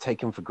seems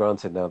taken for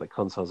granted now that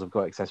consoles have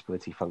got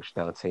accessibility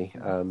functionality,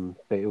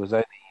 but it was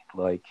only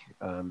like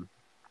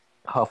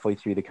halfway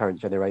through the current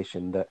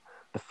generation that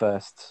the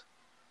first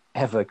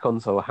ever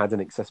console had an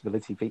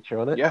accessibility feature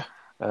on it. Yeah.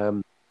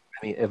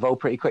 It evolved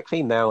pretty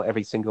quickly. Now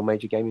every single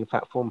major gaming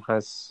platform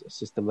has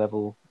system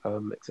level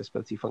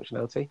accessibility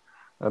functionality.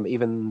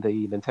 Even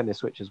the Nintendo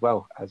Switch as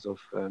well, as of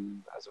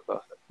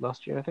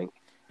last year, I think.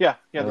 Yeah,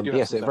 they do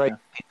have some stuff,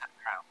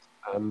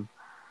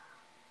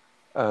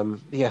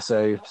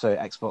 So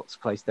Xbox,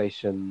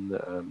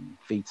 PlayStation,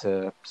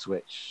 Vita,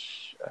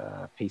 Switch,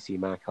 PC,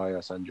 Mac,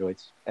 iOS, Android,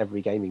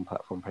 every gaming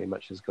platform pretty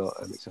much has got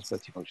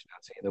accessibility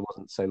functionality. And it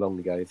wasn't so long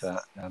ago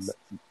that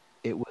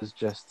it was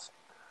just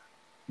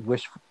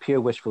pure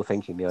wishful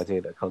thinking, the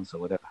idea that a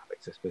console would ever have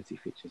accessibility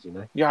features, you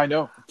know? Yeah, I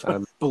know.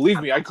 Believe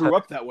me, I grew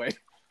up that way.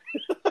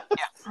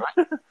 Yeah,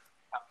 right.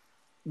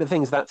 The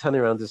things that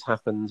turnaround has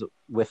happened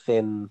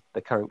within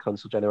the current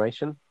console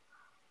generation.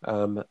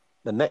 The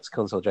next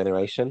console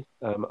generation,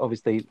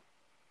 obviously,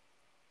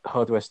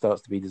 hardware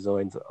starts to be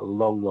designed a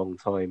long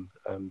time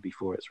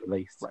before it's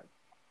released. Right.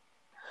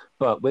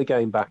 But we're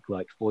going back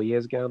like 4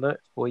 years ago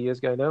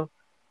now.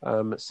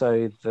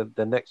 So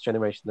the next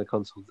generation of the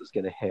consoles that's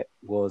going to hit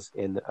was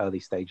in the early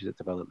stages of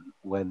development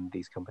when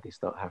these companies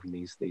start having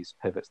these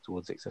pivots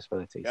towards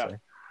accessibility. Yeah.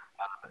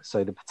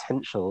 So the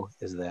potential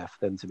is there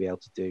for them to be able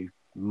to do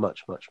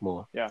much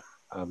more. Yeah.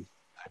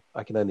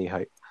 I can only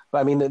hope. But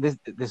I mean,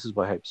 this is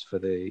my hopes for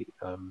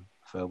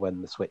for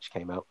when the Switch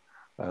came out,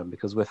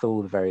 because with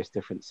all the various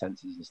different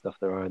sensors and stuff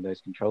there are in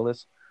those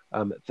controllers,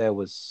 there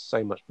was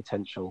so much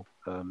potential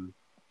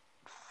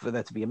for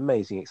there to be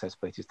amazing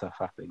accessibility stuff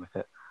happening with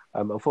it.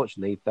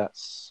 Unfortunately,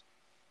 that's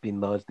been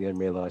largely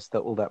unrealized. That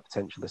all that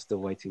potential is still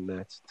waiting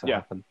there to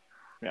happen.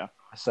 Yeah.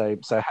 So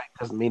hope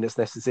doesn't mean it's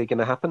necessarily going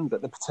to happen,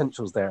 but the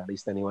potential's there at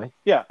least anyway.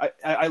 Yeah,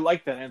 I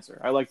like that answer.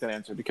 I like that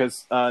answer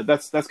because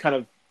that's kind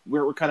of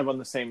we're kind of on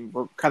the same.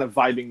 We're kind of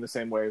vibing the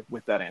same way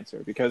with that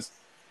answer because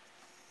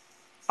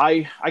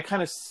I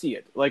kind of see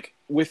it like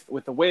with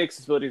the way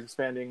accessibility is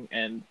expanding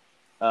and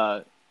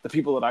the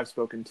people that I've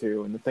spoken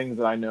to and the things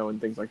that I know and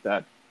things like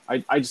that.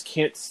 I just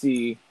can't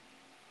see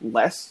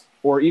less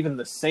or even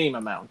the same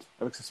amount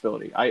of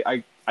accessibility.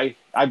 I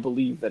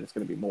believe that it's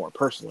going to be more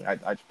personally. I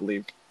just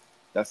believe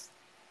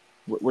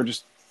we're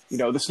just,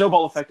 the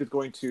snowball effect is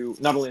going to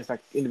not only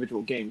affect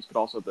individual games, but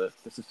also the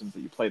systems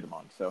that you play them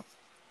on. So,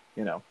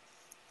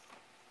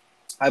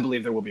 I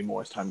believe there will be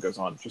more as time goes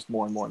on, just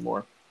more and more and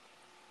more.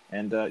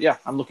 And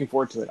I'm looking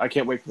forward to it. I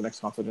can't wait for the next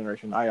console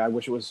generation. I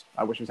wish it was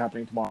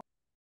happening tomorrow.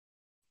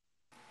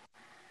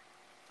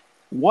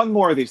 One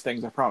more of these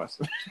things, I promise.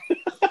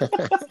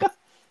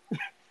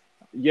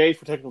 Yay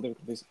for technical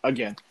difficulties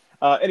again.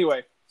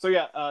 Anyway, so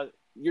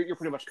you're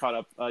pretty much caught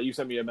up. You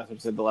sent me a message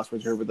that said the last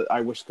words you heard, but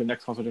I wish the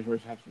next console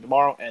generation happens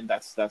tomorrow, and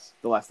that's the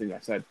last thing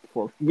I said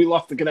before we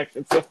lost the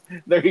connection. So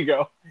there you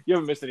go. You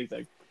haven't missed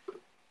anything.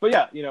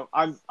 But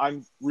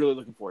I'm really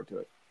looking forward to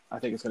it. I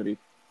think it's going to be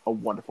a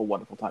wonderful,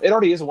 wonderful time. It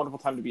already is a wonderful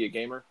time to be a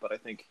gamer, but I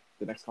think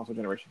the next console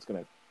generation is going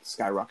to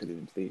skyrocket it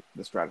into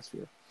the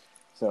stratosphere.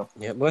 So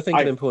yeah, well, I think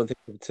an important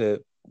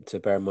thing to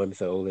bear in mind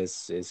with it all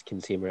is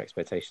consumer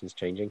expectations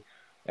changing.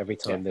 Every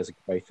time there's a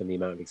growth in the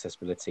amount of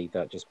accessibility,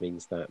 that just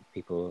means that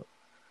it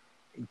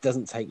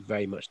doesn't take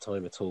very much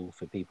time at all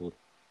for people,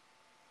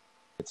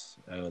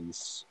 and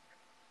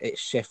it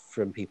shifts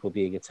from people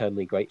being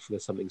eternally grateful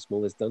if something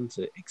small is done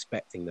to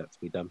expecting that to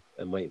be done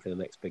and waiting for the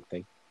next big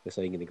thing. They're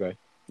saying going to grow.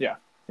 Yeah.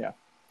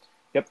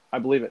 Yep, I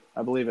believe it.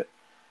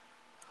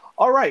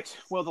 All right.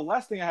 Well, the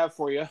last thing I have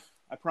for you,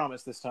 I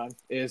promise this time,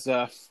 is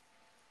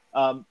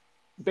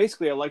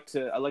basically I like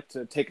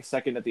to take a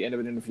second at the end of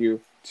an interview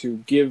to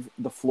give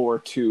the floor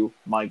to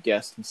my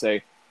guest and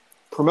say,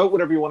 promote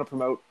whatever you want to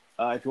promote.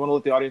 If you want to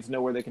let the audience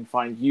know where they can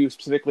find you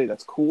specifically,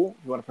 that's cool.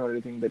 If you want to promote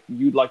anything that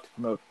you'd like to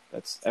promote,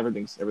 that's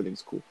everything's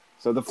cool.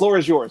 So the floor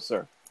is yours,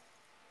 sir.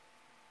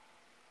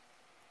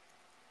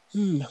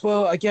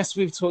 Well, I guess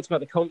we've talked about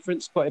the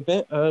conference quite a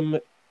bit.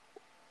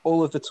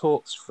 All of the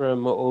talks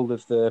from all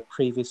of the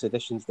previous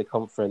editions of the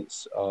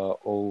conference are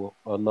all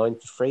online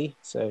for free.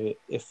 So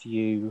if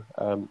you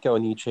go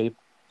on YouTube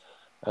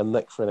and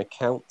look for an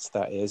account,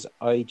 that is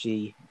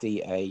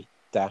IGDA-GASIG.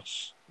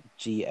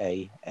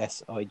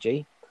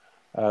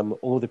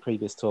 All the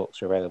previous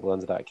talks are available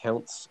under that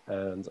account.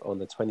 And on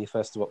the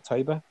 21st of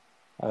October,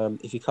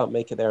 if you can't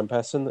make it there in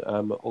person,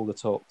 all the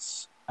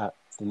talks at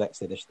the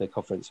next edition of the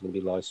conference are going to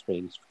be live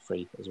streamed for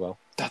free as well.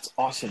 That's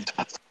awesome.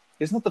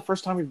 Isn't that the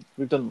first time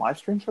we've done live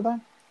streams for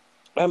that?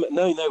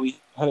 No, we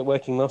had it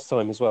working last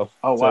time as well.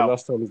 Oh, so wow.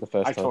 Last time was the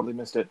first time. I totally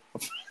missed it.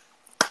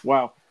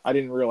 Wow, I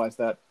didn't realize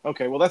that.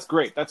 Okay, well, that's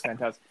great. That's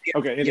fantastic.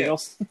 Okay, anything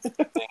else?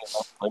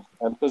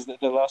 Because the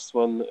last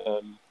one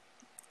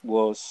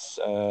was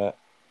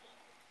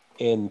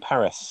in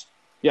Paris.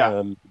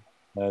 Yeah.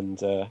 And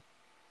I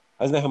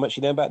don't know how much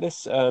you know about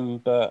this,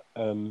 but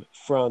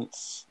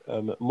France,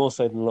 more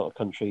so than a lot of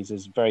countries,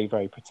 is very,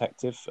 very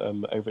protective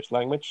over its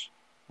language.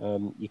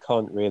 You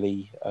can't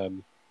really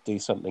do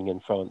something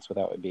in France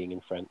without it being in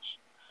French.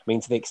 I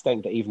mean, to the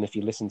extent that even if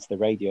you listen to the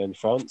radio in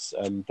France,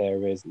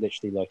 there is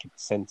literally like a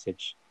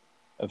percentage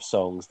of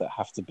songs that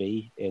have to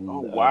be in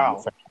wow.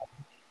 French.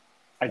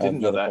 I didn't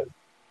know that.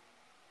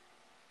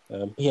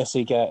 So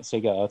you get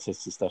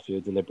artists and stuff who are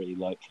deliberately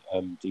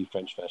do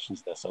French versions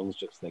of their songs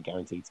just so they're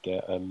guaranteed to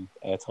get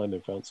airtime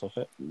in France off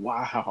it.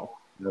 Wow.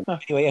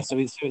 Anyway, yeah. So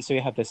we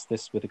had this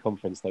with the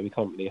conference. Though we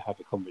can't really have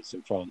a conference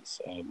in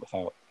France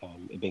without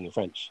it being in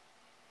French.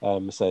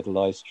 So the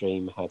live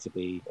stream had to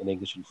be in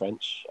English and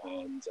French,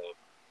 and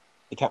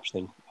the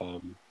captioning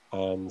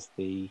and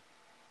the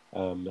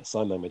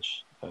sign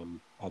language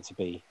had to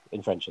be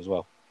in French as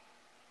well.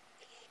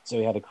 So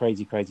we had a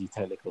crazy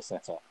technical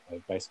setup.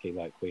 Basically,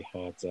 we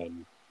had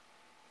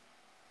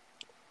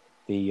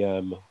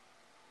the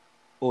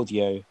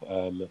audio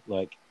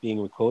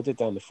being recorded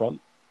down the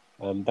front.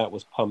 That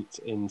was pumped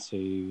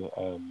into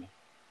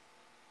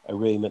a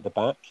room at the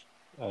back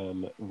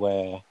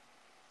where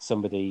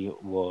somebody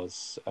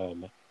was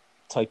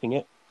typing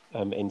it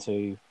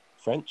into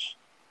French.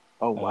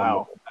 Oh,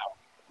 wow.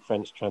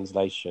 French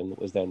translation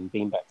was then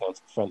beamed back down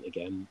to the front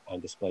again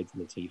and displayed on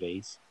the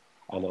TVs,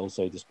 and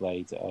also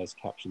displayed as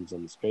captions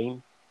on the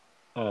screen.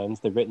 And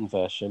the written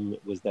version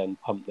was then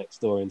pumped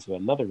next door into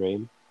another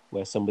room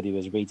where somebody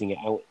was reading it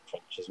out in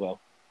French as well.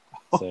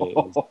 So it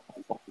was a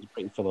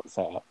pretty full-on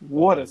setup.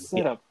 What a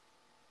setup. Yeah.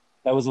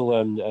 That was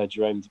all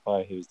Jerome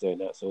Dubai who was doing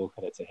that, so all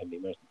credit to him. He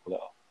managed to pull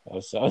it off.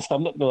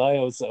 I'm not going to lie, I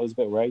was a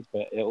bit worried,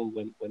 but it all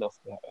went off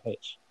without a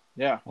hitch.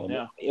 Yeah.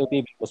 It'll be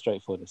a bit more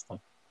straightforward this time.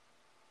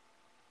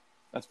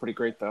 That's pretty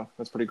great, though.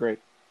 That's pretty great.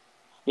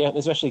 Yeah,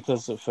 especially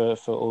because for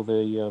all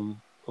the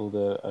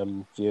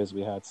viewers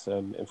we had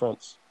in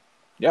France.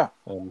 Yeah.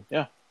 I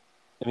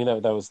mean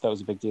that was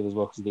a big deal as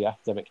well because of the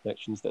academic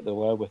connections that there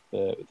were with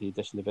the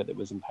edition of it that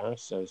was in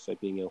Paris. So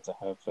being able to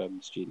have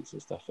students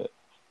and stuff at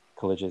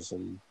colleges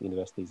and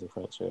universities in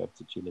France who were able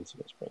to tune into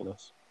it's pretty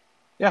nice.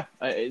 Yeah,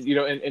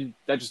 and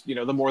that just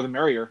the more the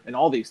merrier in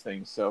all these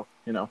things. So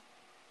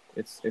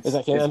it's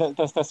exactly, and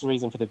that's the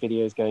reason for the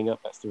videos going up.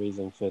 That's the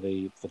reason for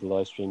the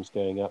live streams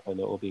going up, and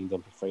it all being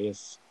done for free.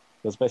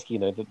 Because basically,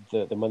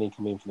 the money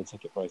coming in from the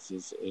ticket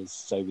prices is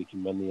so we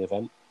can run the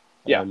event.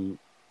 Yeah.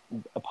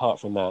 Apart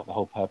from that, the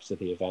whole purpose of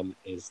the event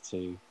is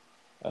to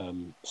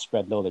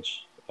spread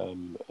knowledge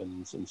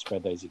and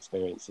spread those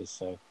experiences.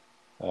 So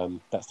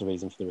that's the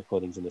reason for the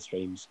recordings and the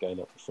streams going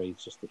up for free,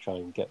 just to try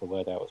and get the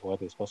word out as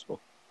widely as possible.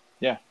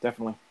 Yeah,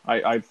 definitely.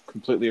 I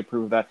completely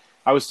approve of that.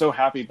 I was so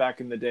happy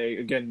back in the day,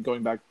 again,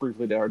 going back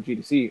briefly to our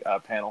GDC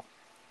panel,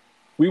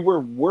 we were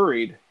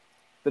worried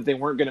that they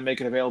weren't going to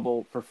make it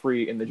available for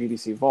free in the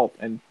GDC Vault,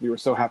 and we were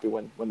so happy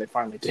when they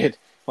finally did.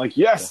 Like,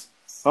 yes!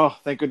 Yeah. Oh,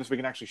 thank goodness we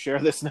can actually share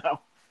this now.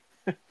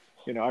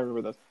 I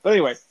remember those. But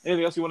anyway,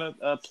 anything else you want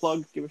to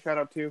plug, give a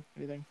shout-out to?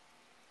 Anything?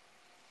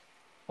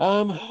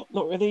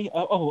 Not really.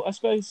 I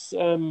suppose,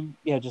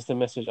 just a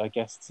message, I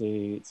guess,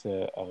 to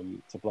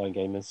blind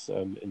gamers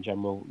in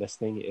general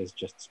listening is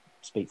just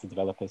speak to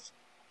developers.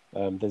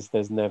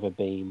 There's never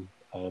been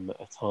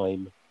a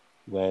time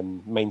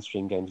when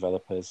mainstream game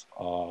developers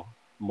have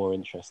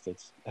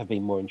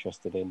been more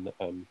interested in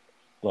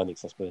blind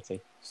accessibility.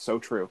 So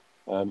true.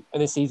 And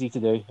it's easy to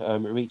do.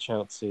 Reach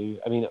out to,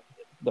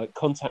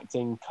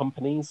 contacting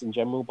companies in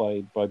general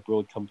by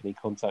broad company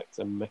contact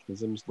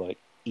mechanisms like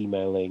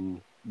emailing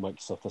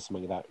Microsoft or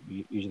something like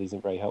that usually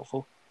isn't very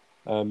helpful.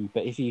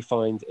 But if you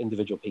find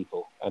individual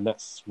people, and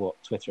that's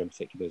what Twitter in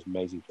particular is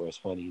amazing for, is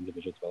finding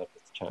individual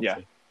developers to chat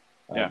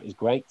to, is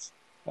great.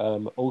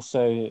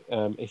 Also,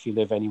 if you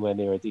live anywhere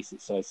near a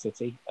decent sized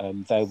city,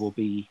 there will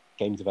be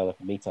game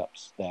developer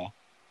meetups there.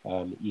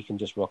 You can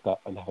just rock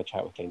up and have a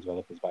chat with game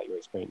developers about your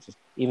experiences.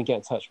 Even get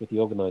in touch with the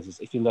organisers.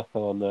 If you look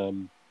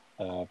on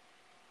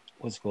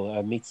what's it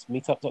called,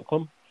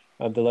 meetup.com,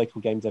 the local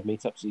game dev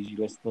meetups are usually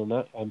listed on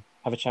that.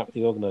 Have a chat with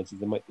the organisers.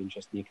 They might be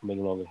interested in you coming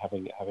along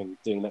and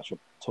doing an actual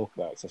talk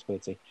about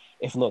accessibility.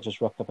 If not,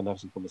 just rock up and have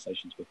some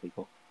conversations with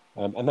people.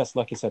 And that's,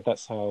 like I said,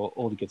 that's how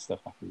all the good stuff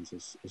happens,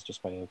 is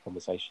just by having a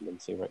conversation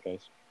and see where it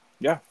goes.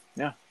 Yeah.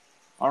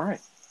 All right.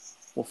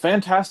 Well,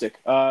 fantastic.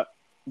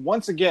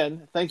 Once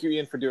again, thank you,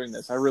 Ian, for doing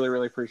this. I really,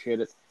 really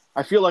appreciate it.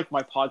 I feel like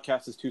my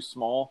podcast is too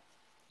small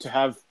to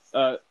have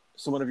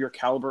someone of your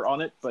caliber on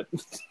it, but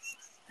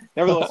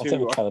nevertheless, here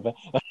you are. Caliber.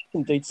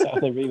 Indeed,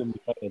 sound even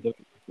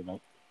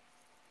about.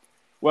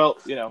 Well,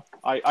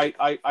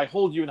 I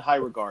hold you in high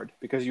regard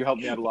because you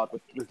helped me out a lot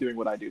with doing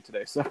what I do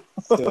today. So,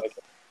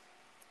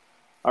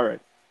 all right.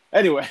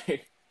 Anyway,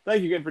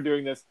 thank you again for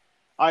doing this.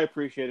 I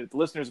appreciate it. The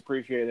listeners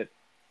appreciate it.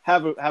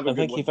 Have a good one.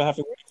 Thank you for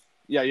having me.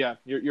 Yeah.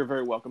 You're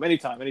very welcome.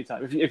 Anytime.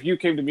 If you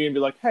came to me and be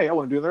like, "Hey, I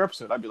want to do another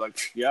episode," I'd be like,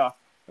 "Yeah,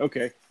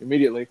 okay,"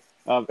 immediately.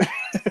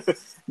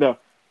 No,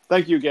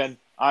 thank you again.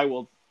 I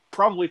will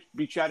probably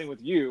be chatting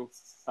with you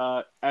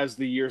as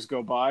the years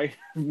go by,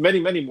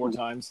 many more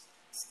times.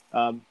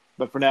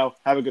 But for now,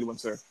 have a good one,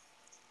 sir.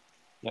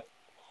 Yep.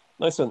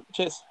 Nice one.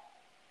 Cheers.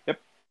 Yep.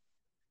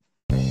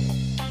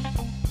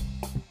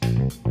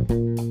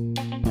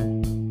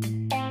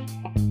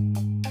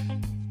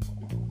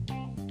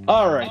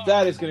 All right,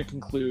 that is going to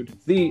conclude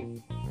the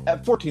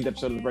 14th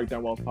episode of the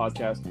Breakdown Walls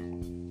podcast.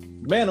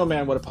 Man, oh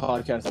man, what a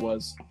podcast it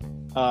was.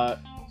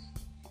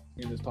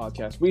 In this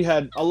podcast, we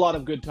had a lot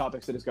of good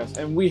topics to discuss,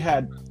 and we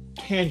had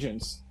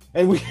tangents,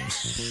 and we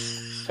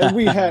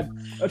had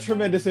a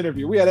tremendous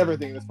interview. We had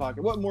everything in this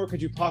podcast. What more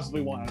could you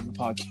possibly want out of the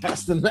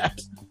podcast than that?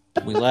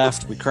 We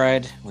laughed, we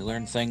cried, we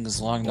learned things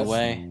along the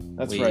way.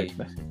 That's right.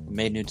 We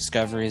made new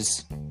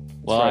discoveries.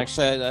 Well,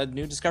 actually, a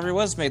new discovery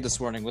was made this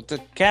morning with the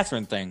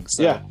Catherine thing.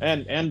 So. Yeah,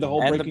 and the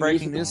whole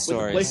breaking news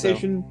story. With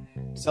PlayStation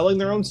selling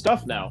their own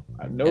stuff now.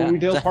 No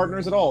retail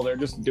partners at all. They're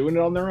just doing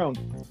it on their own.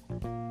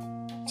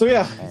 So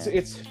yeah,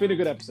 it's been a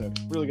good episode.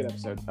 Really good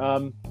episode.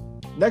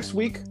 Next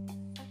week,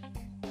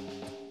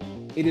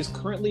 it is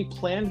currently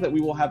planned that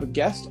we will have a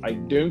guest. I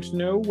don't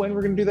know when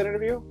we're going to do that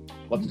interview.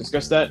 We'll have to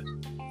discuss that.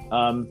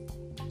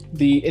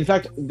 In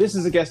fact, this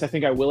is a guest I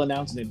think I will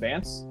announce in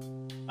advance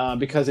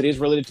because it is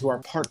related to our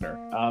partner.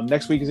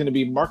 Next week is going to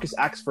be Marcus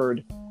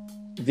Axford,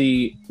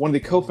 one of the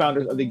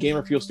co-founders of the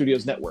Gamer Fuel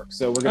Studios network.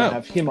 So we're going to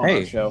have him on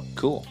our show.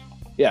 Cool.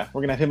 Yeah,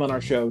 we're going to have him on our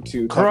show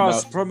to talk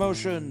about...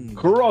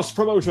 Cross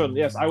promotion!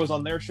 Yes, I was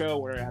on their show.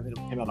 We're going to have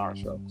him on our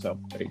show. So,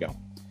 there you go.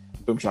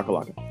 Boom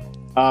shakalaka.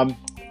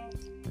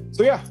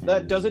 So yeah,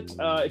 that does it.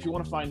 If you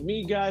want to find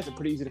me, guys, I'm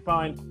pretty easy to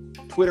find.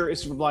 Twitter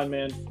is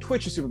SuperBlindMan.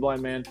 Twitch is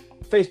SuperBlindMan.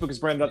 Facebook is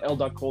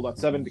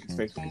brandon.l.cole.7 because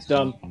Facebook is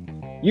dumb.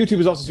 YouTube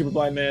is also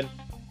SuperBlindMan.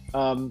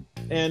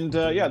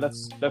 Yeah,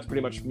 that's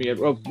pretty much me.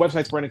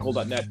 Website's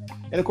brandоncole.net.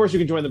 And of course, you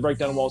can join the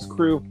Breakdown Walls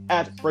crew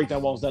at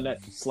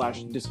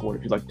breakdownwalls.net/Discord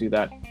if you'd like to do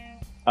that.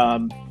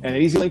 And an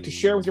easy link to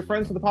share with your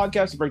friends for the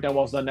podcast is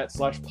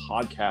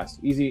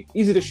breakdownwalls.net/podcast.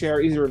 Easy to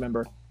share, easy to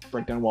remember.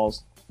 Breakdown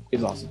Walls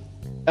is awesome.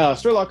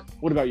 Sturlock,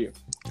 what about you?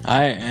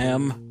 I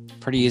am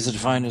pretty easy to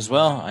find as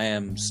well. I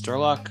am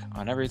Sturlock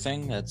on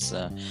everything. That's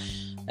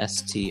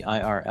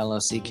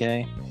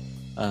STIRLOCK.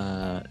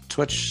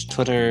 Twitch,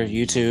 Twitter,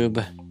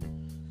 YouTube.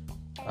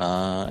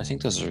 I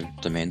think those are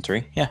the main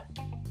three. Yeah.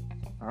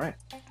 All right.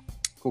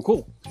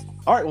 Cool.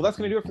 All right. Well, that's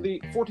going to do it for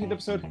the 14th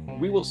episode.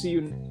 We will see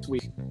you next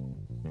week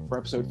for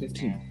episode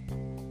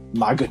 15.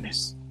 My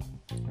goodness.